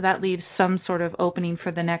in him, so that leaves some sort of opening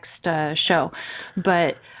for the next show.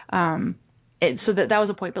 But so that was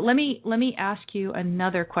a point. But let me ask you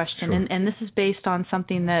another question, sure. and this is based on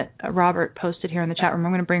something that Robert posted here in the chat room.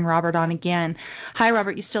 I'm going to bring Robert on again. Hi,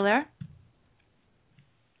 Robert. You still there?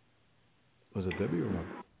 Was it Debbie or Robert?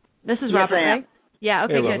 This is yes, Robert, I am. right? Yeah,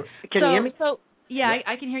 okay, hey, good. Can you hear me? Yeah,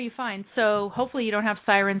 I can hear you fine. So hopefully you don't have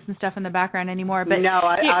sirens and stuff in the background anymore. But no,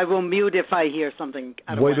 I will mute if I hear something.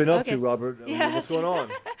 What have you been up to, Robert? Yeah. What's going on?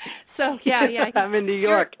 So yeah. I'm in New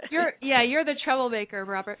York. You're the troublemaker,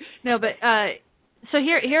 Robert. No, but so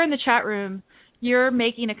here in the chat room, you're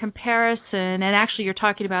making a comparison, and actually you're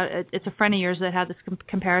talking about it's a friend of yours that had this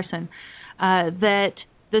comparison that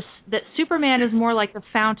Superman is more like the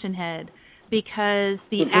Fountainhead because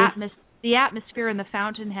the atmosphere in the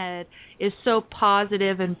Fountainhead is so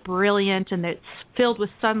positive and brilliant, and it's filled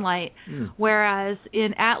with sunlight. Whereas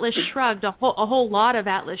in Atlas Shrugged, a whole lot of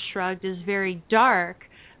Atlas Shrugged is very dark,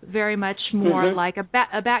 very much more like a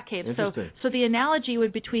bat cave. So the analogy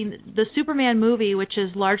would between the Superman movie, which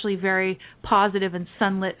is largely very positive and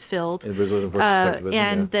sunlit filled,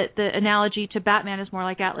 and that the analogy to Batman is more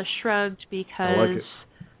like Atlas Shrugged because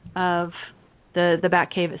of the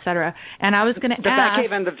Batcave, etc. And I was going to ask the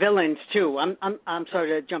Batcave and the villains too. I'm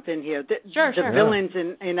sorry to jump in here. Sure. Villains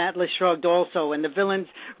in Atlas Shrugged also, and the villains.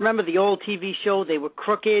 Remember the old TV show? They were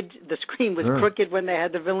crooked. The screen was crooked when they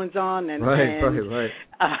had the villains on. Right.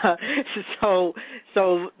 So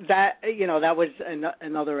that that was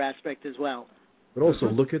another aspect as well. But also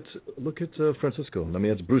look at Francisco. I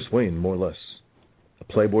mean, it's Bruce Wayne more or less, a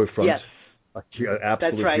playboy front. Yes. An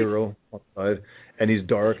absolute hero on the side, and he's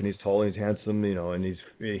dark and he's tall and he's handsome, and he's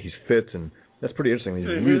fit, and that's pretty interesting. He's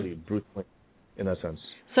really Bruce Wayne in that sense.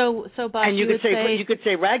 So Bob, and you could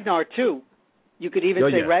say Ragnar too. You could even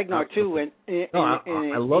say Ragnar too.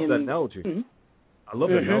 I love that analogy. I love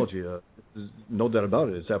that analogy. There's no doubt about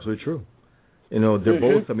it. It's absolutely true. They're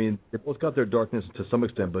both. I mean, they both got their darkness to some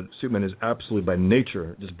extent, but Superman is absolutely by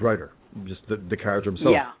nature just brighter, just the character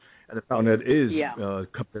himself. Yeah. And the Fountainhead is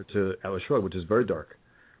compared to Atlas Shrugged, which is very dark.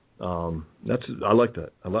 I like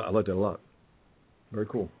that. I like that a lot. Very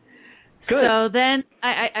cool. Good. So then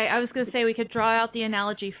I was going to say we could draw out the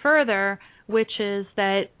analogy further, which is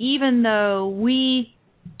that even though we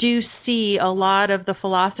do see a lot of the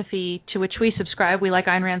philosophy to which we subscribe. We like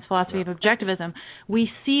Ayn Rand's philosophy of objectivism. We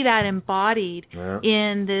see that embodied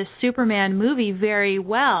in this Superman movie very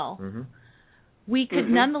well. Mm-hmm. We could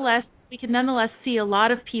nonetheless see a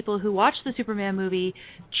lot of people who watch the Superman movie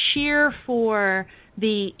cheer for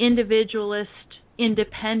the individualist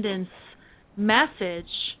independence message,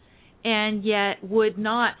 and yet would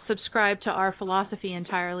not subscribe to our philosophy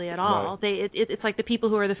entirely at all. Right. It's like the people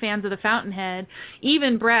who are the fans of the Fountainhead.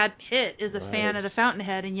 Even Brad Pitt is a fan of the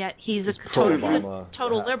Fountainhead, and yet he's a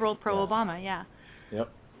total liberal, pro-Obama. Yeah. Yep.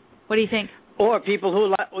 What do you think? Or people who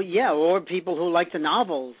like the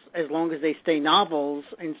novels, as long as they stay novels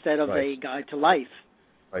instead of a guide to life.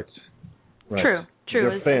 Right. True.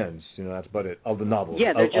 They're fans, that's about it, of the novel.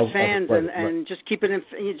 Yeah, they're just fans, and just keep it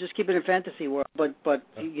in fantasy world. But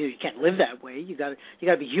you can't live that way. You got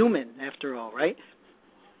to be human after all, right?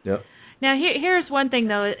 Yeah. Now here's one thing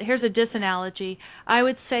though. Here's a disanalogy. I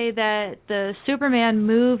would say that the Superman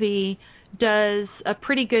movie does a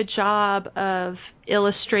pretty good job of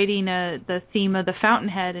illustrating the theme of the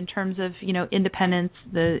Fountainhead in terms of independence,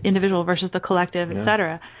 the individual versus the collective,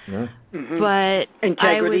 etc. Yeah. Mm-hmm. But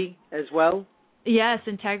integrity as well. Yes,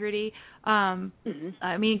 integrity. I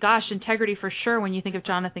mean, gosh, integrity for sure when you think of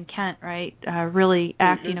Jonathan Kent, right? Really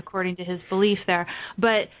acting according to his belief there.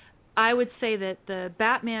 But I would say that the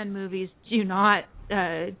Batman movies do not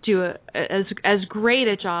do as great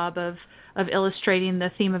a job of illustrating the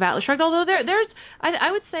theme of Atlas Shrugged. Although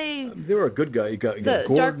I would say they were a good guy. You got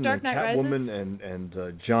Gordon Dark and Catwoman Rises?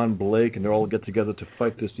 and John Blake, and they all get together to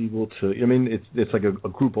fight this evil. It's like a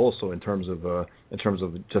group also in terms of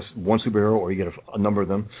just one superhero, or you get a number of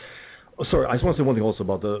them. Oh, sorry, I just want to say one thing also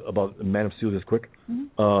about Man of Steel, just quick.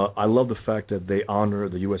 Mm-hmm. I love the fact that they honor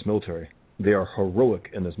the U.S. military. They are heroic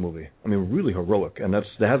in this movie. I mean, really heroic, and that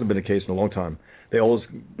hasn't been the case in a long time. They always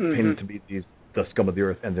painted to be the scum of the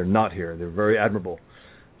earth, and they're not here. They're very admirable.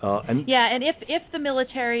 And if the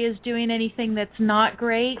military is doing anything that's not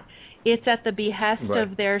great, it's at the behest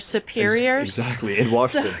of their superiors. Exactly, in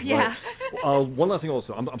Washington. So, yeah. Right. One last thing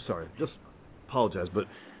also. I'm sorry. Just apologize, but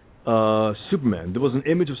Superman. There was an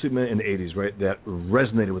image of Superman in the 80s, right, that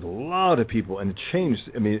resonated with a lot of people, and it changed.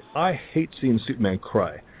 I mean, I hate seeing Superman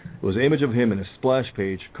cry. There was an image of him in a splash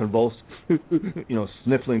page, convulsed,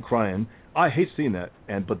 sniffling, crying. I hate seeing that,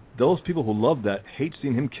 but those people who love that hate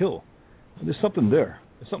seeing him kill. There's something there.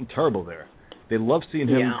 There's something terrible there. They love seeing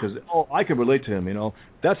him because I can relate to him.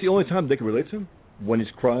 That's the only time they can relate to him, when he's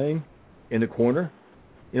crying in the corner.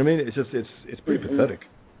 You know what I mean? It's pretty pathetic.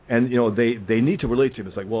 And they need to relate to him.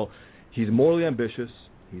 It's like, well, he's morally ambitious.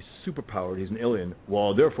 He's superpowered. He's an alien.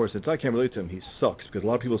 Well, therefore, since I can't relate to him, he sucks. Because a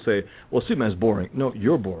lot of people say, well, Superman's boring. No,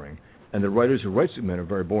 you're boring. And the writers who write Superman are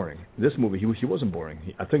very boring. This movie, he wasn't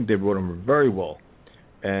boring. I think they wrote him very well.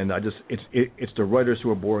 And it's the writers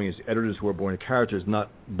who are boring, it's the editors who are boring. The character is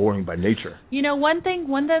not boring by nature. One thing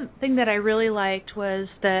that I really liked was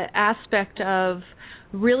the aspect of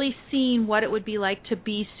really seeing what it would be like to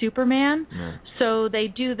be Superman. Yeah. So they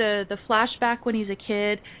do the flashback when he's a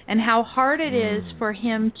kid and how hard it is for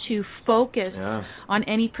him to focus on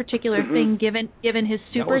any particular thing given his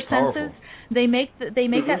super senses. They make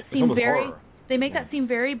that seem very that seem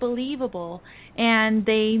very believable, and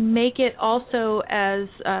they make it also as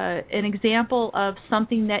an example of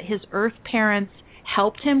something that his Earth parents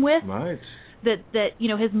helped him with. Right. That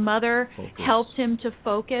his mother helped him to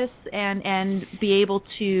focus and be able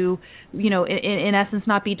to in essence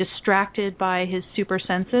not be distracted by his super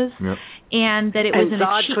senses, and that it was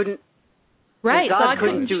Zod couldn't. Right, Zod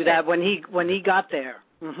couldn't do that when he got there.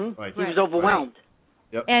 Mm-hmm. Right. He was overwhelmed.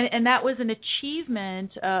 Yep. And that was an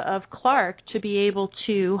achievement of Clark to be able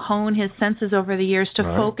to hone his senses over the years to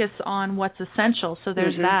focus on what's essential. So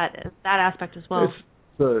there's that aspect as well.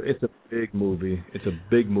 It's a big movie. It's a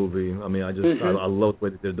big movie. I mean, I love the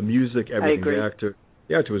way they did the music, everything.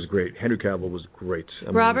 The actor was great. Henry Cavill was great.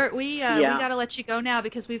 Robert, we got to let you go now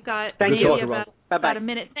because we've got about a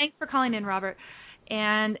minute. Thanks for calling in, Robert.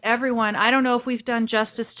 And everyone, I don't know if we've done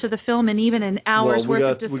justice to the film in even an hour's worth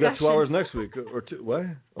of discussion. We got 2 hours next week or two. What?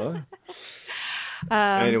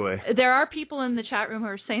 Anyway, there are people in the chat room who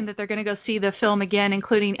are saying that they're going to go see the film again,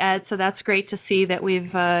 including Ed. So that's great to see that we've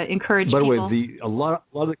encouraged people. By the way, a lot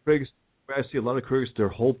of the critics, I see a lot of critics, their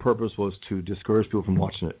whole purpose was to discourage people from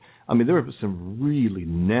watching it. I mean, there were some really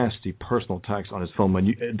nasty personal attacks on his film,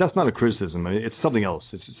 and that's not a criticism. I mean, it's something else.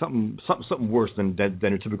 It's something worse than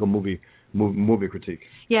your typical movie movie critique.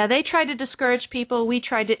 Yeah, they tried to discourage people. We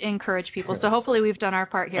tried to encourage people. So hopefully we've done our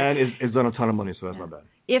part here. And it's done a ton of money, so that's not bad.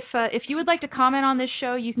 If you would like to comment on this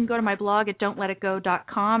show, you can go to my blog at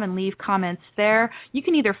don'tletitgo.com and leave comments there. You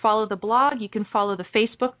can either follow the blog, you can follow the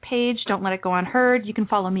Facebook page, Don't Let It Go Unheard. You can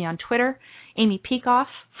follow me on Twitter, Amy Peikoff.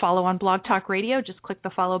 Follow on Blog Talk Radio. Just click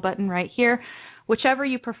the follow button right here, whichever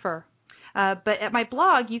you prefer. But at my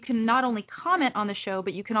blog, you can not only comment on the show,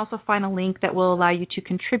 but you can also find a link that will allow you to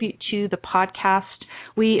contribute to the podcast.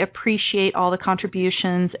 We appreciate all the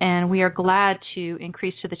contributions, and we are glad to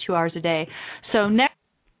increase to the 2 hours a day. So next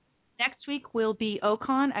week will be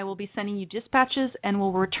Ocon. I will be sending you dispatches, and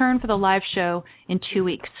we'll return for the live show in 2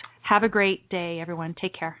 weeks. Have a great day, everyone.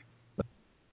 Take care.